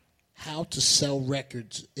how to sell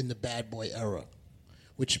records in the bad boy era,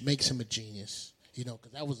 which makes him a genius.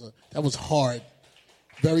 Because that was hard,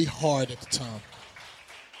 very hard at the time.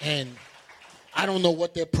 And I don't know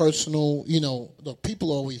what their personal, look,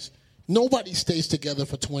 people always, Nobody stays together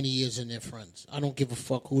for 20 years and they're friends. I don't give a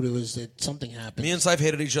fuck who it is that something happened. Me and Syfe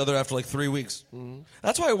hated each other after like 3 weeks.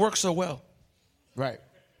 That's why it works so well. Right.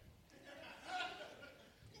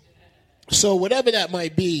 So whatever that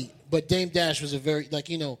might be, but Dame Dash was a very,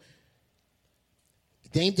 Dame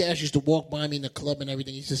Dash used to walk by me in the club and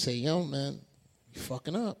everything. He used to say, yo, man, you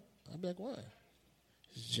fucking up. I'd be like, what?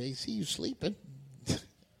 JC, you sleeping?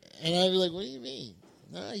 And I'd be like, what do you mean?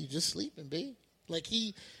 Nah, you just sleeping, babe. Like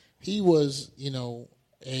he was,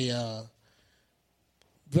 a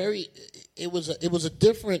very. It was a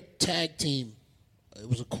different tag team. It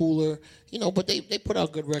was a cooler, but they put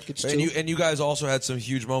out good records too. And you guys also had some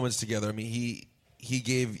huge moments together. I mean, he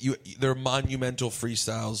gave you their monumental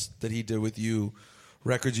freestyles that he did with you,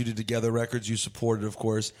 records you did together, records you supported, of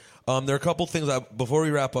course. There are a couple things before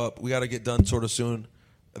we wrap up. We got to get done sort of soon.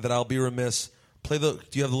 That I'll be remiss. Do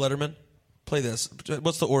you have the Letterman? Play this.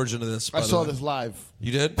 What's the origin of this? I saw this live.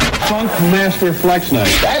 You did? Funk Master Flex Night.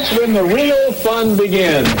 That's when the real fun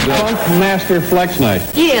begins. Funk Master Flex Night.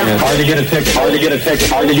 Yeah. Hard to get a ticket. Hard to get a ticket.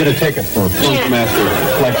 Hard to get a ticket for Funk Master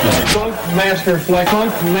Flex Night. Funk Master Flex.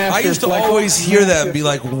 Funk Master. I used to Flex. always hear that and be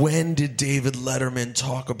like, when did David Letterman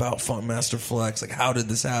talk about Funk Master Flex? Like, how did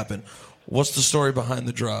this happen? What's the story behind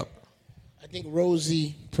the drop? I think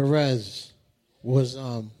Rosie Perez was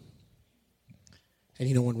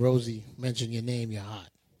and when Rosie mentioned your name, you're hot.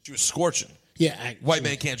 She was scorching. Yeah. White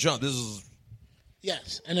man can't jump. This is...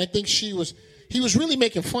 Yes, and I think he was really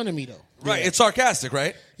making fun of me, though. Right, it's sarcastic,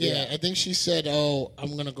 right? Yeah, I think she said, oh,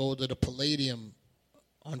 I'm going to go to the Palladium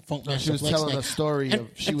on Funk Master She was Flex telling Night. a story And, of...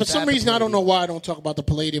 and for some reason, I don't know why I don't talk about the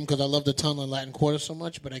Palladium, because I love the Tunnel and Latin Quarter so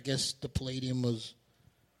much, but I guess the Palladium was,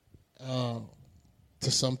 to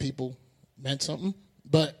some people, meant something.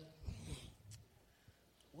 But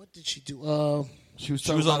what did she do? She was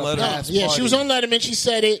on Letterman. Yeah, she was on Letterman. She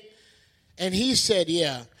said it, and he said,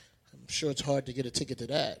 "Yeah, I'm sure it's hard to get a ticket to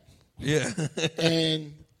that." Yeah,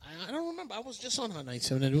 and I don't remember. I was just on Hot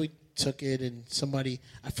 97, and we took it, and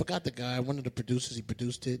I forgot the guy, one of the producers. He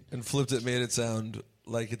produced it and flipped it, made it sound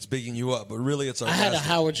like it's bigging you up, but really it's sarcastic. I had a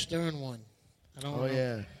Howard Stern one. I don't know.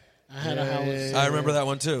 Yeah. I had a Howard Stern. I remember that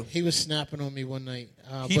one too. He was snapping on me one night.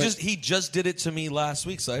 He just did it to me last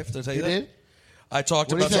week, Syfe. Did I tell you that? Did? I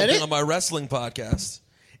talked about something on my wrestling podcast,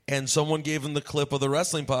 and someone gave him the clip of the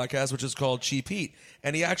wrestling podcast, which is called Cheap Heat.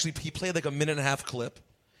 And he played like a 1.5-minute clip,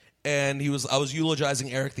 and I was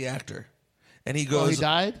eulogizing Eric the actor. And he goes... Oh, he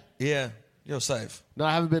died? Yeah. Yo, Syfe. No,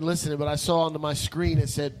 I haven't been listening, but I saw on my screen it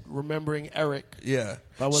said, remembering Eric. Yeah.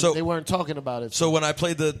 They weren't talking about it. So when he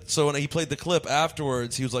played the clip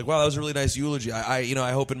afterwards, he was like, wow, that was a really nice eulogy.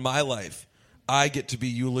 I hope in my life I get to be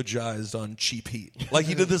eulogized on Cheap Heat. Like,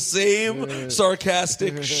 he did the same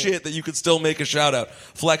sarcastic shit that you could still make a shout out.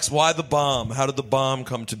 Flex, why the bomb? How did the bomb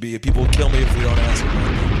come to be? People will kill me if we don't ask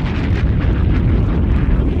about it.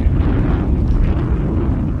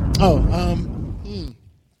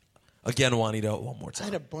 Again, Juanito, one more time.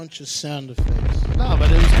 I had a bunch of sound effects. No,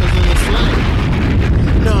 but it was because of the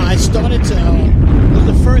slang. No, I started to... it was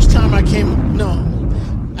the first time I came...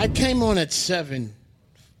 No, I came on at 7,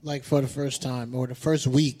 like for the first time, or the first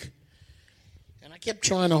week. And I kept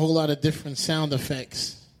trying a whole lot of different sound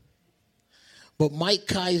effects. But Mike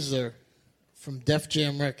Kaiser from Def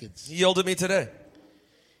Jam Records... He yelled at me today.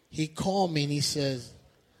 He called me and he says...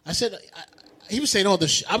 he was saying,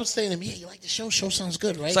 I was saying to him, yeah, you like the show? Show sounds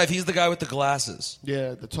good, right? Syfe, he's the guy with the glasses.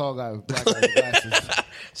 Yeah, the tall guy with black guy with glasses.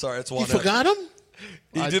 Sorry, it's one. You forgot him?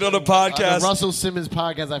 He did on a podcast. On the Russell Simmons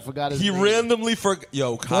podcast, I forgot his name. He randomly forgot.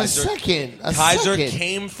 Yo, Kaiser. Kaiser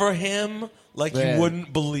came for him like you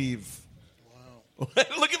wouldn't believe. Wow.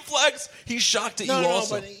 Look at Flex. He's shocked at you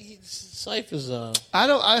also. No, but Syfe is...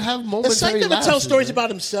 I have momentary Does Syfe ever tell stories about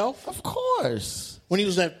himself? Of course. When he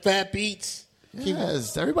was at Fat Beats?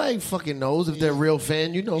 Yes, everybody fucking knows if they're a real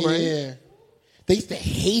fan, you know, right? Yeah. They used to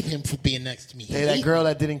hate him for being next to me. Hey, that girl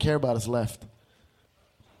that didn't care about us left.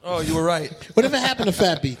 Oh, you were right. Whatever happened to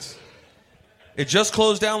Fat Beats? It just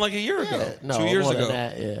closed down like a year ago. No, 2 years more ago. than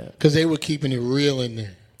that, yeah. Because they were keeping it real in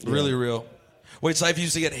there. Really real. Wait, Syfe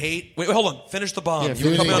used to get hate? Wait, hold on. Finish the bomb. Yeah,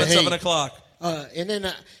 you were coming on at 7 o'clock. And then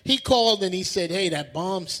he called and he said, hey, that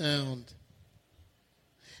bomb sound.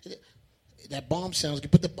 That bomb sounds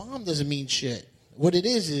good. But the bomb doesn't mean shit. What it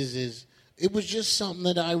is it was just something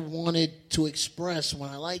that I wanted to express when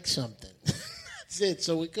I like something. That's it.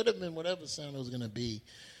 So it could have been whatever sound it was going to be.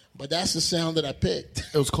 But that's the sound that I picked.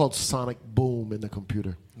 It was called Sonic Boom in the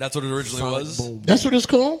computer. That's what it originally was? Boom. That's what it's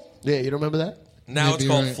called? Yeah, you don't remember that? Now it's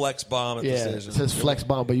called Flex Bomb at the station. It says Flex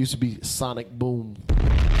Bomb, but it used to be Sonic Boom.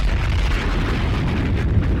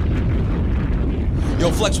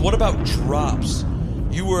 Yo, Flex, what about drops?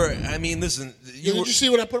 You were. I mean, listen. Did you see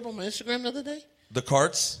what I put up on my Instagram the other day? The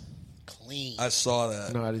carts. Clean. I saw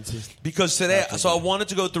that. No, I didn't see. Because today, so I wanted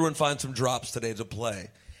to go through and find some drops today to play,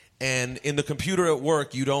 and in the computer at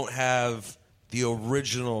work, you don't have the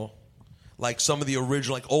original. Like some of the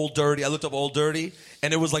original, like Old Dirty. I looked up Old Dirty,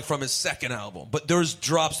 and it was like from his second album. But there's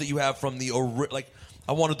drops that you have from the like.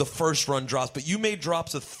 I wanted the first run drops, but you made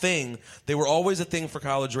drops a thing. They were always a thing for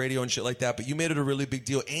college radio and shit like that, but you made it a really big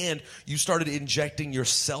deal, and you started injecting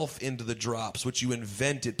yourself into the drops, which you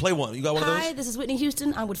invented. Play one. You got one of those? Hi, this is Whitney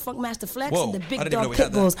Houston. I'm with Funkmaster Flex Whoa, and the Big I didn't even know Dog we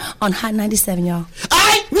had Pitbulls on Hot 97, y'all.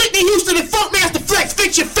 Alright, Whitney Houston and Funkmaster Flex,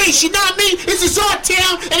 fix your face, you know what I mean? This is our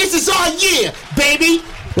town, and this is our year, baby.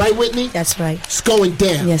 Right, Whitney? That's right. It's going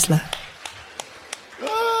down. Yes, love.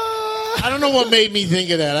 I don't know what made me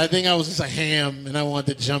think of that. I think I was just a ham, and I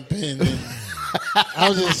wanted to jump in. And I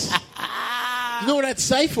was just... You know that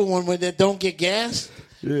Cypher one where that don't get gas?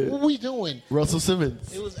 Yeah. What were we doing? Russell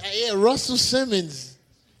Simmons. It was Russell Simmons.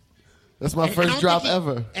 That's my And I first don't drop think he-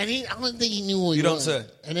 ever. And I don't think he knew what You he don't was. say.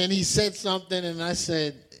 And then he said something, and I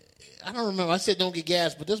said, I don't remember. I said don't get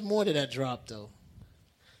gas, but there's more to that drop, though.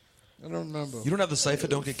 I don't remember. You don't have the Cypher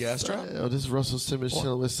Don't Get Gas drop? Oh, this is Russell Simmons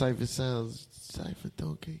chilling with Cypher Sounds. Cypher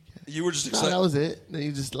Don't Get Gas. You were just No, excited. that was it. Then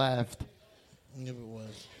you just laughed. If it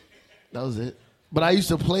was. That was it. But I used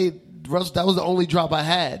to play Russell. That was the only drop I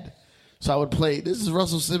had. So I would play. This is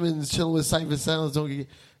Russell Simmons chilling with Cypher Sounds. Don't get.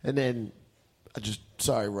 And then I just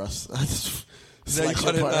sorry, Russ. I just Now you sliced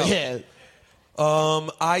cut it your part. out. Yeah.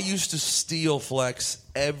 I used to steal, Flex,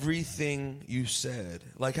 everything you said.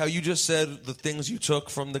 Like how you just said the things you took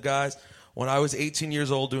from the guys. When I was 18 years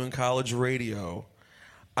old doing college radio,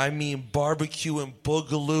 I mean barbecue and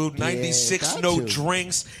boogaloo, 96 got no to.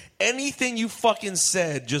 drinks. Anything you fucking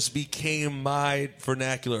said just became my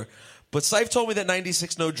vernacular. But Syph told me that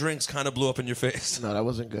 96 no drinks kind of blew up in your face. No, that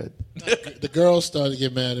wasn't good. The girls started to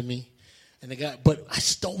get mad at me, and the guy. But I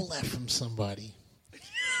stole that from somebody.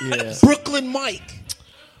 Yeah. Brooklyn Mike.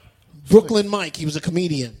 Brooklyn Mike. He was a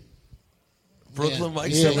comedian. Brooklyn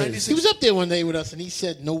Mike Yeah. said 96? He was up there one day with us, and he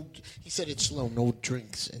said no. He said it's slow, no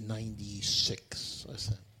drinks in '96. I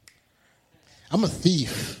said, I'm a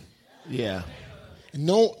thief. Yeah.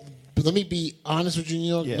 No, but let me be honest with you, New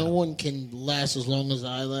York. Yeah. No one can last as long as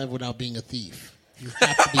I live without being a thief. You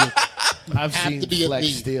have to be. I've have seen to be a Flex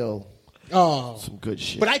thief. steal Oh, some good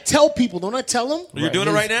shit. but I tell people, don't I tell them? You're doing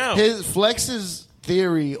it right now. His Flex's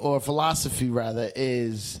theory or philosophy rather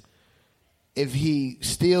is if he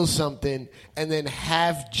steals something and then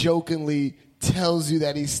half jokingly tells you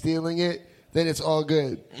that he's stealing it, then it's all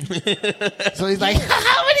good. So he's like,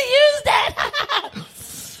 how would he use that?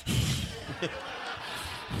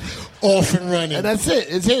 Off and running. And that's it.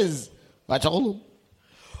 It's his. I told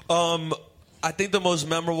him. I think the most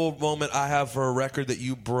memorable moment I have for a record that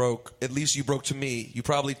you broke, at least you broke to me, you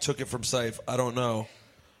probably took it from Syph, I don't know.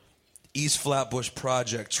 East Flatbush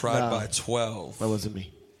Project, Tried No. by 12. That wasn't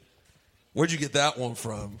me. Where'd you get that one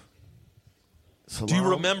from? Do you Salam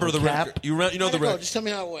remember or the Cap? record? You know How'd the it go? record? Just tell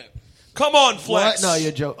me how it went. Come on, What? Flex. No,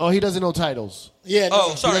 you're joking. Oh, he doesn't know titles. Yeah. Oh,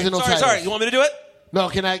 no. sorry. doesn't know Sorry. titles. You want me to do it? No,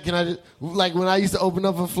 can I just, like when I used to open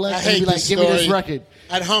up for Flex, I he'd hate be like, this give me this story. record.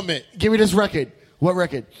 I'd hum it. Give me this record. What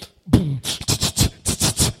record?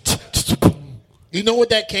 You know what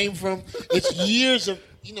that came from? It's years of,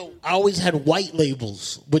 I always had white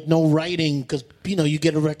labels with no writing because, you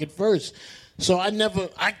get a record first. So I don't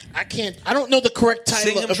know the correct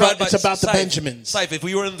Sing title. him Tried by It's about the Syph. Benjamins. Syph, if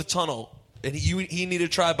we were in the tunnel and he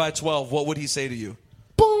needed Tried by 12, what would he say to you?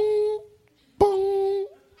 Boom, boom,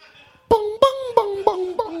 boom, boom, boom,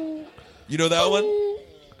 boom, boom. You know that one?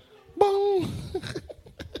 Boom.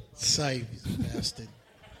 Syph, he's a bastard.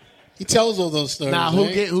 He tells all those stories. Nah,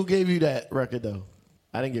 right? who gave you that record though?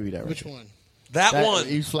 I didn't give you that record. Which one? That one.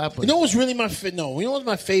 East Flatbush. You know what's really my you know what's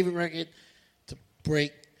my favorite record to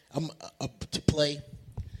break? To play.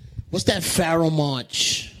 What's that Pharaoh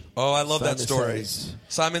March? Oh, I love that Simon story. Says.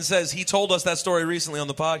 Simon Says. He told us that story recently on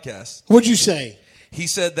the podcast. What'd you say? He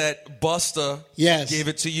said that Busta Yes. gave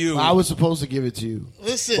it to you. I was supposed to give it to you.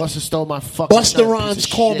 Listen. Busta stole my fucking Busta piece Rhymes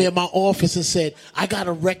of called me shit. at my office and said, I got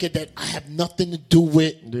a record that I have nothing to do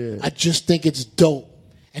with. Yeah. I just think it's dope.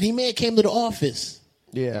 And he came to the office.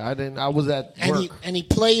 Yeah, I didn't. I was at And work. he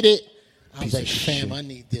played it. I Piece was like, of fam, shit. I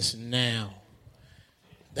need this now.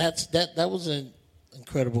 That was an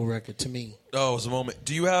incredible record to me. Oh, it was a moment.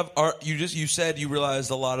 Do you have? You said you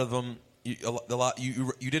realized a lot of them. You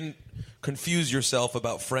didn't confuse yourself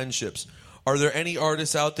about friendships. Are there any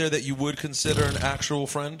artists out there that you would consider an actual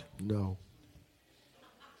friend? No.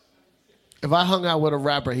 If I hung out with a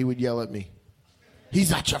rapper, he would yell at me. He's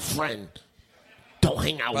not your friend. Don't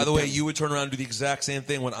hang out By with the way, them. you would turn around and do the exact same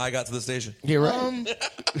thing when I got to the station. You're right.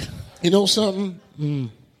 You know something?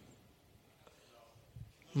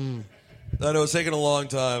 I know it's taking a long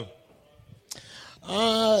time.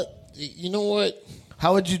 You know what?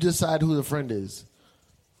 How would you decide who the friend is?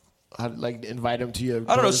 How, like, invite him to your I don't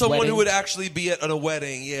know, brother's someone wedding? who would actually be at a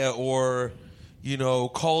wedding, yeah, or, you know,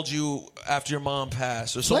 called you after your mom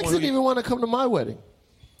passed. Or Flex someone didn't even want to come to my wedding.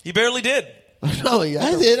 He barely did. No, yeah,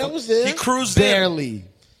 I did. I was there. He cruised barely.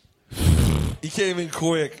 He came in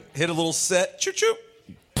quick, hit a little set, choo choo.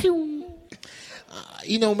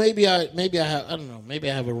 You know, maybe I have. I don't know. Maybe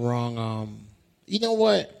I have it wrong. You know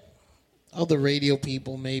what? Other radio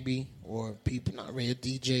people, maybe, or people not radio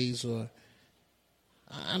DJs, or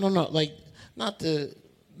I don't know. Like, not to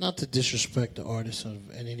disrespect the artists in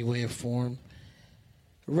any way or form.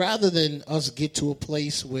 Rather than us get to a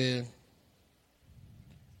place where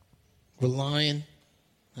we're lying,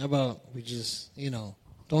 how about we just,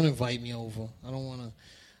 don't invite me over. I don't want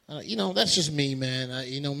to. That's just me, man.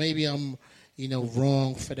 Maybe I'm,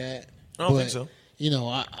 wrong for that. I don't think so.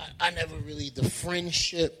 I never really, the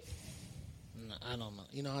friendship, I don't know.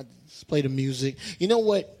 I just play the music. You know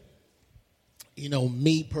what?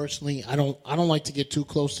 Me personally, I don't like to get too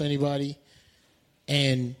close to anybody.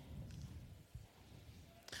 And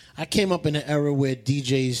I came up in an era where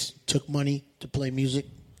DJs took money to play music.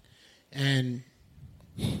 And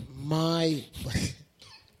my...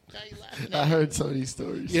 I heard some of these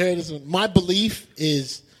stories. You heard this one. My belief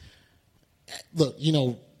is, look,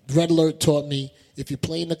 Red Alert taught me, if you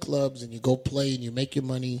play in the clubs and you go play and you make your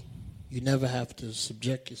money, you never have to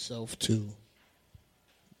subject yourself to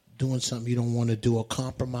doing something you don't want to do or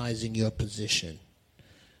compromising your position.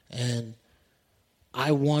 And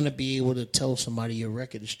I want to be able to tell somebody your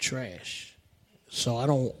record is trash. So I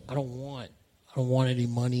don't want any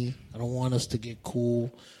money. I don't want us to get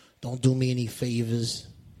cool. Don't do me any favors.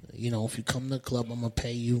 If you come to the club, I'm going to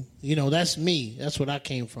pay you. That's me. That's what I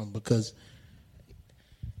came from, because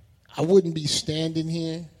I wouldn't be standing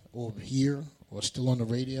here or still on the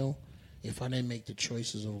radio if I didn't make the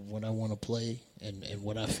choices of what I want to play and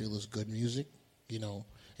what I feel is good music,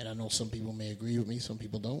 And I know some people may agree with me, some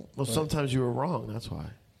people don't. Well, sometimes you were wrong, that's why.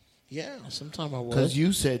 Yeah, sometimes I was. Because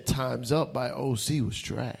you said Time's Up by OC was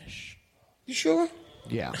trash. You sure?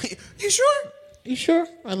 Yeah. You sure? You sure?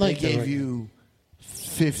 I like They that gave record. you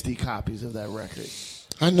 50 copies of that record.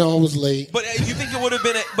 I know I was late. But you think it would have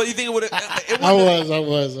been? But you think it would have? I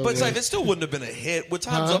was. But it's like, it still wouldn't have been a hit. Would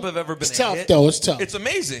Time's Huh? Up have ever been It's a tough, hit? though. It's tough. It's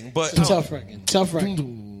amazing, but It's a tough record. Tough record.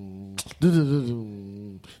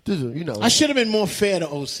 I should have been more fair to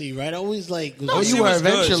OC, right? I always No, you were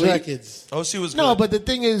eventually. records. OC was No, good. but the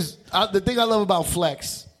thing is, the thing I love about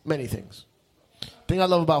Flex, many things. The thing I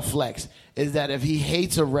love about Flex is that if he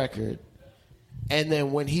hates a record, and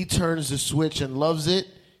then when he turns the switch and loves it,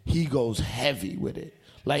 he goes heavy with it.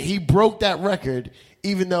 Like, he broke that record,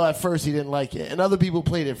 even though at first he didn't like it. And other people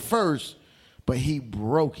played it first, but he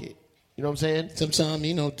broke it. You know what I'm saying? Sometimes,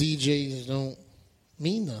 DJs don't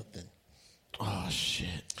mean nothing. Oh, shit.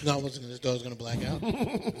 No, I wasn't going to. I was going to black out.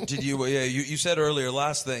 Did you? Yeah, you said earlier.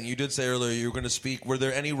 Last thing you did say earlier, you were going to speak. Were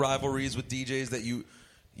there any rivalries with DJs that you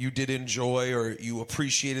did enjoy, or you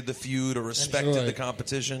appreciated the feud, or respected Enjoy. the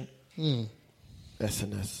competition?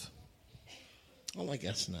 SNS. I like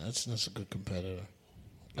SNS. SNS is a good competitor.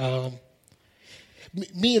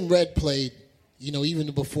 Me and Red played,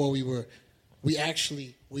 even before we went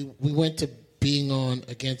to being on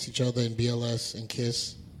against each other in BLS and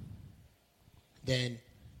KISS. Then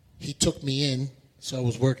he took me in, so I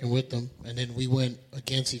was working with him, and then we went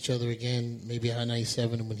against each other again, maybe High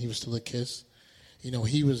 97 when he was still at KISS.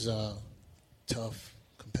 He was a tough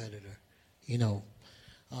competitor. Who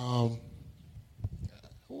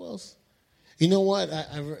else? You know what?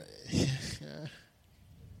 Let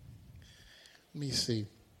me see.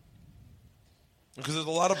 Because there's a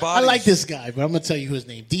lot of I bodies. like this guy, but I'm going to tell you his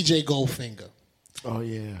name. DJ Goldfinger. Oh,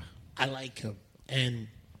 yeah. I like him. And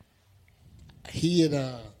he had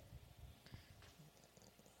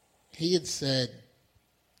said,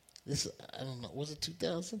 this, I don't know, was it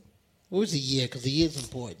 2000? What was the year? Because the year's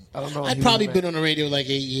important. I don't know. I'd probably been on the radio like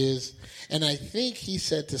 8 years. And I think he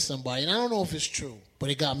said to somebody, and I don't know if it's true, but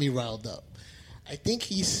it got me riled up. I think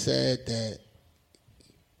he said that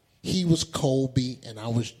he was Kobe and I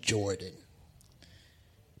was Jordan.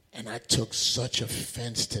 And I took such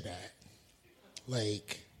offense to that.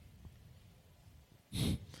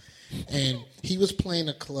 And he was playing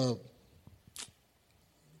a club.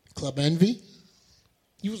 Club Envy?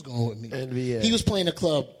 He was going with me. Envy, yeah. He was playing a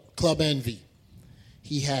Club Envy.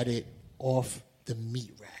 He had it off the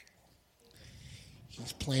meat rack.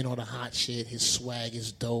 He's playing all the hot shit. His swag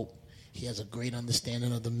is dope. He has a great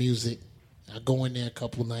understanding of the music. I go in there a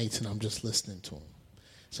couple nights and I'm just listening to him.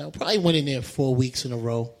 So I probably went in there 4 weeks in a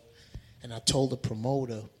row, and I told the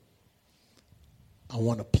promoter, I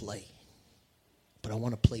want to play, but I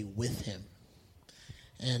want to play with him.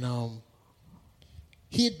 And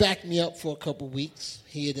he had backed me up for a couple weeks.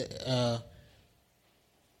 He had,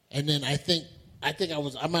 and then I think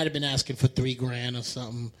I might have been asking for $3,000 or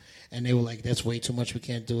something, and they were like, "That's way too much. We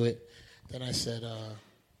can't do it." Then I said,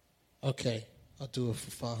 "Okay, I'll do it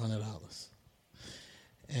for $500."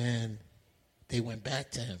 And they went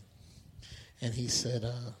back to him, and he said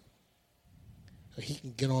he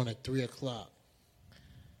can get on at 3:00.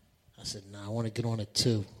 I said, "No, I want to get on at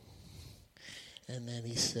 2." And then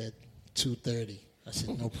he said 2:30. I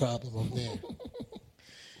said, "No problem, I'm there."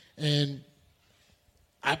 And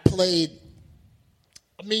I played.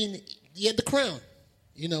 I mean, he had the crown,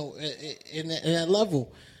 you know, in that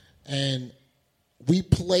level, and we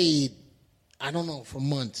played. I don't know, for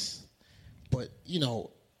months, but you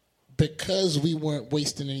know, because we weren't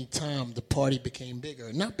wasting any time, the party became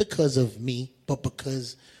bigger. Not because of me, but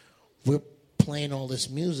because we're playing all this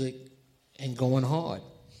music and going hard.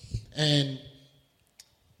 And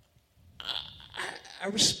I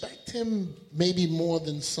respect him maybe more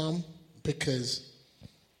than some because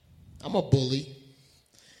I'm a bully.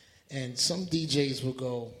 And some DJs will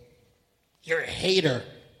go, "You're a hater."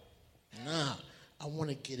 Nah, I want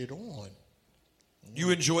to get it on. You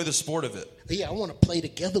enjoy the sport of it. Yeah, I want to play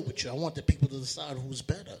together with you. I want the people to decide who's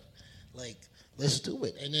better. Like, let's do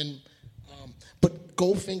it. And then, but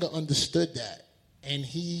Goldfinger understood that. And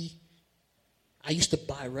I used to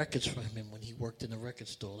buy records from him when he worked in the record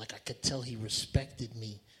store. Like, I could tell he respected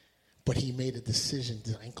me, but he made a decision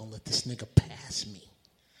that I ain't gonna let this nigga pass me.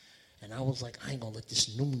 And I was like, I ain't gonna let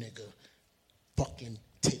this new nigga fucking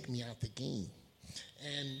take me out the game.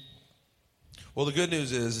 And well, the good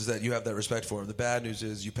news is that you have that respect for him. The bad news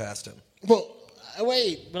is you passed him. Well,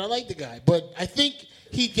 but I like the guy. But I think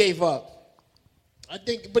he gave up.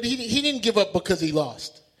 But he didn't give up because he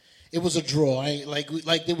lost. It was a draw.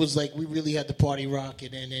 It was like we really had the party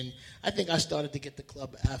rocking, and then I think I started to get the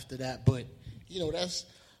club after that. But you know, that's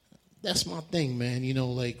my thing, man. You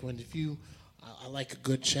know, like I like a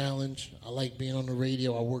good challenge. I like being on the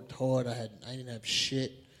radio. I worked hard. I didn't have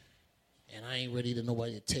shit. And I ain't ready to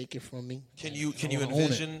nobody to take it from me. Can you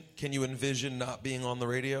envision not being on the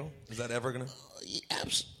radio? Is that ever gonna?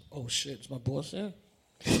 Oh shit! Is my boss there?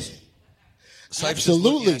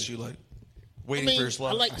 Absolutely. At you like waiting for your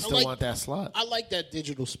slot. I still want that slot. I like that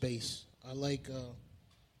digital space. I like, I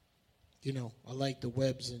like the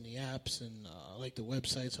webs and the apps, and I like the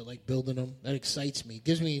websites. I like building them. That excites me. It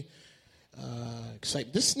gives me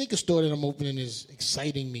excitement. This sneaker store that I'm opening is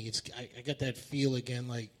exciting me. I got that feel again,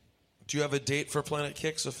 like. Do you have a date for Planet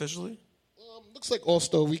Kicks officially? Looks like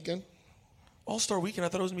All-Star Weekend. All-Star Weekend? I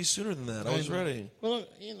thought it was going to be sooner than that. I was ready. Well,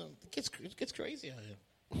 you know, it gets crazy out here.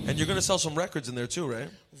 And you're going to sell some records in there too, right?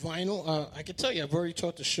 Vinyl. I can tell you, I've already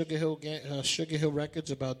talked to Sugar Hill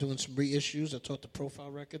Records about doing some reissues. I talked to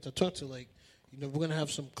Profile Records. I talked to we're going to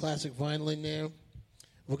have some classic vinyl in there.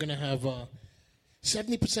 We're going to have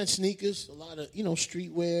 70% sneakers, a lot of,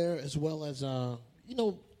 streetwear, as well as,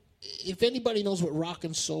 if anybody knows what rock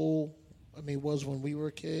and soul, was when we were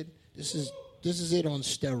a kid, this is it on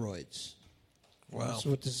steroids. Wow. That's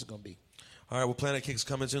what this is going to be. All right, well, Planet Kicks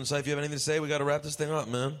coming soon. So if you have anything to say, we got to wrap this thing up,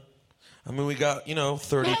 man. We got,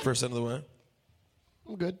 30% of the way.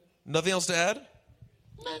 I'm good. Nothing else to add?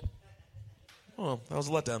 Oh, that was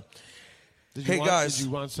a letdown. Guys. Did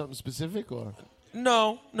you want something specific, or?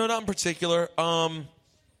 No, not in particular. I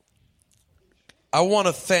want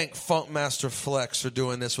to thank Funkmaster Flex for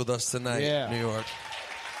doing this with us tonight in New York.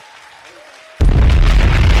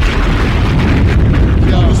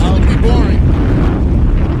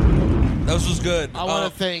 This was good. I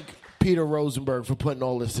want to thank Peter Rosenberg for putting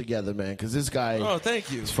all this together, man, because this guy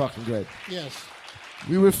thank you. is fucking good. Yes.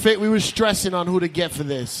 We were stressing on who to get for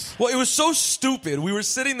this. Well, it was so stupid. We were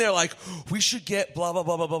sitting there like, we should get blah, blah,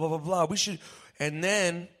 blah, blah, blah, blah, blah, blah. We should. And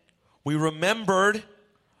then we remembered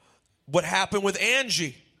what happened with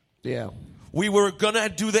Angie. Yeah. We were going to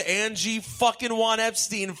do the Angie fucking Juan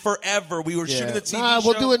Epstein forever. We were shooting the TV show.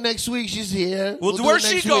 We'll do it next week. She's here. Where's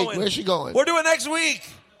she going? Where's she going? We're doing next week.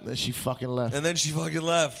 Then she fucking left. And then she fucking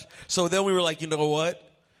left. So then we were like, you know what?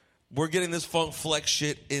 We're getting this Funk Flex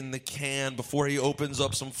shit in the can before he opens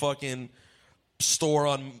up some fucking store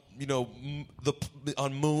on,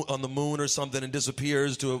 on the moon or something and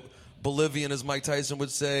disappears to a Bolivian, as Mike Tyson would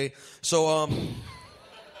say. So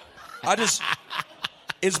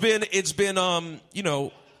it's been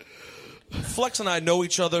Flex and I know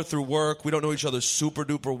each other through work. We don't know each other super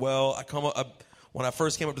duper well. when I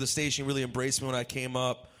first came up to the station, he really embraced me when I came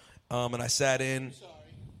up, and I sat in. Sorry.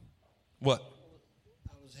 What?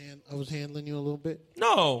 I was handling you a little bit.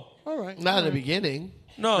 No. All right. Not in the beginning.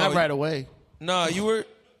 No. Not right away. No, you were.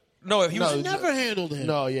 No, he was. Never handled him.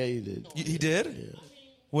 No, yeah, you did. He did? Yeah.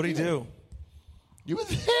 What did he do? You were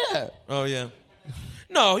there. Oh, yeah.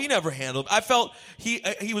 No, he never handled. I felt he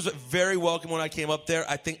was very welcome when I came up there.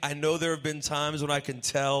 I know there have been times when I can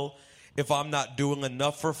tell if I'm not doing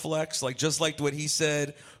enough for Flex. Like, just like when he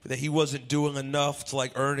said that he wasn't doing enough to,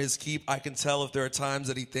 like, earn his keep, I can tell if there are times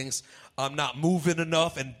that he thinks I'm not moving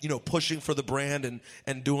enough and, pushing for the brand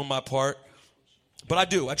and doing my part. But I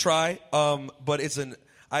do. I try. But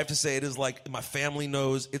I have to say, it is like my family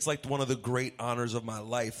knows. It's like one of the great honors of my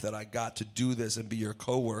life that I got to do this and be your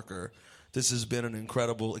coworker. This has been an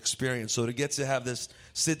incredible experience. So to get to have this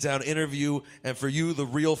sit-down interview, and for you, the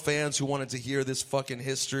real fans who wanted to hear this fucking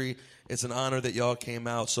history, it's an honor that y'all came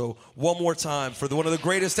out. So one more time for one of the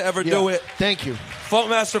greatest to ever do it. Thank you.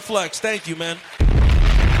 Funkmaster Flex. Thank you, man.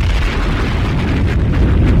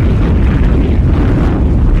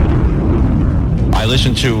 I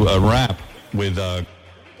listen to a rap with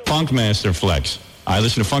Funkmaster Flex. I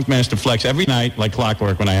listen to Funkmaster Flex every night like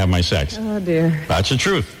clockwork when I have my sex. Oh, dear. That's the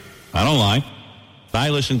truth. I don't lie. I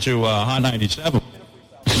listen to Hot 97.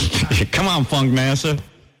 Come on, Funkmaster.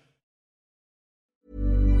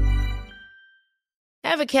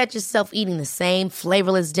 Ever catch yourself eating the same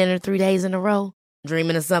flavorless dinner 3 days in a row?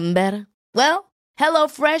 Dreaming of something better? Well,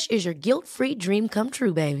 HelloFresh is your guilt-free dream come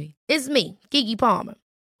true, baby. It's me, Keke Palmer.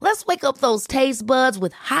 Let's wake up those taste buds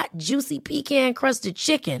with hot, juicy pecan-crusted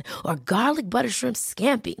chicken or garlic butter shrimp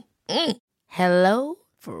scampi. Hello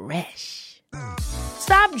Fresh.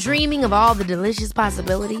 Stop dreaming of all the delicious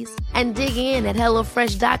possibilities and dig in at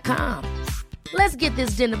HelloFresh.com. Let's get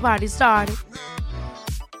this dinner party started.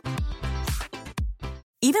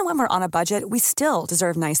 Even when we're on a budget, we still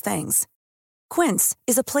deserve nice things. Quince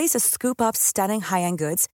is a place to scoop up stunning high-end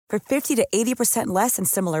goods for 50 to 80% less than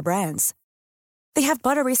similar brands. They have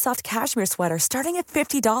buttery soft cashmere sweaters starting at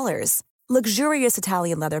 $50, luxurious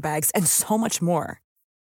Italian leather bags, and so much more.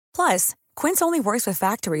 Plus, Quince only works with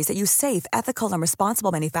factories that use safe, ethical, and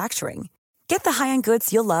responsible manufacturing. Get the high-end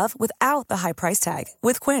goods you'll love without the high price tag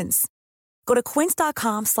with Quince. Go to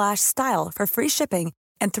quince.com/style for free shipping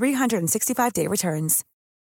and 365-day returns.